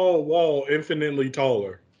infinitely tall wall infinitely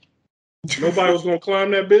taller. Nobody was going to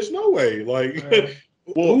climb that bitch. No way. Like,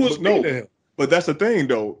 who was beating him? But that's the thing,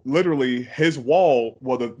 though. Literally, his wall,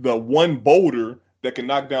 the one boulder that can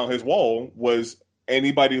knock down his wall was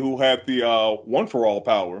anybody who had the one-for-all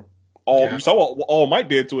power. You saw what All Might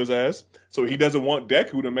did to his ass. So he doesn't want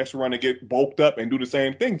Deku to mess around and get bulked up and do the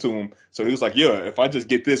same thing to him. So he was like, yeah, if I just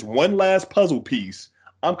get this one last puzzle piece,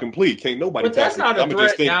 I'm complete. Can't nobody touch me. I'm going to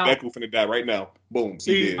just think Deku finna die right now. Boom.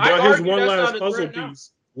 See, his one last puzzle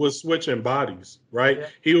piece was switching bodies, right? Yeah.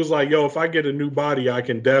 He was like, yo, if I get a new body, I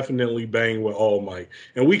can definitely bang with All Might.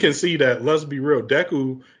 And we can see that, let's be real,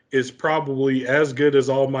 Deku is probably as good as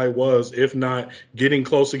All Might was, if not getting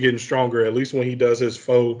close to getting stronger, at least when he does his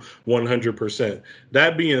full 100%.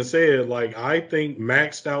 That being said, I think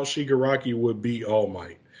maxed out Shigaraki would beat All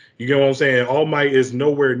Might. You get what I'm saying? All Might is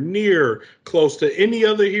nowhere near close to any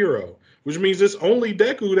other hero, which means it's only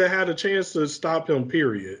Deku that had a chance to stop him,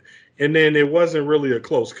 period. And then it wasn't really a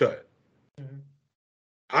close cut.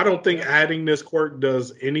 I don't think adding this quirk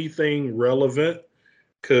does anything relevant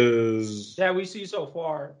because that we see so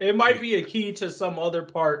far. It might be a key to some other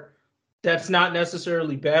part that's not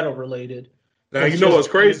necessarily battle related. Now you know what's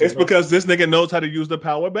crazy? It's because this nigga knows how to use the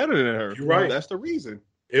power better than her. You're right. That's the reason.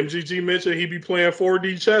 MGG mentioned he be playing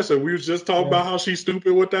 4D chess, and we was just talking about how she's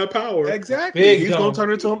stupid with that power. Exactly. He's gonna turn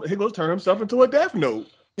himself into a Death Note.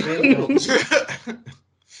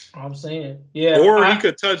 I'm saying, yeah. Or he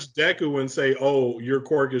could touch Deku and say, "Oh, your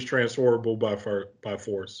quirk is transferable by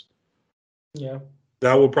force." Yeah,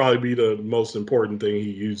 that would probably be the most important thing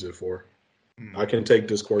he used it for. I can take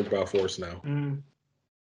this quirk by force now.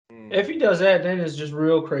 If he does that, then it's just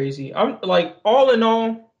real crazy. I'm like, all in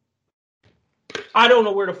all, I don't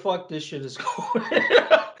know where the fuck this shit is going.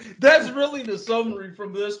 That's really the summary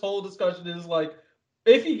from this whole discussion. Is like,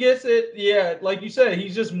 if he gets it, yeah, like you said,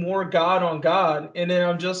 he's just more God on God. And then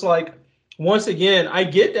I'm just like, once again, I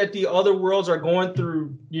get that the other worlds are going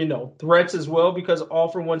through, threats as well because All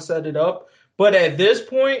for One set it up. But at this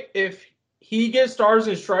point, if he gets Stars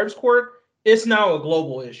and Stripes quirk, it's now a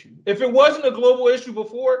global issue. If it wasn't a global issue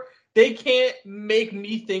before, they can't make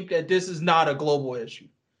me think that this is not a global issue.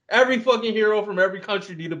 Every fucking hero from every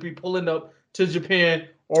country need to be pulling up to Japan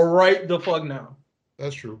or right the fuck now.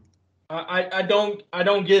 That's true. I don't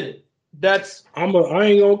get it. I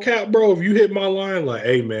ain't gonna cap, bro. If you hit my line like,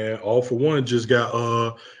 hey man, All for One just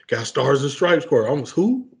got Stars and Stripes quirk. Almost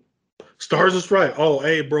who? Stars and Stripes. Oh,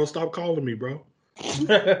 hey bro, stop calling me, bro.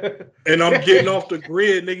 And I'm getting off the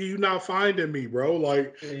grid, nigga. You not finding me, bro.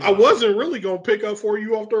 Like I wasn't really gonna pick up for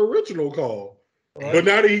you off the original call, but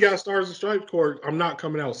now that he got Stars and Stripes quirk, I'm not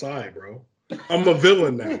coming outside, bro. I'm a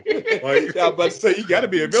villain now. Like I was about to say, you got to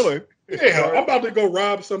be a villain. Yeah, I'm about to go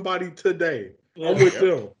rob somebody today. I'm with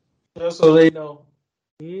them. Just so they know.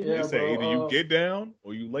 They say either you get down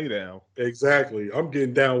or you lay down. Exactly. I'm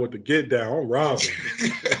getting down with the get down. I'm robbing.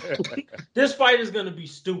 This fight is going to be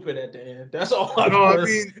stupid at the end. That's all I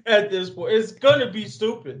mean. At this point, it's going to be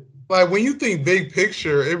stupid. Like when you think big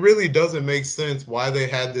picture, it really doesn't make sense why they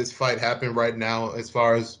had this fight happen right now as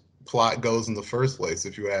far as plot goes in the first place,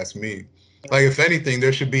 if you ask me. Like, if anything,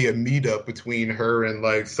 there should be a meetup between her and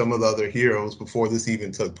like some of the other heroes before this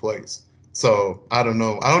even took place. So I don't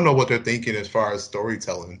know. I don't know what they're thinking as far as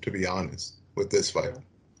storytelling, to be honest, with this fight.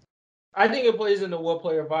 I think it plays into what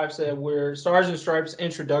Player 5 said, where Stars and Stripes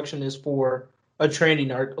introduction is for a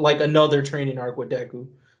training arc, like another training arc with Deku.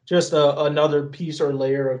 Just another piece or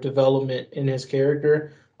layer of development in his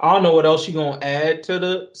character. I don't know what else she's going to add to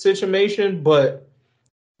the situation, but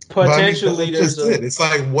potentially there's It's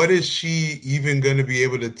like, what is she even going to be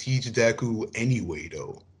able to teach Deku anyway,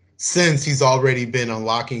 though? Since he's already been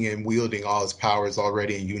unlocking and wielding all his powers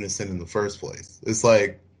already in unison in the first place. It's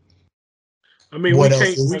like, I mean,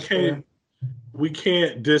 we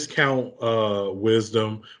can't discount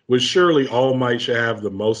wisdom, which surely All Might should have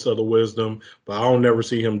the most of the wisdom, but I don't never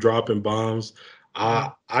see him dropping bombs.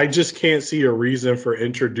 I just can't see a reason for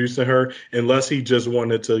introducing her unless he just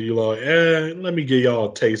wanted to, let me give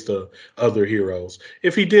y'all a taste of other heroes.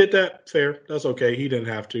 If he did that, fair. That's okay. He didn't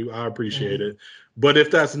have to. I appreciate it. But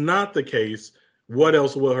if that's not the case, what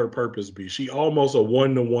else will her purpose be? She almost a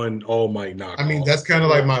 1-to-1 All Might knockoff. I mean, that's kind of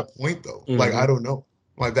like my point, though. Like, I don't know.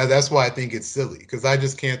 Like that's why I think it's silly, because I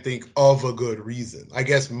just can't think of a good reason. I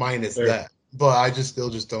guess minus that. But I still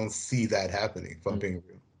don't see that happening, if I'm being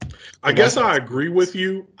real. I guess I agree with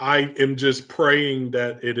you. I am just praying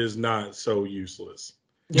that it is not so useless.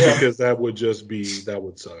 Yeah. Because that would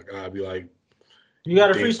suck. I'd be like, you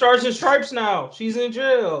got a free Stars and Stripes now. She's in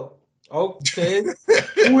jail. Okay.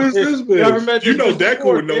 Who is this bitch? You know Deku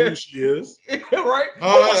would know who she is. Right?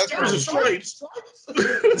 Stars and Stripes.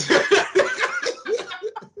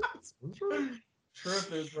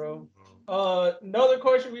 Tripping, bro. Another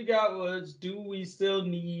question we got was, do we still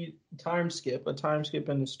need a time skip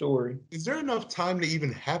in the story? Is there enough time to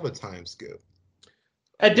even have a time skip?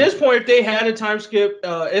 At this point, if they had a time skip,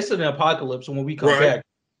 it's an apocalypse when we come back.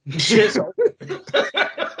 Shit's over.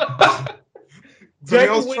 I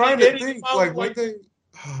was trying to think, like, what they...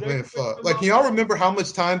 Oh, man, fuck. Like, can y'all remember how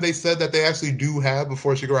much time they said that they actually do have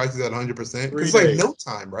before Shigaraki's at 100%? It's like no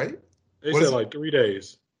time, right? They said like 3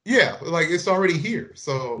 days. Yeah, like it's already here.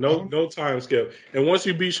 So no time skip. And once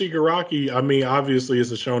you beat Shigaraki, I mean, obviously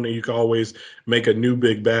it's a shonen. You can always make a new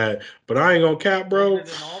big bad. But I ain't gonna cap, bro.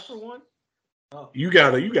 You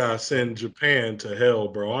gotta send Japan to hell,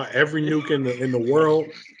 bro. Every nuke in the world,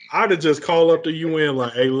 I'd have just called up the UN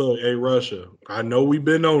like, hey Russia, I know we've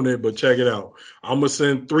been on it, but check it out. I'm gonna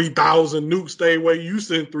send 3,000 nukes. Stay away. You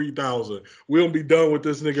send 3,000. We'll be done with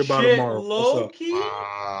this nigga by tomorrow. Low key,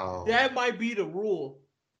 that might be the rule.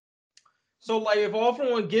 So, like, if All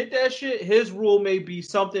For One get that shit, his rule may be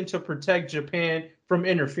something to protect Japan from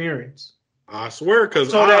interference. I swear, because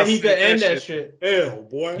so that he could end that shit. Hell,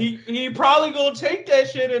 boy. He probably gonna take that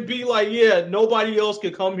shit and be like, yeah, nobody else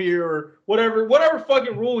can come here or whatever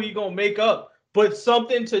fucking rule he gonna make up. But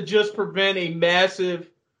something to just prevent a massive,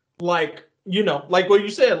 like, you know, like what you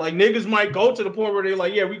said, like niggas might go to the point where they're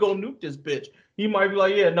like, yeah, we gonna nuke this bitch. He might be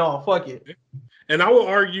like, yeah, no, fuck it. And I would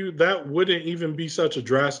argue that wouldn't even be such a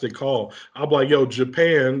drastic call. I'm like, yo,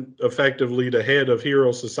 Japan, effectively the head of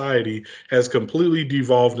Hero Society, has completely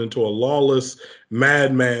devolved into a lawless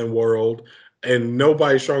madman world, and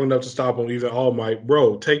nobody's strong enough to stop them, even All Might.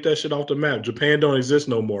 Bro, take that shit off the map. Japan don't exist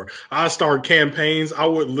no more. I start campaigns. I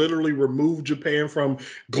would literally remove Japan from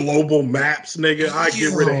global maps, nigga. I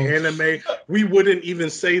get rid of anime. We wouldn't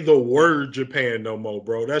even say the word Japan no more,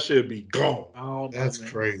 bro. That should be gone. Oh, that's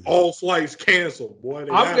crazy. All flights canceled, boy.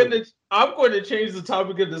 I'm going to change the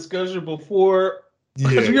topic of discussion before.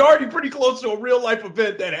 Because we already pretty close to a real life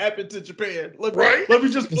event that happened to Japan. Let me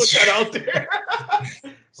just put that out there.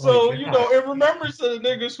 So, you know, in remembrance of the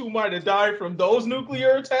niggas who might have died from those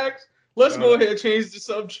nuclear attacks, let's go ahead and change the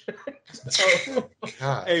subject.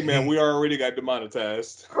 Hey, man, we already got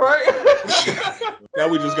demonetized. Right? Now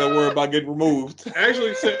we just got to worry about getting removed.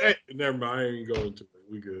 Actually, hey, never mind. I ain't going to it.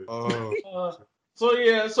 We good. So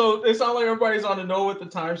it sounds like everybody's on the know with the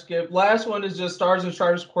time skip. Last one is just Stars and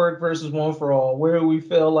Stripes Quirk versus One for All. Where do we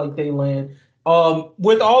feel like they land?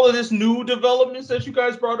 With all of this new developments that you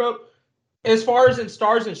guys brought up, as far as in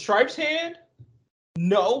Stars and Stripes hand,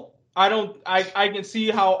 no. I don't I can see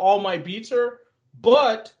how All Might beats her,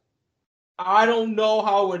 but I don't know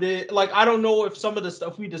how it is. Like, I don't know if some of the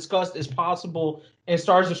stuff we discussed is possible and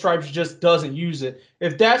Stars and Stripes just doesn't use it.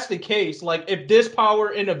 If that's the case, like if this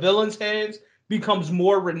power in a villain's hands becomes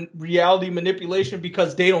more reality manipulation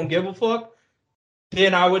because they don't give a fuck,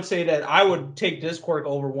 then I would say that I would take this quirk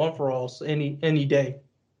over One for All any day,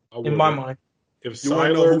 in my mind. If you want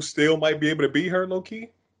to know who still might be able to beat her, low key?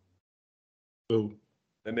 Who?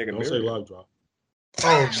 That nigga Don't say Live Drop.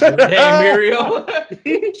 Oh, damn, Muriel.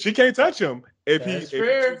 She can't touch him. That's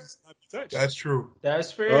fair. That's true.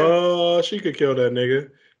 That's fair. She could kill that nigga.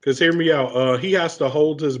 Because hear me out. He has to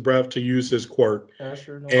hold his breath to use his quirk.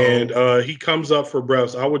 And he comes up for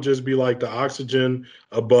breaths. I would just be like, the oxygen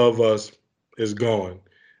above us is gone.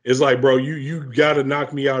 It's like, bro, you got to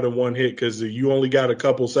knock me out in one hit because you only got a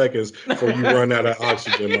couple seconds before you run out of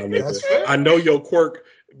oxygen, my nigga. I know your quirk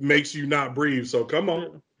makes you not breathe, so come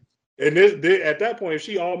on. And at that point, if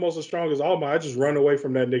she almost as strong as All Might, I just run away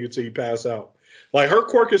from that nigga till you pass out. Like, her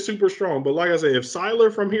quirk is super strong, but like I said, if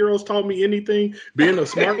Siler from Heroes taught me anything, being a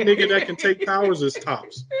smart nigga that can take powers is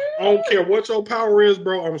tops. I don't care what your power is,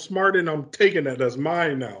 bro. I'm smart and I'm taking that. That's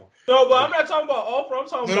mine now. No, but I'm not talking about All For All. I'm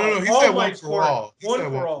talking about he said One for All. One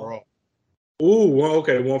for All. Ooh,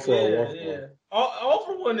 okay, One for All. Yeah. All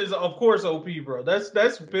For One is, of course, OP, bro.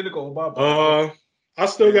 That's pinnacle about I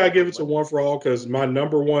still gotta give it to One for All because my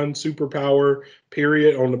number one superpower,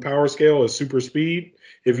 period, on the power scale is super speed.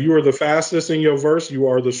 If you are the fastest in your verse, you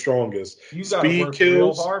are the strongest. You gotta speed work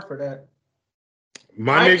kills. Real hard for that.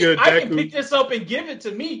 Nigga, I can pick this up and give it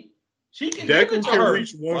to me. She can give it to her.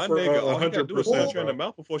 Reach one for 100%. In the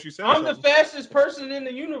mouth before she says I'm the fastest person in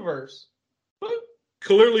the universe.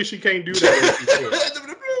 Clearly, she can't do that.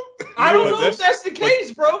 I don't know if that's the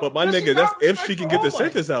case, bro. But my nigga, that's if she can get the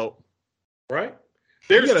sentence out, right?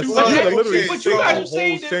 There's two literally but you guys are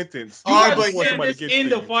saying this, sentence. You guys are saying this in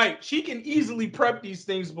the fight. She can easily prep these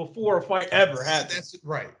things before a fight ever happens. That's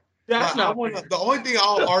right. That's not the only thing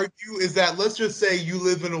I'll argue is that let's just say you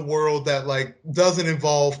live in a world that like doesn't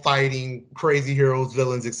involve fighting crazy heroes,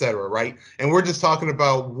 villains, etc. Right? And we're just talking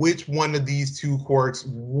about which one of these two quirks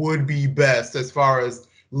would be best as far as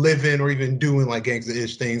living or even doing like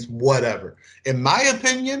gangster-ish things, whatever. In my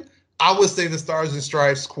opinion, I would say the Stars and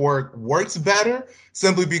Stripes quirk works better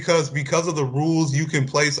simply because of the rules you can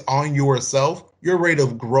place on yourself, your rate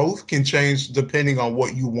of growth can change depending on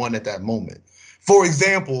what you want at that moment. For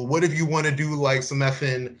example, what if you want to do like some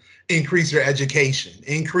effing increase your education,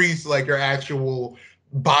 increase like your actual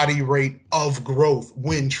body rate of growth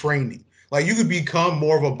when training? Like you could become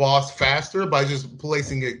more of a boss faster by just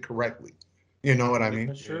placing it correctly. You know what I mean?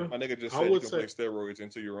 That's true. My nigga just said you can place steroids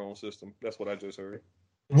into your own system. That's what I just heard.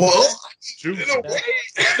 Well, juice.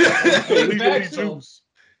 Juice.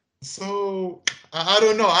 So I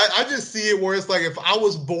don't know. I just see it where it's like if I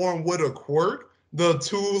was born with a quirk, the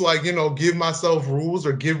two, like, you know, give myself rules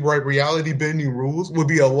or give reality bending rules would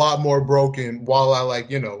be a lot more broken while I,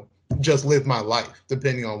 like, you know, just live my life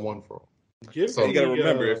depending on One for All. So you got to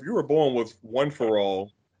remember, if you were born with One for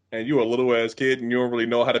All, and you're a little ass kid and you don't really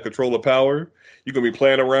know how to control the power, you're gonna be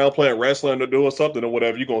playing around, playing wrestling or doing something or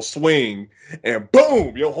whatever. You're gonna swing and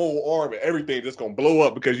boom, your whole arm and everything just gonna blow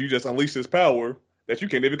up because you just unleashed this power that you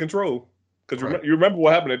can't even control. Because you remember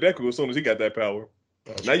what happened to Deku as soon as he got that power.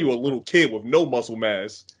 That's now you're a little kid with no muscle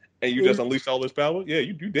mass and you just unleashed all this power. Yeah,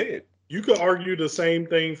 you dead. You could argue the same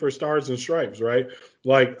thing for Stars and Stripes, right?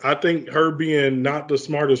 Like, I think her being not the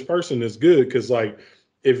smartest person is good because, like,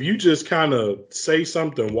 if you just kind of say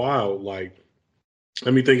something wild, like,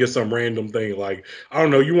 let me think of some random thing. Like, I don't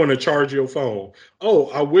know, you want to charge your phone. Oh,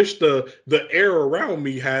 I wish the air around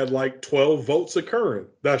me had like 12 volts of current.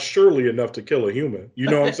 That's surely enough to kill a human. You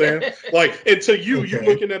know what I'm saying? Like, and to you, you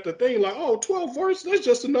looking at the thing like, oh, 12 volts, that's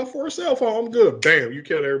just enough for a cell phone. I'm good. Bam, you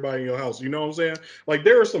killed everybody in your house. You know what I'm saying? Like,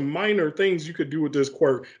 there are some minor things you could do with this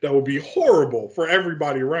quirk that would be horrible for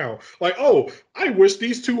everybody around. Like, oh, I wish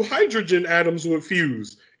these two hydrogen atoms would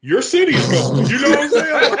fuse. Your city's gone. You know what I'm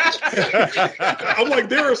saying? Like, I'm like,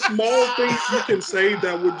 there are small things you can say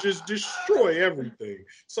that would just destroy everything.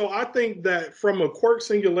 So I think that from a quirk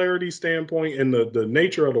singularity standpoint and the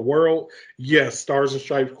nature of the world, yes, Stars and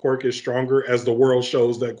Stripes quirk is stronger as the world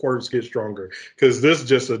shows that quirks get stronger. Because this is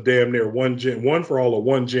just a damn near one for all a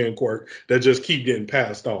one gen quirk that just keep getting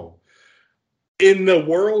passed on. In the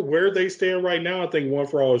world where they stand right now, I think One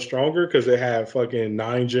for All is stronger because they have fucking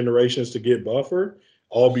 9 generations to get buffer.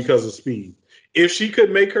 All because of speed. If she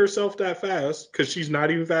could make herself that fast, because she's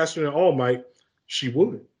not even faster than All Might, she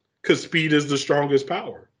would. Because speed is the strongest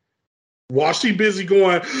power. While she busy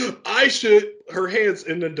going, her head's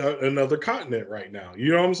in another continent right now.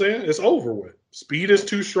 You know what I'm saying? It's over with. Speed is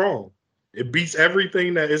too strong. It beats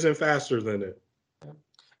everything that isn't faster than it.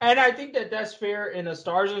 And I think that that's fair in a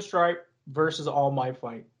Stars and Stripe versus All Might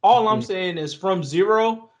fight. All I'm saying is from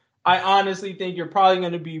zero, I honestly think you're probably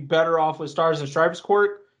going to be better off with Stars and Stripes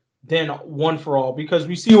quirk than One for All because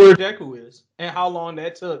we see where Deku is and how long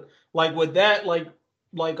that took. Like with that, like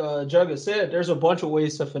Jugga said, there's a bunch of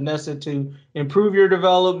ways to finesse it to improve your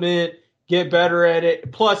development, get better at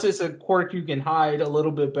it. Plus, it's a quirk you can hide a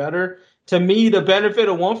little bit better. To me, the benefit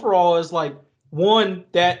of One for All is like one,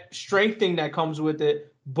 that strength thing that comes with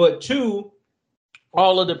it, but two,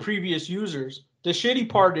 all of the previous users. The shitty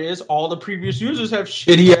part is all the previous users have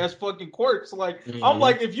shitty ass fucking quirks. Like, I'm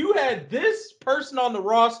like, if you had this person on the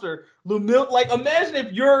roster, Lumil, like, imagine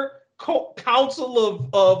if your council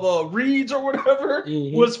of reeds or whatever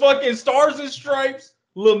was fucking Stars and Stripes,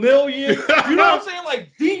 Lemillion. You know what I'm saying? Like,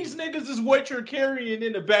 these niggas is what you're carrying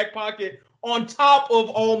in the back pocket on top of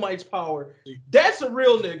All Might's power. That's a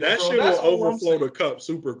real nigga. That bro. shit That's will overflow the cup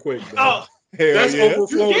super quick, bro. Oh. That's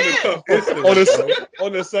overflowing the cup.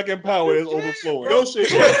 On the second power, it's overflowing. No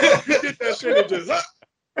shit. You get that shit and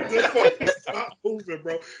just fucking stop moving,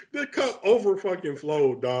 bro. The cup over fucking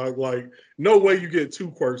flowed, dog. Like, no way you get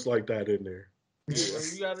 2 quirks like that in there.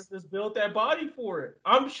 You gotta just build that body for it.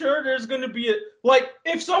 I'm sure there's gonna be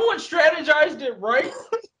if someone strategized it right,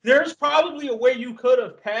 there's probably a way you could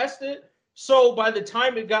have passed it. So by the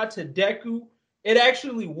time it got to Deku, it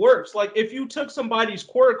actually works. Like, if you took somebody's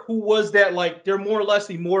quirk who was that, like, they're more or less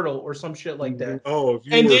immortal or some shit like that.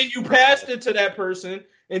 Then you passed it to that person,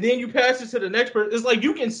 and then you pass it to the next person. It's like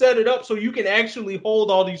you can set it up so you can actually hold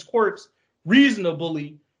all these quirks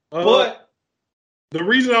reasonably. But the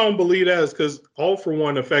reason I don't believe that is because All for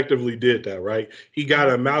One effectively did that, right? He got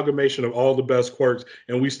an amalgamation of all the best quirks,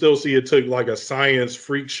 and we still see it took like a science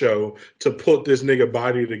freak show to put this nigga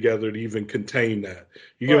body together to even contain that.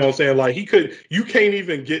 You get what I'm saying? Like, you can't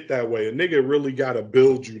even get that way. A nigga really got to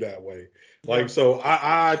build you that way. Like, so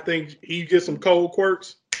I think he gets some cold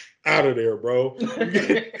quirks out of there, bro.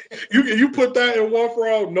 you put that in One for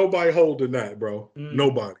All, nobody holding that, bro.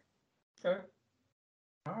 Nobody. Okay.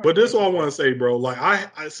 But this is all I want to say, bro. Like,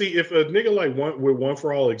 I see if a nigga like One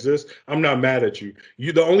for All exists, I'm not mad at you.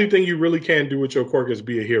 The only thing you really can do with your quirk is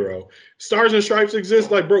be a hero. Stars and Stripes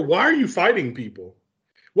exist. Like, bro, why are you fighting people?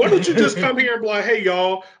 Why don't you just come here and be like, hey,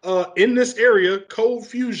 y'all, in this area, cold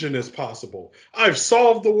fusion is possible. I've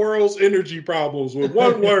solved the world's energy problems with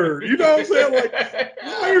one word. You know what I'm saying? Like,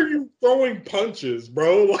 why are you throwing punches,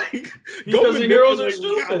 bro? Like, because the heroes are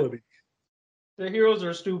stupid. Reality. The heroes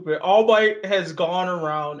are stupid. All Might has gone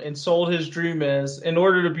around and sold his dream as, in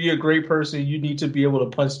order to be a great person, you need to be able to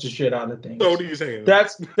punch the shit out of things. So these hands.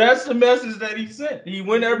 That's the message that he sent. He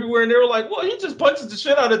went everywhere and they were like, well, he just punches the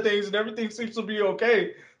shit out of things and everything seems to be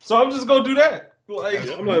okay. So I'm just going to do that. Like,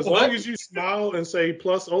 I'm like, as long as you smile and say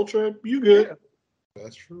plus ultra, you good.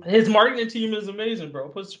 That's true. His marketing team is amazing, bro.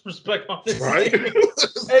 Put some respect on this. Right? And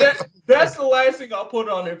that's the last thing I'll put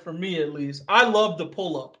on it for me, at least. I love the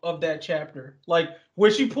pull-up of that chapter. Like,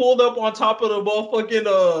 when she pulled up on top of the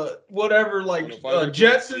motherfucking, whatever, like,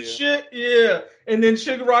 jets and shit. Yeah. And then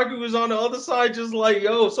Shigaraki was on the other side just like,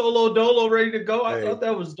 yo, solo dolo ready to go. I thought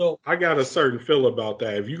that was dope. I got a certain feel about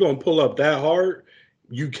that. If you're going to pull up that hard,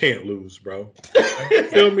 you can't lose, bro.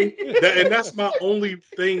 Feel me? And that's my only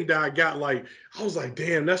thing that I got. Like, I was like,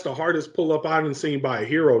 damn, that's the hardest pull up I've seen by a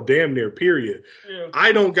hero, damn near, period. Yeah.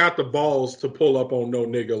 I don't got the balls to pull up on no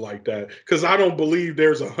nigga like that because I don't believe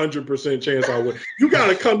there's 100% chance I would. You got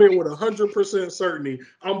to come in with 100% certainty.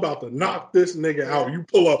 I'm about to knock this nigga out. You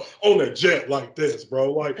pull up on a jet like this,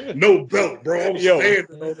 bro. Like, no belt, bro. I'm standing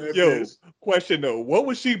on that bitch. Question though, what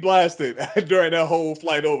was she blasting during that whole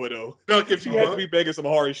flight over though? Duck if she had to be begging some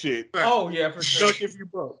hard shit. Oh yeah, for sure. Duck if you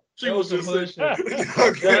broke. She was just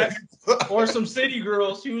or some city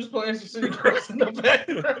girls. She was playing some city girls in the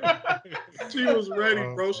background. She was ready,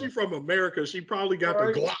 bro. She from America. She probably got the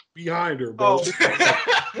Glock behind her, bro.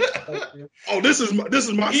 This is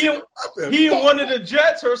my. He in one of the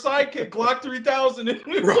jets. Her sidekick Glock 3000.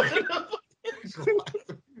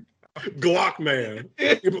 Glock man.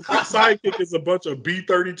 My sidekick is a bunch of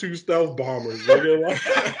B-32 stealth bombers.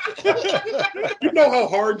 You know how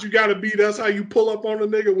hard you gotta be? That's how you pull up on a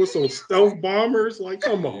nigga with some stealth bombers? Like,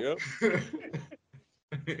 come on.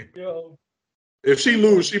 Yo. If she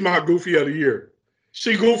lose, she my Goofy of the Year.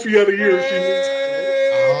 She Goofy of the Year. She lose.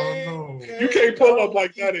 You can't pull up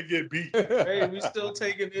like that and get beat. Hey, we still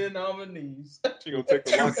taking in nominees. She gonna take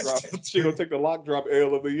the lock drop. She gonna take the lock drop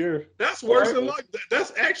L of the year. That's worse than lock.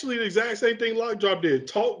 That's actually the exact same thing lock drop did.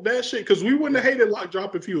 Talk that shit because we wouldn't have hated lock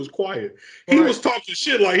drop if he was quiet. He was talking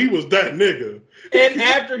shit like he was that nigga. And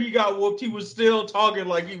after he got whooped, he was still talking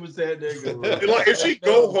like he was that nigga. Like if she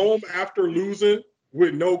go home after losing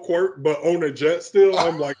with no quirk but on a jet still,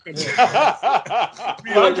 I'm like, Lockdrop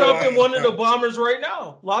in one of the bombers right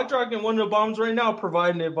now. Lockdrop in one of the bombers right now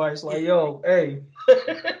providing advice like, yo, hey.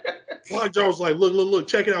 Lockdrop's like, look,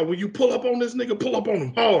 check it out. When you pull up on this nigga, pull up on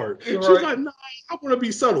him hard. She's like, nah, I want to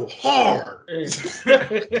be subtle, hard.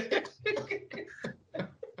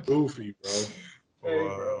 Goofy, bro. Hey,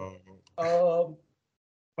 bro.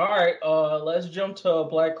 All right, let's jump to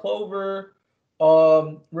Black Clover.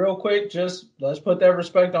 Real quick, just let's put that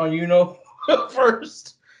respect on Yuno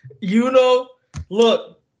first. Yuno,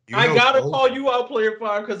 look, I gotta call you out, Player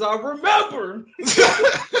 5, because I remember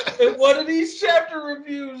in one of these chapter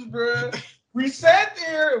reviews, bro. We sat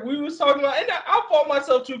there and we was talking about, and I fault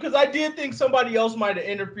myself too, because I did think somebody else might have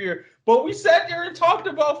interfered, but we sat there and talked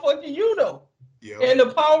about fucking Yuno. Yep. And the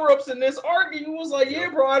power-ups in this arc, he was like, yeah,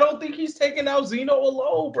 bro, I don't think he's taking out Zeno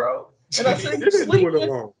alone, bro. And I said,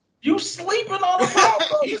 you sleeping on the power.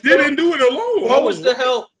 He didn't do it alone. What was the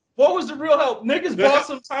help? What was the real help? Niggas bought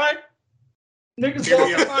some time. We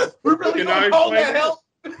really don't call that help.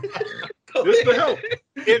 This is the help.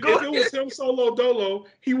 If it was him solo dolo,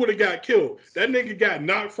 he would have got killed. That nigga got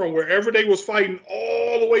knocked from wherever they was fighting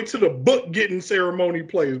all the way to the book getting ceremony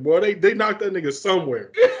place. Boy, they knocked that nigga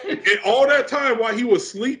somewhere. And all that time while he was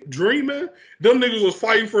sleep dreaming, them niggas was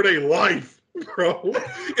fighting for their life. Bro,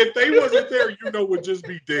 if they wasn't there, Yuno would just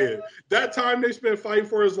be dead. That time they spent fighting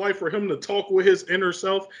for his life, for him to talk with his inner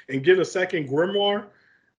self and get a second grimoire,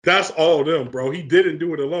 that's all them, bro. He didn't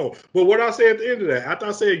do it alone. But what I say at the end of that, after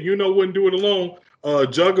I said Yuno wouldn't do it alone,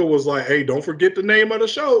 Jugga was like, hey, don't forget the name of the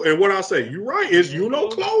show. And what I say, you're right, it's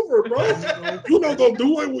Yuno Clover, bro. Yuno gonna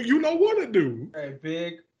do what Yuno want to do. Hey,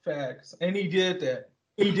 big facts. And he did that.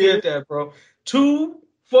 He did that, bro. 2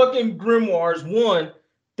 fucking grimoires. One,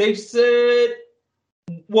 they said,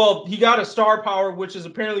 well, he got a star power, which is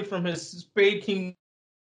apparently from his Spade King.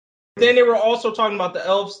 Then they were also talking about the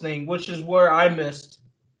elves thing, which is where I missed,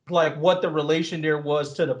 like, what the relation there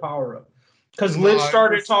was to the power up. Because Lich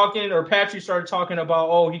started talking, or Patchy started talking about,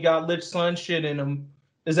 oh, he got Lich Sun shit in him.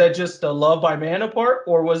 Is that just the Love by Mana part,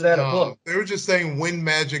 or was that a book? They were just saying wind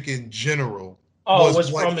magic in general.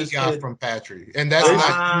 Was what from he his got kid. From Patry. And that's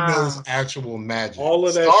not Yuno's actual magic. All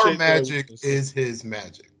of that Star magic is his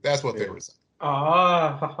magic. That's what they were saying.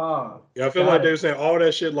 Yeah, I feel like they were saying all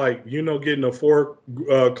that shit, like, Yuno getting a 4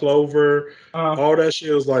 clover, all that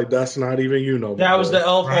shit was like, that's not even Yuno. That was the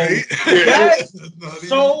elf. Right? That's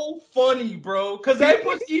so funny, bro. Because that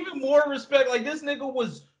puts even more respect. Like, this nigga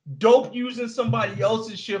was dope using somebody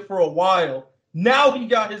else's shit for a while. Now he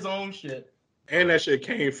got his own shit. And that shit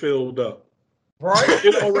came filled up. Right?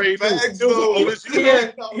 It already knew.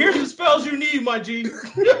 Yeah, here's the spells you need, my G.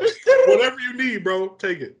 Whatever you need, bro,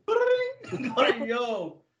 take it. Like,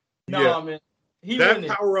 yo. Nah, man. That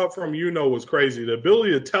power up from Yuno was crazy. The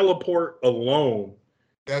ability to teleport alone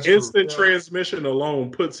That's instant true. transmission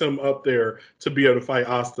alone puts him up there to be able to fight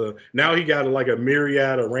Asta. Now he got like a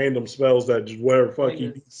myriad of random spells that just whatever fuck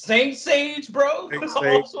he. Saint Sage, bro.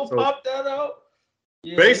 Also popped that out.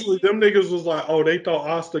 Yeah, basically, them niggas was like, oh, they thought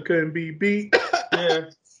Asta couldn't be beat. Yeah.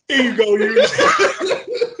 Here you go, you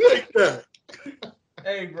like that.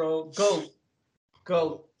 Hey, bro,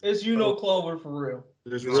 go. It's Yuno Clover for real.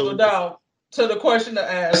 So now, to the question to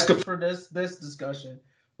ask for this discussion,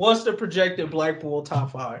 what's the projected Black Bull top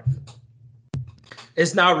 5?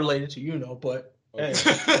 It's not related to Yuno, but hey,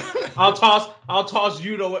 I'll toss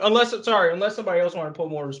Yuno unless somebody else want to put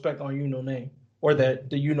more respect on Yuno name or that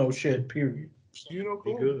the Yuno shit. Period. Yuno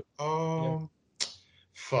cool. Good.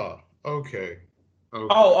 Fuck. Okay. Oh,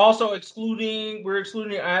 also we're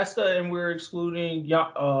excluding Asta and we're excluding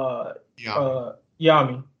Yami.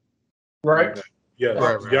 Right? Yeah.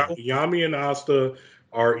 Right. Yami and Asta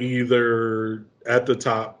are either at the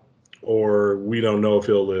top or we don't know if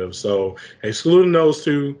he'll live. So excluding those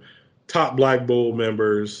two top Black Bull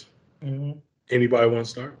members, anybody want to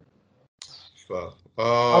start?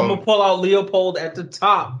 I'm gonna pull out Leopold at the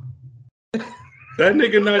top. That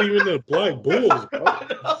nigga not even the Black Bulls, bro.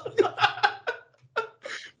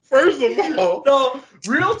 First of all, no,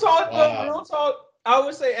 real talk. I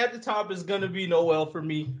would say at the top is gonna be Noel for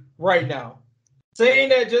me right now. Saying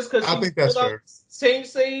that just because I think that's fair. Saint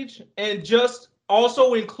Sage and just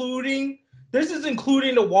also including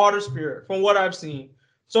the water spirit from what I've seen.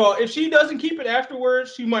 So if she doesn't keep it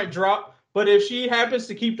afterwards, she might drop. But if she happens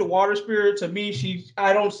to keep the water spirit, to me,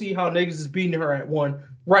 I don't see how niggas is beating her at 1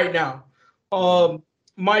 right now.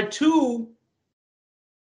 My 2,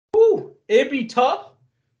 it'd be tough.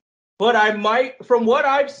 But I might, from what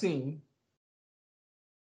I've seen,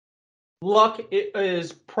 Luck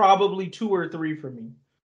is probably 2 or 3 for me.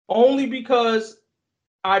 Only because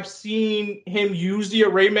I've seen him use the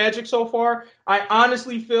array magic so far. I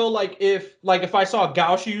honestly feel like if I saw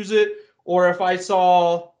Gauch use it, or if I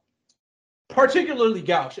saw, particularly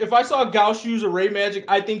Gauch, if I saw Gauch use array magic,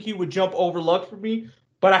 I think he would jump over Luck for me.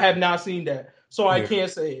 But I have not seen that, so I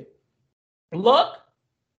can't say it. Luck.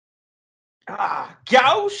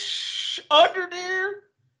 Gauch under there,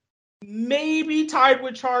 maybe tied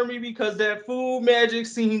with Charmy because that food magic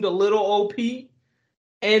seemed a little OP.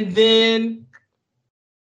 And then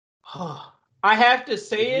I have to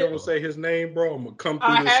say you don't say his name, bro, I'm gonna come through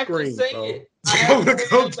I the have screen, to say bro. it. I have to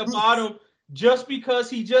say it at the bottom just because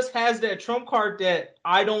he just has that trump card that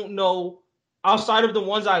I don't know outside of the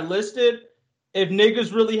ones I listed if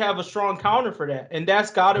niggas really have a strong counter for that. And that's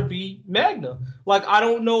got to be Magna. Like, I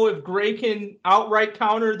don't know if Gray can outright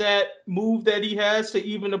counter that move that he has to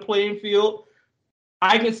even the playing field.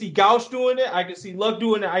 I can see Gauch doing it. I can see Luck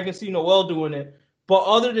doing it. I can see Noel doing it. But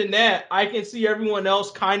other than that, I can see everyone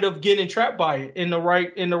else kind of getting trapped by it in the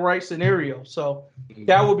right scenario. So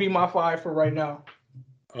that would be my 5 for right now.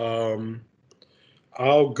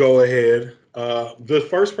 I'll go ahead. The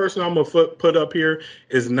first person I'm gonna put up here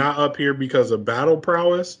is not up here because of battle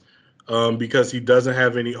prowess, because he doesn't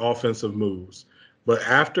have any offensive moves. But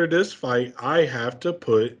after this fight, I have to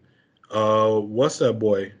put what's that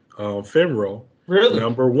boy? Finro. Really?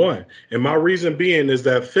 Number 1. And my reason being is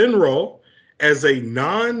that Finro, as a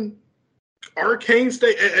non-arcane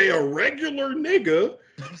state, a regular nigga,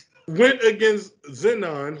 went against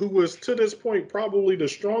Xenon, who was to this point probably the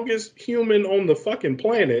strongest human on the fucking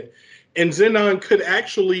planet, and Xenon could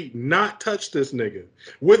actually not touch this nigga.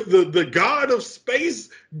 With the god of space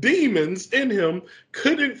demons in him,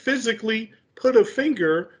 couldn't physically put a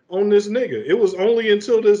finger on this nigga. It was only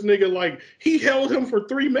until this nigga, he held him for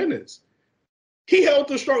 3 minutes. He held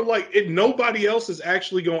the strong, nobody else is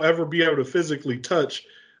actually going to ever be able to physically touch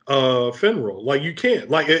Finral. You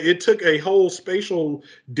can't. It took a whole spatial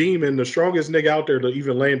demon, the strongest nigga out there, to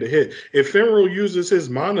even land a hit. If Finral uses his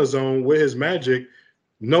mana zone with his magic,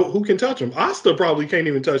 who can touch him? Asta probably can't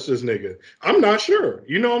even touch this nigga. I'm not sure.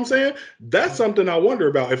 You know what I'm saying? That's something I wonder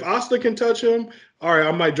about. If Asta can touch him, all right,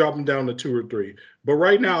 I might drop him down to 2 or 3. But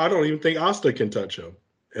right now, I don't even think Asta can touch him.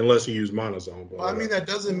 Unless he used mana zone. Well, I mean, that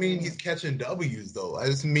doesn't mean he's catching W's, though. It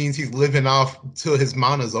just means he's living off till his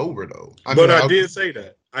mana's over, though. I did say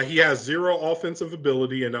that. He has 0 offensive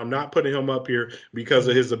ability, and I'm not putting him up here because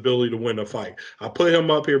of his ability to win a fight. I put him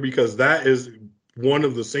up here because that is one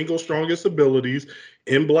of the single strongest abilities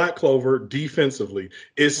in Black Clover defensively.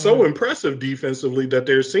 It's so impressive defensively that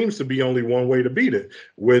there seems to be only one way to beat it,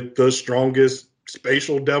 with the strongest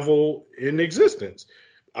spatial devil in existence.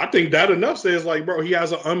 I think that enough says, bro, he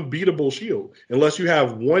has an unbeatable shield. Unless you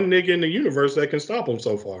have one nigga in the universe that can stop him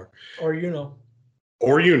so far. Or Yuno.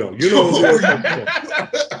 Or Yuno.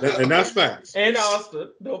 And that's facts. And Austin.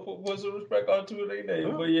 Don't put some respect on two of their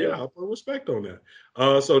names. But yeah, I'll put respect on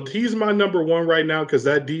that. So he's my number one right now because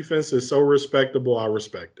that defense is so respectable. I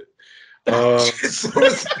respect it. So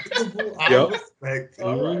respectable. I respect it.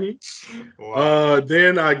 Mm-hmm. Wow.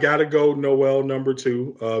 Then I gotta go Noelle number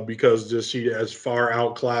 2 because just she as far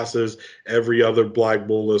outclasses every other Black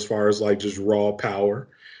Bull as far as like just raw power.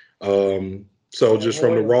 So just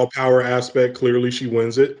from the raw power aspect, clearly she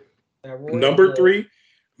wins it. Number 3,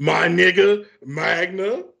 my nigga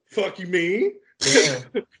Magna. Fuck you mean? Yeah.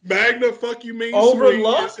 Magna. Fuck you mean?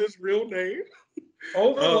 Overluck is his real name.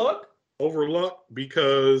 Overluck. Overluck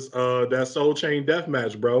because that Soul Chain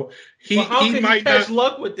deathmatch, bro. How can he catch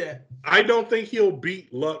Luck with that? I don't think he'll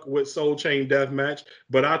beat Luck with Soul Chain deathmatch,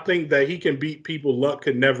 but I think that he can beat people Luck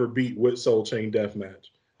could never beat with Soul Chain deathmatch.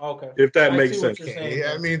 Okay, if that makes sense.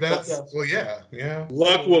 Yeah, I mean that's yeah.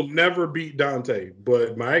 Luck will never beat Dante,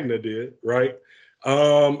 but Magna did, right?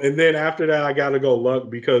 And then after that, I got to go Luck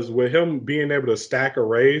because with him being able to stack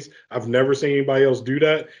arrays, I've never seen anybody else do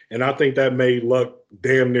that, and I think that made Luck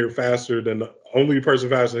damn near faster than the only person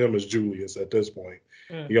faster than him is Julius at this point.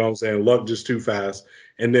 You know what I'm saying? Luck just too fast.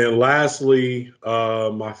 And then lastly,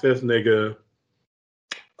 my fifth nigga.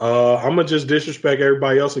 I'm gonna just disrespect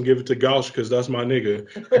everybody else and give it to Gauch because that's my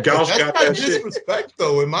nigga. Gauch that's got not that disrespect, shit.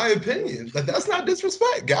 though, in my opinion. That's not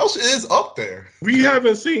disrespect. Gauch is up there. We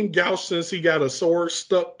haven't seen Gauch since he got a sword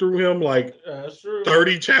stuck through him like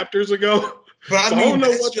 30 chapters ago. But I so mean, I don't know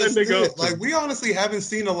that's what just that nigga it. Like, we honestly haven't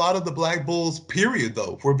seen a lot of the Black Bulls, period,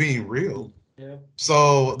 though, if we're being real. Yeah.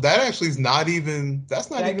 So that actually is not even.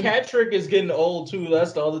 That's not that even. Cat Trick is getting old too.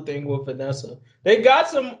 That's the other thing with Vanessa. They got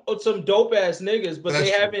some dope ass niggas, but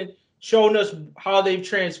they haven't shown us how they've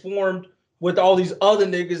transformed with all these other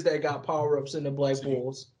niggas that got power ups in the Black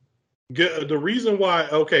Bulls. The reason why,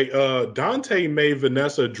 Dante made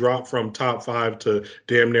Vanessa drop from top 5 to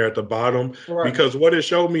damn near at the bottom because what it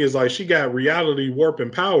showed me is like she got reality warping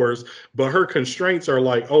powers, but her constraints are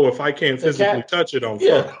like, if I can't physically touch it, I'm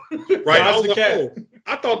fucked. Right? I was like,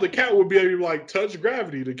 I thought the cat would be able to like touch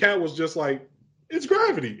gravity. The cat was just like, it's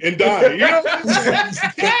gravity and die. You know what I'm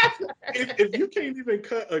saying? if you can't even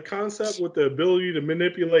cut a concept with the ability to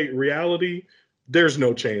manipulate reality, there's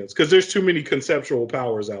no chance because there's too many conceptual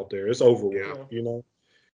powers out there. It's over with, you know?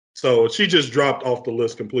 So she just dropped off the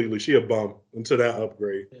list completely. She a bum into that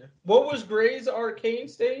upgrade. Yeah. What was Gray's arcane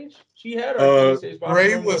stage? She had arcane stage.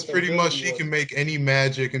 Gray was pretty much she can make any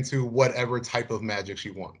magic into whatever type of magic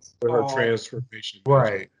she wants. With her transformation.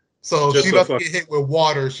 Right. So if she doesn't get hit with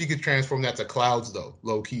water, she could transform that to clouds, though,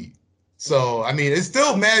 low key. So, I mean, it's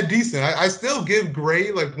still mad decent. I still give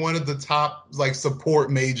Gray like one of the top like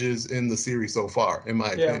support mages in the series so far, in my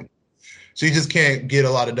opinion. She just can't get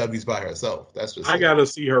a lot of W's by herself. That's just I gotta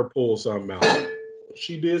see her pull something out.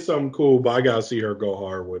 She did something cool, but I gotta see her go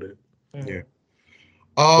hard with it. Yeah.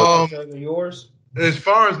 Yours? As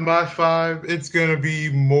far as my 5, it's gonna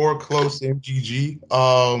be more close to MGG.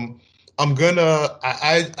 I'm gonna.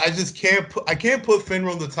 I just can't put. I can't put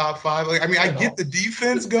Finra in the top 5. Like, I mean, I get the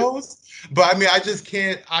defense goes, but I mean, I just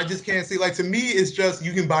can't see. Like, to me, it's just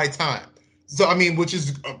you can buy time. So I mean, which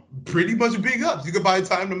is pretty much big ups. You can buy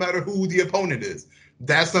time no matter who the opponent is.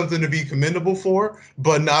 That's something to be commendable for,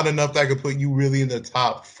 but not enough that could put you really in the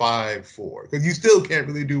top 5 for. Because you still can't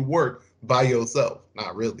really do work by yourself.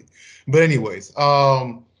 Not really. But anyways,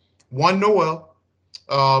 one Noelle.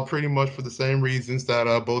 Pretty much for the same reasons that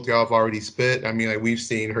both y'all have already spit. I mean, like we've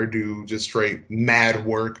seen her do just straight mad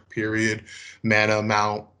work, period, mana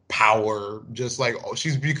amount, power, just like she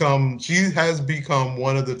has become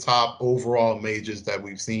one of the top overall mages that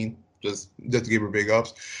we've seen. Just to give her big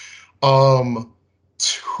ups.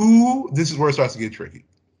 2, this is where it starts to get tricky.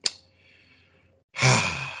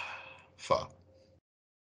 Fuck.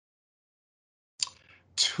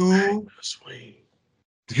 2. Sweet.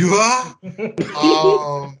 You are?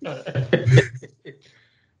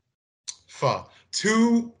 Fuck.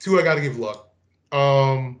 2, I gotta give Luck.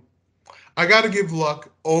 I gotta give Luck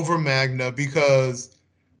over Magna because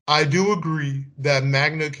I do agree that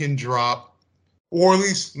Magna can drop, or at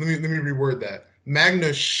least let me reword that.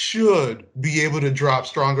 Magna should be able to drop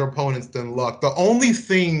stronger opponents than Luck. The only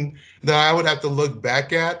thing that I would have to look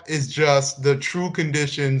back at is just the true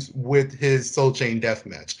conditions with his Soul Chain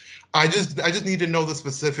deathmatch. I just need to know the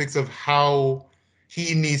specifics of how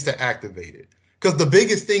he needs to activate it. Because the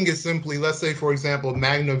biggest thing is simply, let's say, for example,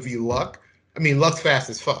 Magna v. Luck. I mean, Luck's fast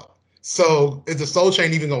as fuck. So is the Soul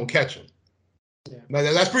Chain even going to catch him? Yeah. Now,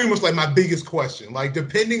 that's pretty much like my biggest question. Like,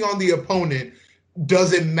 depending on the opponent,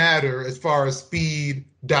 does it matter as far as speed,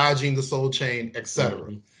 dodging the Soul Chain, etc.?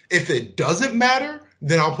 Mm-hmm. If it doesn't matter,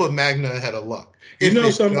 then I'll put Magna ahead of Luck. You know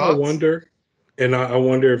something I wonder? And I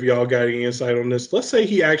wonder if y'all got any insight on this. Let's say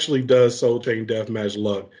he actually does Soul Chain Deathmatch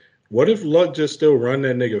Luck. What if Luck just still run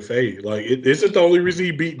that nigga fade? Like, is it the only reason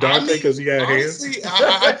he beat Dante because he had honestly,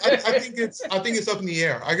 hands? I think it's up in the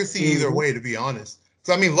air. I can see either way, to be honest.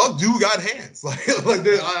 So I mean, Luck do got hands. Like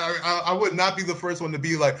I would not be the first one to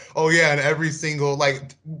be like, oh yeah, and every single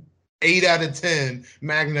 8 out of 10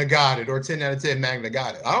 Magna got it, or 10 out of 10 Magna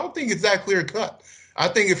got it. I don't think it's that clear cut. I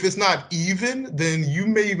think if it's not even, then you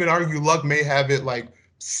may even argue Luck may have it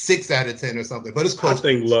 6 out of 10 or something. But it's close. I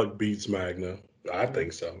think Luck beats Magna. I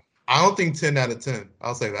think so. I don't think 10 out of 10.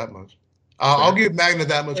 I'll say that much. I'll give Magna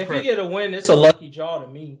that much credit. If he get a win, it's a lucky draw to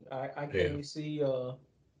me. I can't see.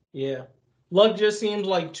 Luck just seems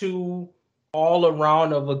like too all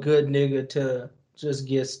around of a good nigga to just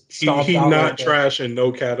get stomped he out. Not trash in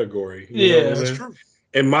no category. That's true.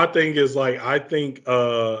 And my thing is I think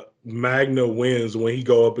Magna wins when he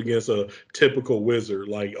go up against a typical wizard.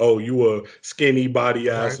 Like, oh, you a skinny body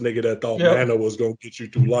ass nigga that thought mana was gonna get you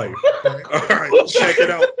through life. All right, check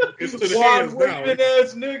it out. It's to the hands now.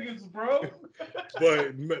 Ass niggas, bro.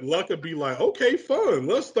 But Luck would be like, okay, fun.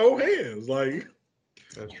 Let's throw hands. Like,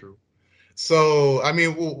 that's true. So, I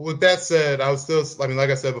mean, with that said, like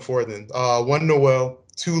I said before, then 1 Noel,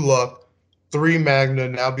 2 Luck, 3 Magna.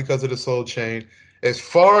 Now because of the Soul Chain. As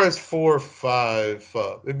far as 4 or 5,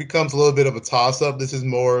 it becomes a little bit of a toss-up. This is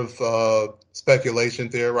more of speculation,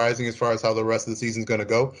 theorizing as far as how the rest of the season is going to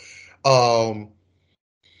go. I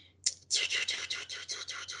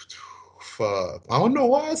don't know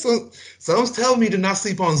why. Someone's telling me to not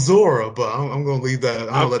sleep on Zora, but I'm going to leave that.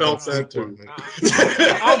 I felt that too.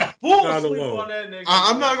 I'm full asleep on that nigga.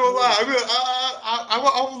 I'm not going to lie.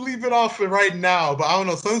 I'll leave it off right now, but I don't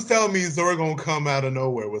know. Someone's telling me Zora going to come out of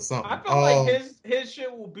nowhere with something. I feel like his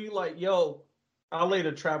shit will be like, yo, I laid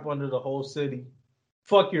a trap under the whole city.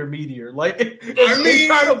 Fuck your meteor. Like, if he's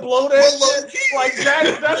trying to blow that shit, like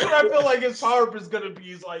that's what I feel like his power up is gonna be.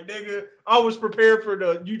 He's like, nigga, I was prepared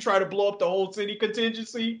for you try to blow up the whole city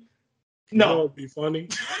contingency. No. You know what'd be funny?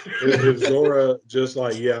 if Zora just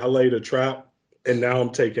like, yeah, I laid a trap and now I'm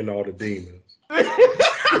taking all the demons.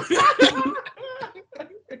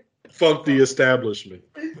 Fuck the establishment.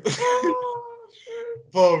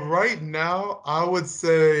 But right now, I would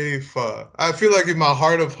say fuck. I feel like in my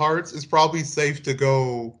heart of hearts, it's probably safe to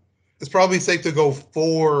go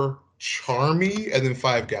 4 Charmy and then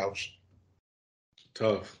 5 Gouch.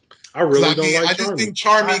 Tough. I really don't like Charmy. I just think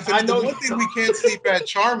Charmy, because the one thing we can't sleep at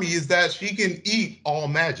Charmy is that she can eat all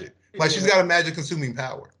magic. Like, she's got a magic consuming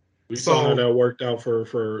power. We saw how that worked out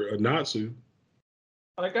for Natsu.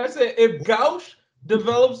 Like I said, if Gouch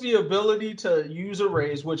develops the ability to use a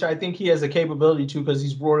raise, which I think he has the capability to because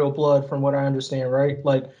he's royal blood from what I understand, right?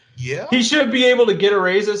 Like, yeah, he should be able to get a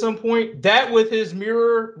raise at some point. That with his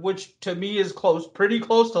mirror, which to me is pretty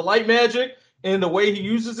close to light magic, and the way he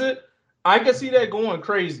uses it, I can see that going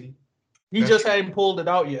crazy. He just hadn't pulled it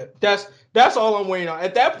out yet. That's all I'm waiting on.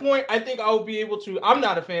 At that point, I think I will be able to. I'm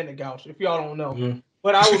not a fan of Gouch, if y'all don't know,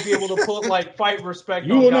 but I would be able to put fight respect.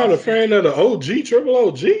 You were not a fan of the OG, triple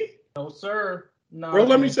OG? No, sir. No, bro,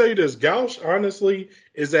 let me tell you this. Gouch, honestly,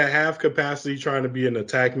 is at half capacity trying to be an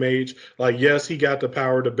attack mage. Like, yes, he got the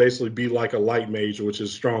power to basically be like a light mage, which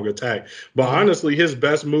is strong attack. But honestly, his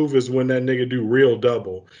best move is when that nigga do real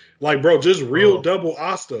double. Like, bro, just real double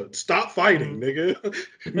Asta. Stop fighting, nigga.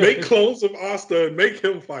 Make clones of Asta and make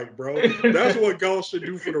him fight, bro. That's what Gouch should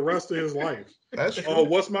do for the rest of his life. That's true. Oh,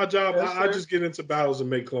 what's my job? I just get into battles and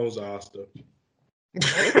make clones of Asta.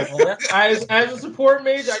 As a support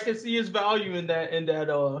mage, I can see his value in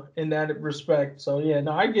that respect. So yeah,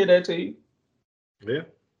 no, I get that to you. Yeah.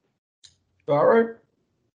 All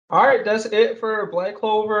right. That's it for Black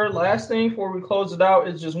Clover. Last thing before we close it out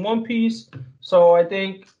is just One Piece. So I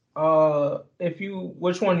think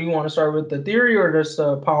which one do you want to start with, the theory or just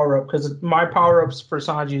power up? Because my power ups for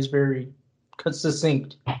Sanji is very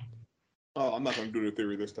succinct. Oh, I'm not going to do the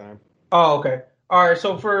theory this time. Oh, okay. All right,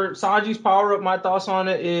 so for Sanji's power-up, my thoughts on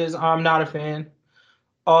it is I'm not a fan.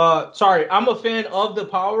 I'm a fan of the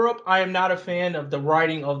power-up. I am not a fan of the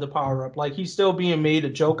writing of the power-up. Like, he's still being made a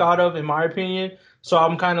joke out of, in my opinion. So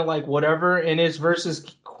I'm kind of like, whatever. And it's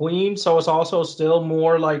versus Queen, so it's also still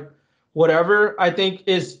more like whatever. I think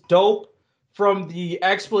is dope from the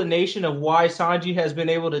explanation of why Sanji has been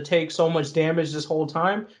able to take so much damage this whole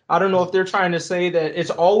time. I don't know if they're trying to say that it's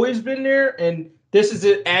always been there and this is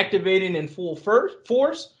it activating in full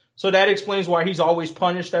force. So that explains why he's always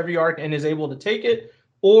punished every arc and is able to take it.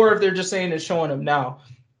 Or if they're just saying it's showing up now.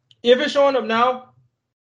 If it's showing up now,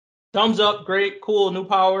 thumbs up, great, cool, new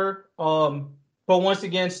power. But once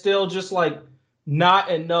again, still just like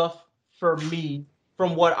not enough for me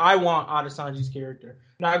from what I want out of Sanji's character.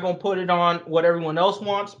 Not gonna put it on what everyone else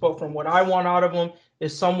wants, but from what I want out of him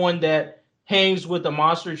is someone that hangs with the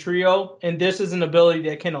monster trio, and this is an ability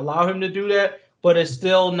that can allow him to do that, but it's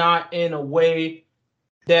still not in a way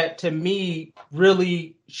that to me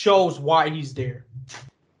really shows why he's there.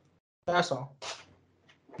 That's all.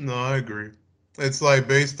 No, I agree. It's like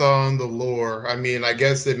based on the lore. I mean, I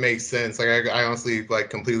guess it makes sense. Like I honestly like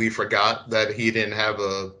completely forgot that he didn't have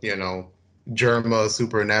a, Germa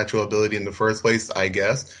supernatural ability in the first place, I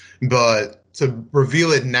guess. But to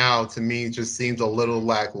reveal it now to me just seems a little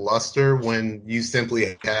lackluster when you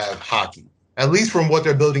simply have hockey. At least from what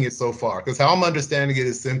they're building it so far. Because how I'm understanding it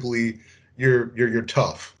is simply you're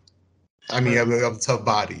tough. I mean, you have a tough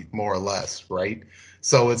body, more or less, right?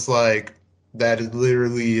 So it's like that is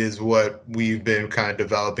literally is what we've been kind of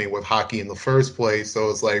developing with hockey in the first place. So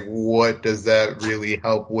it's like, what does that really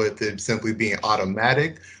help with it simply being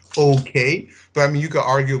automatic? Okay. But I mean, you could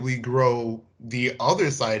arguably grow the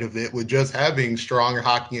other side of it with just having stronger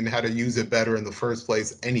hockey and how to use it better in the first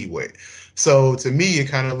place anyway. So to me, it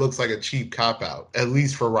kind of looks like a cheap cop-out, at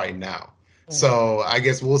least for right now. So I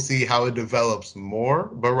guess we'll see how it develops more.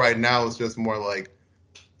 But right now, it's just more like,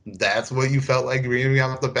 that's what you felt like reading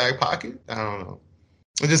out the back pocket? I don't know.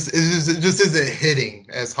 It just isn't hitting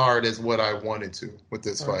as hard as what I wanted to with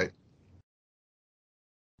this fight.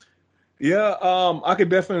 Yeah, I could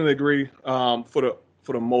definitely agree.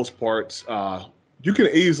 For the most part, you can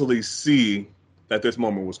easily see that this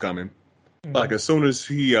moment was coming. Like as soon as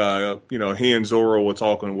he and Zoro were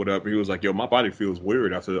talking or whatever, he was like, "Yo, my body feels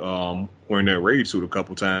weird after wearing that raid suit a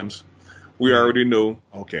couple times." We already knew.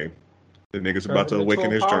 Okay. The nigga's about to awaken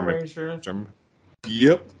his German.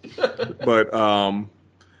 Yep.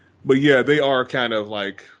 But yeah, they are kind of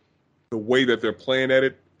like the way that they're playing at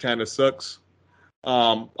it kind of sucks.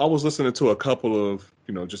 I was listening to a couple of,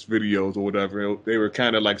 just videos or whatever. They were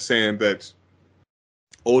kind of like saying that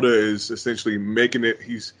Oda is essentially making it.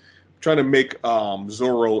 He's trying to make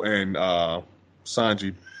Zoro and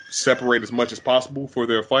Sanji separate as much as possible for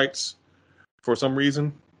their fights for some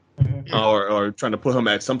reason. Or trying to put him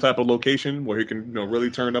at some type of location where he can,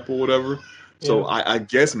 really turn up or whatever. So I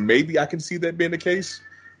guess maybe I can see that being the case.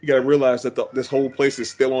 You got to realize that this whole place is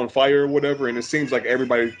still on fire or whatever, and it seems like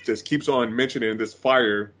everybody just keeps on mentioning this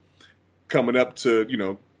fire coming up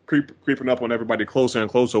to, creeping up on everybody closer and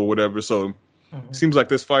closer or whatever. So it seems like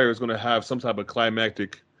this fire is going to have some type of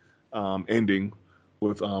climactic ending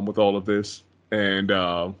with all of this, and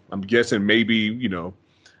I'm guessing maybe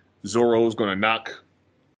Zoro's going to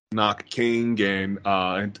knock King and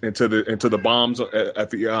into the bombs at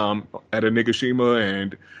Onigashima,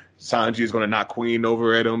 and Sanji is going to knock Queen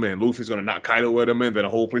over at him, and Luffy's going to knock Kaido at him, and then the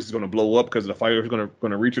whole place is going to blow up because the fire is going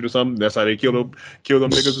to reach it or something. That's how they kill them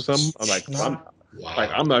niggas or something.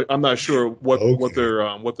 I'm not sure what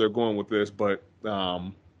they're going with this, but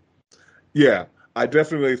yeah, I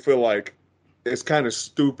definitely feel like it's kind of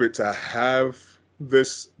stupid to have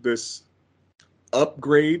this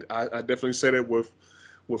upgrade. I definitely said it with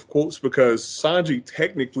quotes because Sanji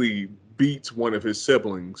technically beats one of his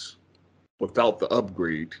siblings without the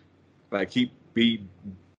upgrade. Like he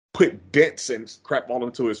put dents and crap all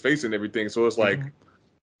into his face and everything. So it's like,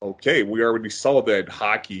 okay, we already saw that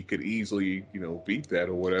hockey could easily, beat that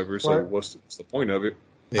or whatever. So what's the point of it?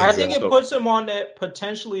 I think it puts him on that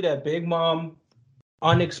potentially that Big Mom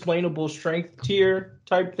unexplainable strength tier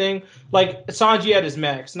type thing. Like Sanji at his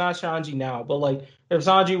max, not Sanji now, but like if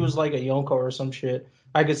Sanji was like a Yonko or some shit,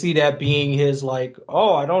 I could see that being his like,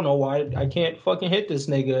 oh, I don't know why I can't fucking hit this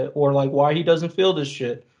nigga, or like why he doesn't feel this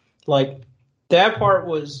shit. Like that part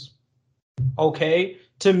was okay.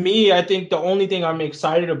 To me, I think the only thing I'm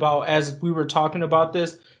excited about as we were talking about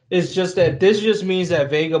this is just that this just means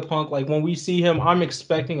that Vegapunk, like when we see him, I'm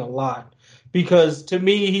expecting a lot. Because to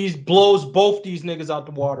me, he blows both these niggas out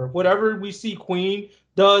the water. Whatever we see Queen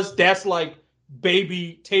does, that's like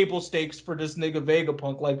baby table stakes for this nigga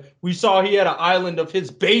Vegapunk. Like we saw he had an island of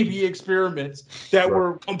his baby experiments that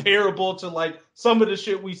were comparable to like some of the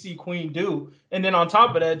shit we see Queen do. And then on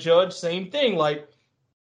top of that, Judge, same thing. Like,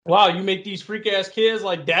 wow, you make these freak ass kids,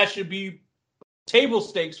 like that should be table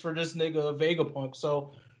stakes for this nigga Vegapunk.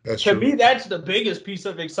 So to me, that's the biggest piece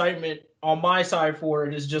of excitement on my side for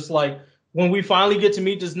it is just like when we finally get to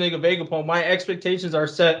meet this nigga Vegapunk, my expectations are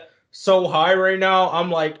set so high right now. I'm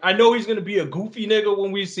like, I know he's gonna be a goofy nigga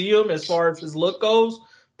when we see him as far as his look goes,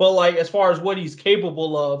 but like as far as what he's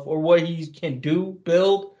capable of or what he can do,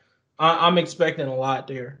 build, I'm expecting a lot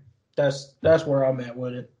there. That's where I'm at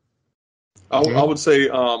with it. I would say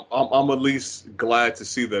I'm at least glad to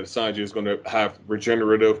see that Sanji is going to have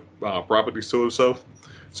regenerative properties to himself.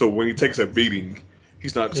 So when he takes a beating,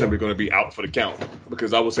 he's not simply going to be out for the count.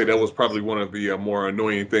 Because I would say that was probably one of the more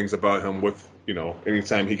annoying things about him with,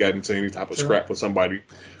 anytime he got into any type of scrap with somebody.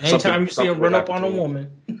 Anytime you see him run up on a woman.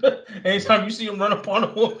 Anytime you see him run up on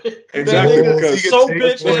a woman. Exactly. Because so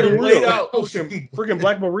bitch had him laid out. Freaking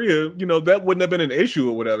Black Maria, that wouldn't have been an issue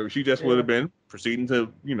or whatever. She just would have been proceeding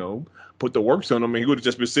to, put the works on him, and he would have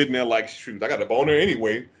just been sitting there like, shoot, I got a boner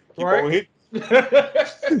anyway. Keep on hitting.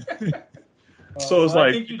 So it's like,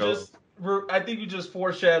 I think you just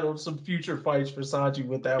foreshadowed some future fights for Sanji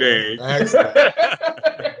with that one.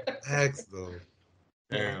 Thanks, though.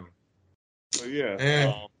 Damn. So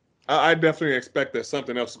yeah, I definitely expect that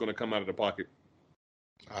something else is going to come out of the pocket.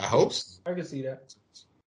 I hope so. I can see that.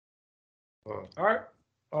 All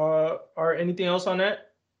right. Anything else on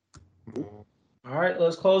that? All right,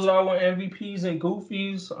 let's close it out with MVPs and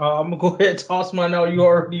Goofies. I'm gonna go ahead and toss mine out. You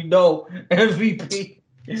already know MVP.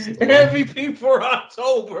 MVP for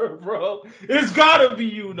October, bro. It's gotta be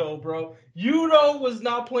Yuno, bro. Yuno was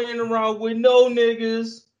not playing around with no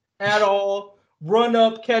niggas at all. Run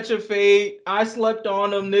up, catch a fade. I slept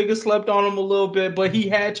on him. Niggas slept on him a little bit, but he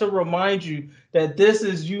had to remind you that this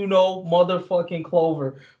is Yuno motherfucking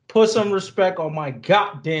Clover. Put some respect on my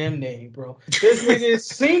goddamn name, bro. This nigga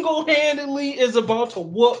single-handedly is about to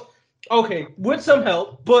whoop. Okay, with some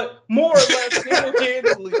help, but more or less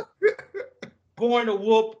single-handedly going to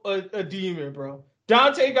whoop a demon, bro.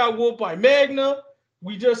 Dante got whooped by Magna.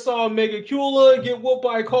 We just saw Megacula get whooped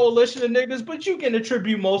by a coalition of niggas, but you can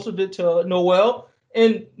attribute most of it to Noel.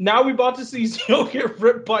 And now we about to see Zeno get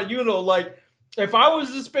ripped by Yuno. Like, if I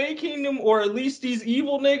was the Spade Kingdom, or at least these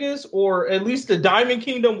evil niggas, or at least the Diamond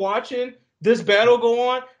Kingdom watching this battle go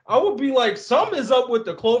on, I would be like, some is up with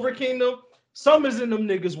the Clover Kingdom, some is in them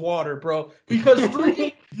niggas' water, bro. Because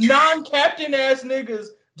 3 non-captain ass niggas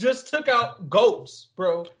just took out goats,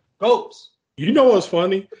 bro. Goats. You know what's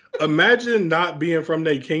funny? Imagine not being from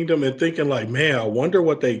their kingdom and thinking like, man, I wonder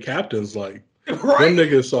what they captain's like. Right? Them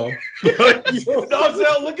niggas saw.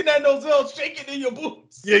 Nozel looking at Nozel shaking in your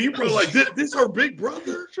boots. Yeah, you probably like, this her big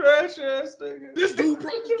brother? Trash ass nigga. This dude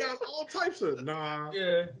probably got all types of,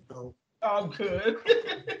 Yeah. No. I'm good.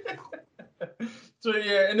 So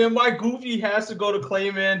yeah, and then my Goofy has to go to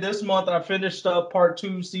Clayman. This month I finished up part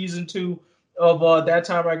 2, season 2 of that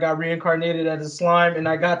time I got reincarnated as a slime, and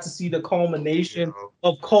I got to see the culmination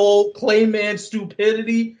of Clayman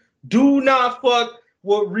stupidity. Do not fuck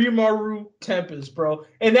with Rimaru Tempest, bro.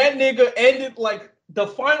 And that nigga ended like the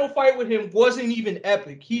final fight with him wasn't even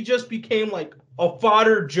epic. He just became like a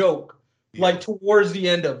fodder joke, like towards the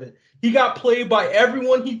end of it. He got played by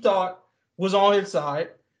everyone he thought was on his side,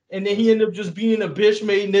 and then he ended up just being a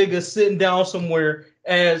bitch-made nigga sitting down somewhere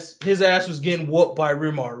as his ass was getting whooped by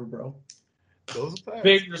Rimaru, bro. Those are facts.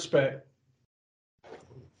 Big respect.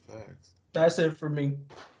 Facts. That's it for me.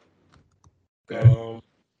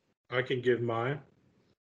 I can give mine.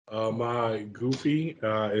 My Goofy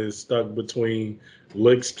is stuck between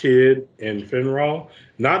Licks Kid and Finral.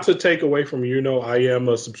 Not to take away from Yuno, I am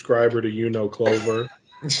a subscriber to Yuno Clover.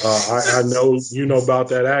 I know you know about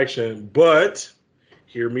that action, but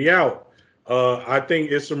hear me out. I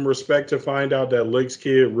think it's some respect to find out that Licks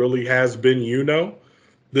Kid really has been Yuno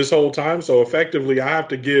this whole time. So effectively, I have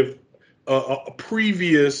to give a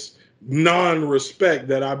previous non-respect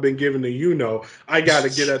that I've been giving to Yuno. I got to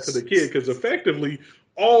get that to the kid, because effectively,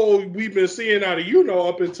 all we've been seeing out of Yuno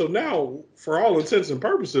up until now, for all intents and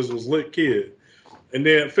purposes, was Lit Kid. And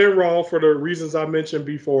then Finral, for the reasons I mentioned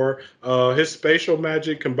before, his spatial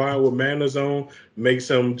magic combined with Mana Zone makes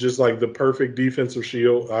him just like the perfect defensive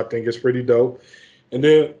shield. I think it's pretty dope. And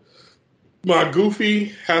then my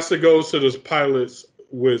Goofy has to go to the pilots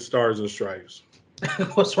with Stars and Stripes.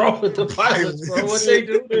 What's wrong with the pilots, bro? What they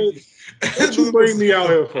do? What you bring me out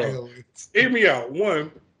here for? Hear me out.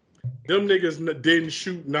 One, them niggas didn't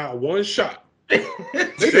shoot not one shot.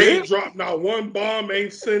 They ain't dropped not one bomb,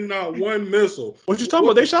 ain't send not one missile. What you talking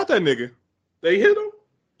about? They shot that nigga. They hit him?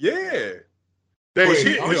 Yeah. I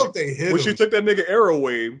don't know if they hit him. When she took that nigga arrow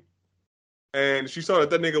wave, and she saw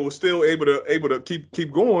that nigga was still able to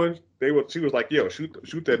keep going, she was like, yo, shoot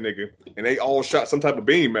that nigga. And they all shot some type of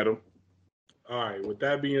beam at him. All right, with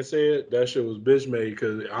that being said, that shit was bitch made,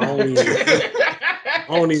 because I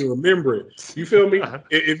don't even remember it. You feel me?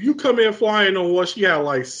 If you come in flying on what she had,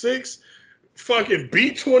 like 6 fucking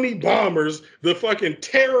B-20 bombers, the fucking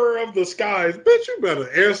terror of the skies, bitch, you better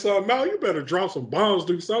air something out. You better drop some bombs,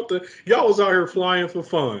 do something. Y'all was out here flying for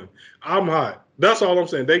fun. I'm hot. That's all I'm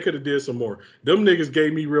saying. They could have did some more. Them niggas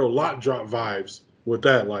gave me real lot drop vibes with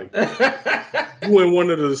that. Like, you in one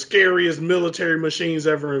of the scariest military machines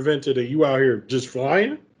ever invented, and you out here just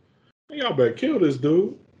flying? Y'all better kill this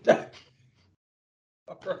dude.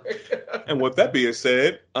 And with that being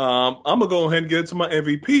said, I'm gonna go ahead and get into my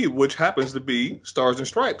MVP, which happens to be Stars and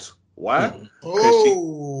Stripes. Why? Because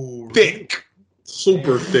she thick,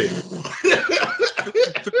 super thick,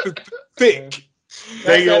 thick.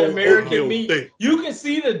 That's that American meat. Thick. You can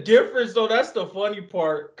see the difference, though. That's the funny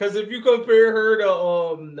part. Because if you compare her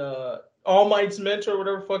to All Might's mentor,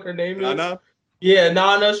 whatever the fuck her name is, Nana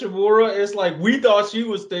Shimura, it's like we thought she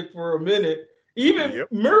was thick for a minute. Even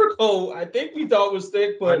Miracle, I think we thought was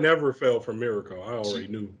thick, but I never fell for Miracle. I already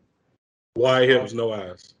knew. Wide hips, no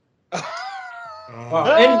ass.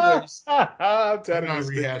 Anyways, I'm tired of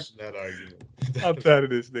rehashing that argument. I'm tired of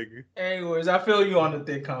this nigga. Anyways, I feel you on the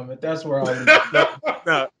thick comment. That's where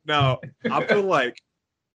I'll Now, I feel like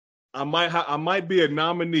I might be a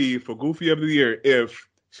nominee for Goofy of the Year if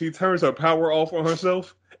she turns her power off on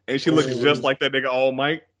herself and she looks just like that nigga All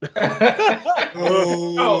Might. Without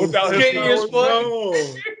his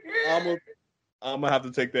powers, I'm gonna have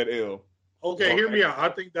to take that L. Okay, hear me out. I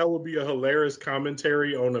think that would be a hilarious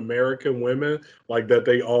commentary on American women, like that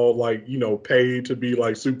they all pay to be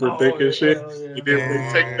like super thick and shit. Yeah. And then they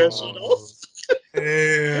take that shit off.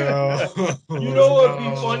 You know what would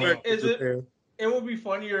be funny? It would be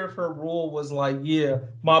funnier if her rule was like, yeah,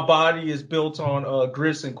 my body is built on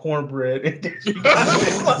grits and cornbread. And then she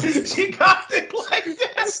got it like that.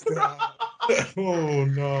 Oh,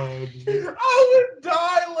 no. I would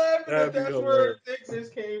die laughing if that's where her thickness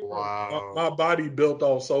came from. Wow. My body built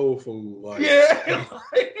off soul food. Like. Yeah.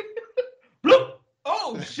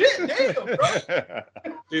 Oh, shit, damn,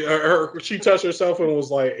 bro. She touched herself and was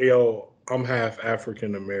like, yo, I'm half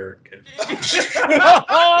African American.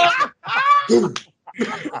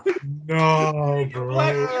 No, bro.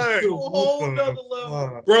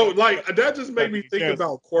 Bro, like that just made me think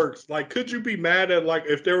about quirks. Like, could you be mad at like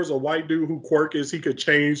if there was a white dude who quirk is he could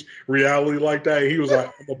change reality like that? And he was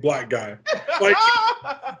like, I'm a black guy. Like,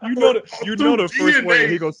 you know the first word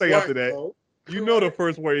he gonna say after that. Bro. You know the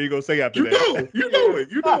first word he gonna say after that. You know it.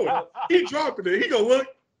 He dropping it. He gonna look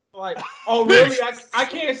like, oh really? I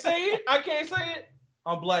can't say it. I can't say it.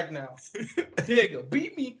 I'm black now. Nigga,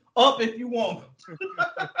 beat me up if you want. Oh,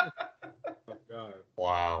 God.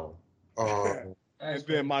 Wow. And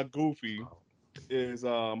then my Goofy is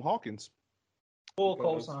Hawkins. Full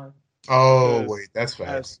cosign. Oh wait, that's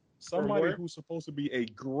fast. Somebody who's supposed to be a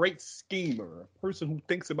great schemer, a person who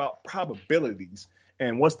thinks about probabilities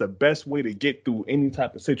and what's the best way to get through any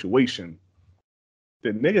type of situation. The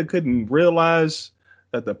nigga couldn't realize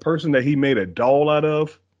that the person that he made a doll out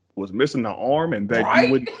of was missing an arm and that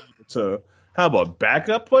you wouldn't be able to have a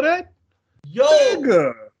backup for that? Yo!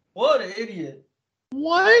 Nigga. What an idiot.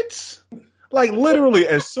 What? Like, literally,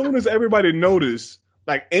 as soon as everybody noticed,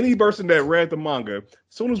 like, any person that read the manga, as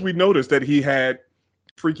soon as we noticed that he had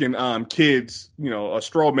freaking kids, a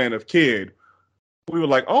straw man of kid, we were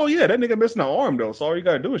like, oh, yeah, that nigga missing an arm, though. So all you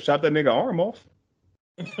got to do is chop that nigga arm off.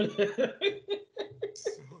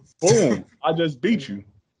 Boom. I just beat you.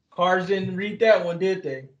 Cars didn't read that one, did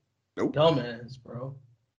they? Nope. Dumbass, bro.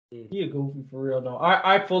 He a Goofy for real, though.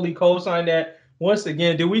 I fully co-sign that. Once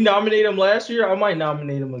again, did we nominate him last year? I might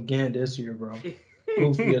nominate him again this year, bro.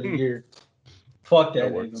 Goofy of the year. Fuck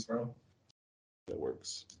that nigga, bro. That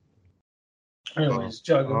works. Anyways,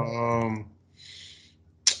 Juggle.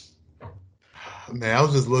 Man, I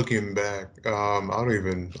was just looking back. I don't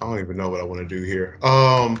even know what I want to do here.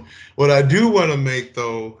 What I do want to make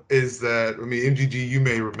though is that MGG, you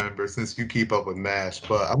may remember since you keep up with MASH,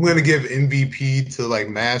 but I'm gonna give MVP to like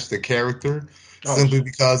MASH the character simply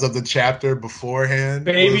because of the chapter beforehand.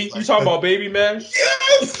 Baby, like, you talking about Baby MASH?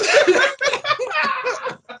 Yes.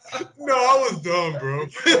 No, I was dumb, bro.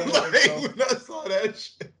 Like when I saw that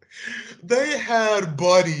shit. They had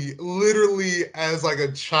Buddy literally as like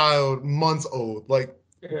a child, months old, like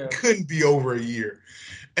couldn't be over a year.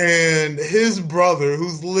 And his brother,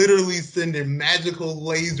 who's literally sending magical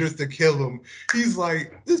lasers to kill him, he's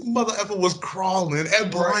like, this mother effer was crawling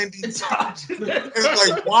at blinding touch. And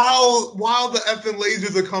like while the effing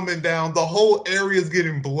lasers are coming down, the whole area is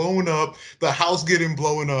getting blown up, the house getting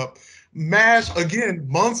blown up. MASH, again,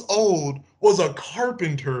 months old, was a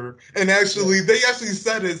carpenter, and they actually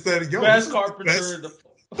said, yo, best carpenter, the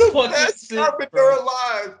best carpenter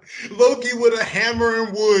alive. Loki with a hammer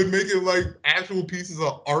and wood, making like actual pieces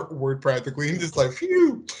of artwork practically, and just like,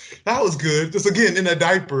 phew, that was good. Just again in a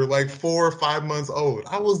diaper, like 4 or 5 months old.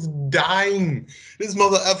 I was dying. This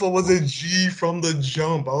mother effer was a G from the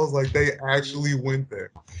jump. I was like, they actually went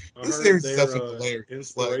there. This series is definitely hilarious.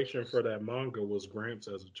 Inspiration for that manga was Gramps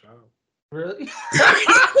as a child. Really?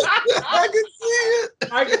 I can see it.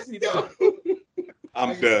 I can see that.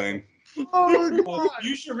 I'm done. Oh, God.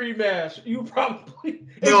 You should read MASH. You probably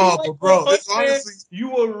No, but bro, it's honestly you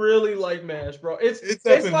will really like Mage, bro. It's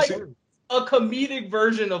like a comedic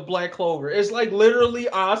version of Black Clover. It's like literally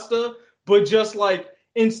Asta, but just like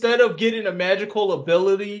instead of getting a magical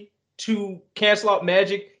ability to cancel out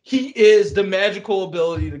magic, he is the magical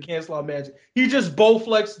ability to cancel out magic. He just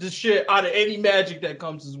bowflex the shit out of any magic that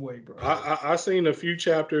comes his way, bro. I seen a few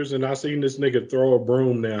chapters and I seen this nigga throw a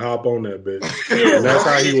broom and hop on that bitch. Yeah, and that's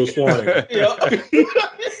how he was flying. Yeah.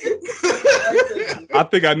 I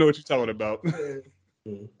think I know what you're talking about.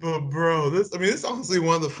 But bro, this is honestly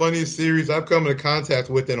one of the funniest series I've come into contact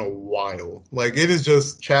with in a while. Like, it is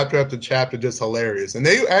just chapter after chapter, just hilarious. And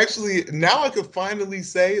they actually, now I could finally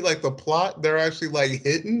say, like, the plot they're actually like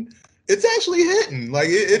hitting. It's actually hitting. Like,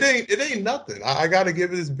 it ain't nothing. I gotta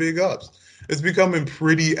give it its big ups. It's becoming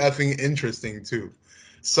pretty effing interesting too.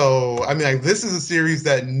 So I mean, like, this is a series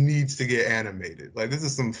that needs to get animated. Like, this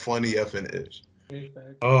is some funny effing ish.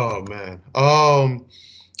 Oh man.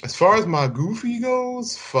 As far as my Goofy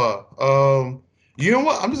goes, you know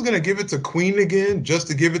what? I'm just gonna give it to Queen again, just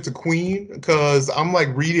to give it to Queen, because I'm like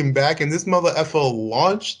reading back, and this mother effer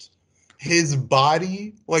launched his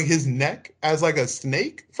body, like his neck, as like a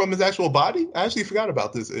snake from his actual body. I actually forgot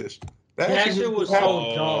about this ish. That shit was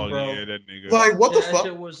so dumb, bro. Yeah, that nigga. Like, what the fuck? That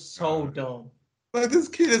shit was so dumb. Like, this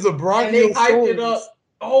kid is a brachiosaurus. And they hyped it up.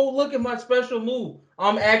 Oh, look at my special move.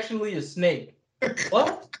 I'm actually a snake.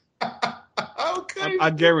 What? Okay.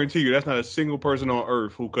 I guarantee you, that's not a single person on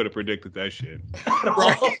Earth who could have predicted that shit.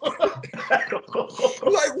 Right.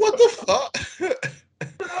 Like, what the fuck?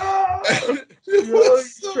 You're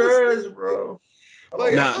trash, bro.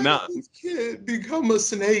 Like, how did this kid become a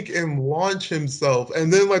snake and launch himself?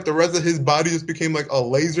 And then, like, the rest of his body just became, like, a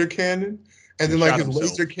laser cannon? And then, like, his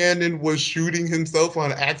laser cannon was shooting himself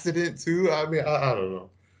on accident, too? I mean, I don't know.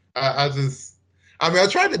 I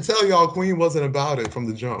tried to tell y'all Queen wasn't about it from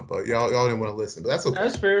the jump, but y'all didn't want to listen. But that's okay.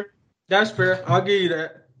 That's fair. I'll give you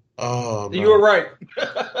that. Oh, you were right.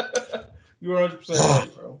 You were 100%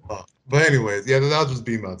 right, bro. But anyways, yeah, that'll just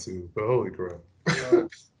be my two. But holy crap.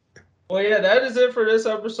 Well, yeah, that is it for this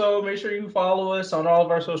episode. Make sure you follow us on all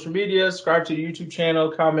of our social media. Subscribe to the YouTube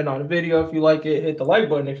channel. Comment on the video if you like it. Hit the like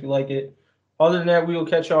button if you like it. Other than that, we will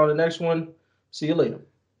catch you on the next one. See you later.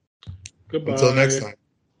 Goodbye. Until next time.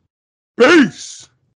 Peace.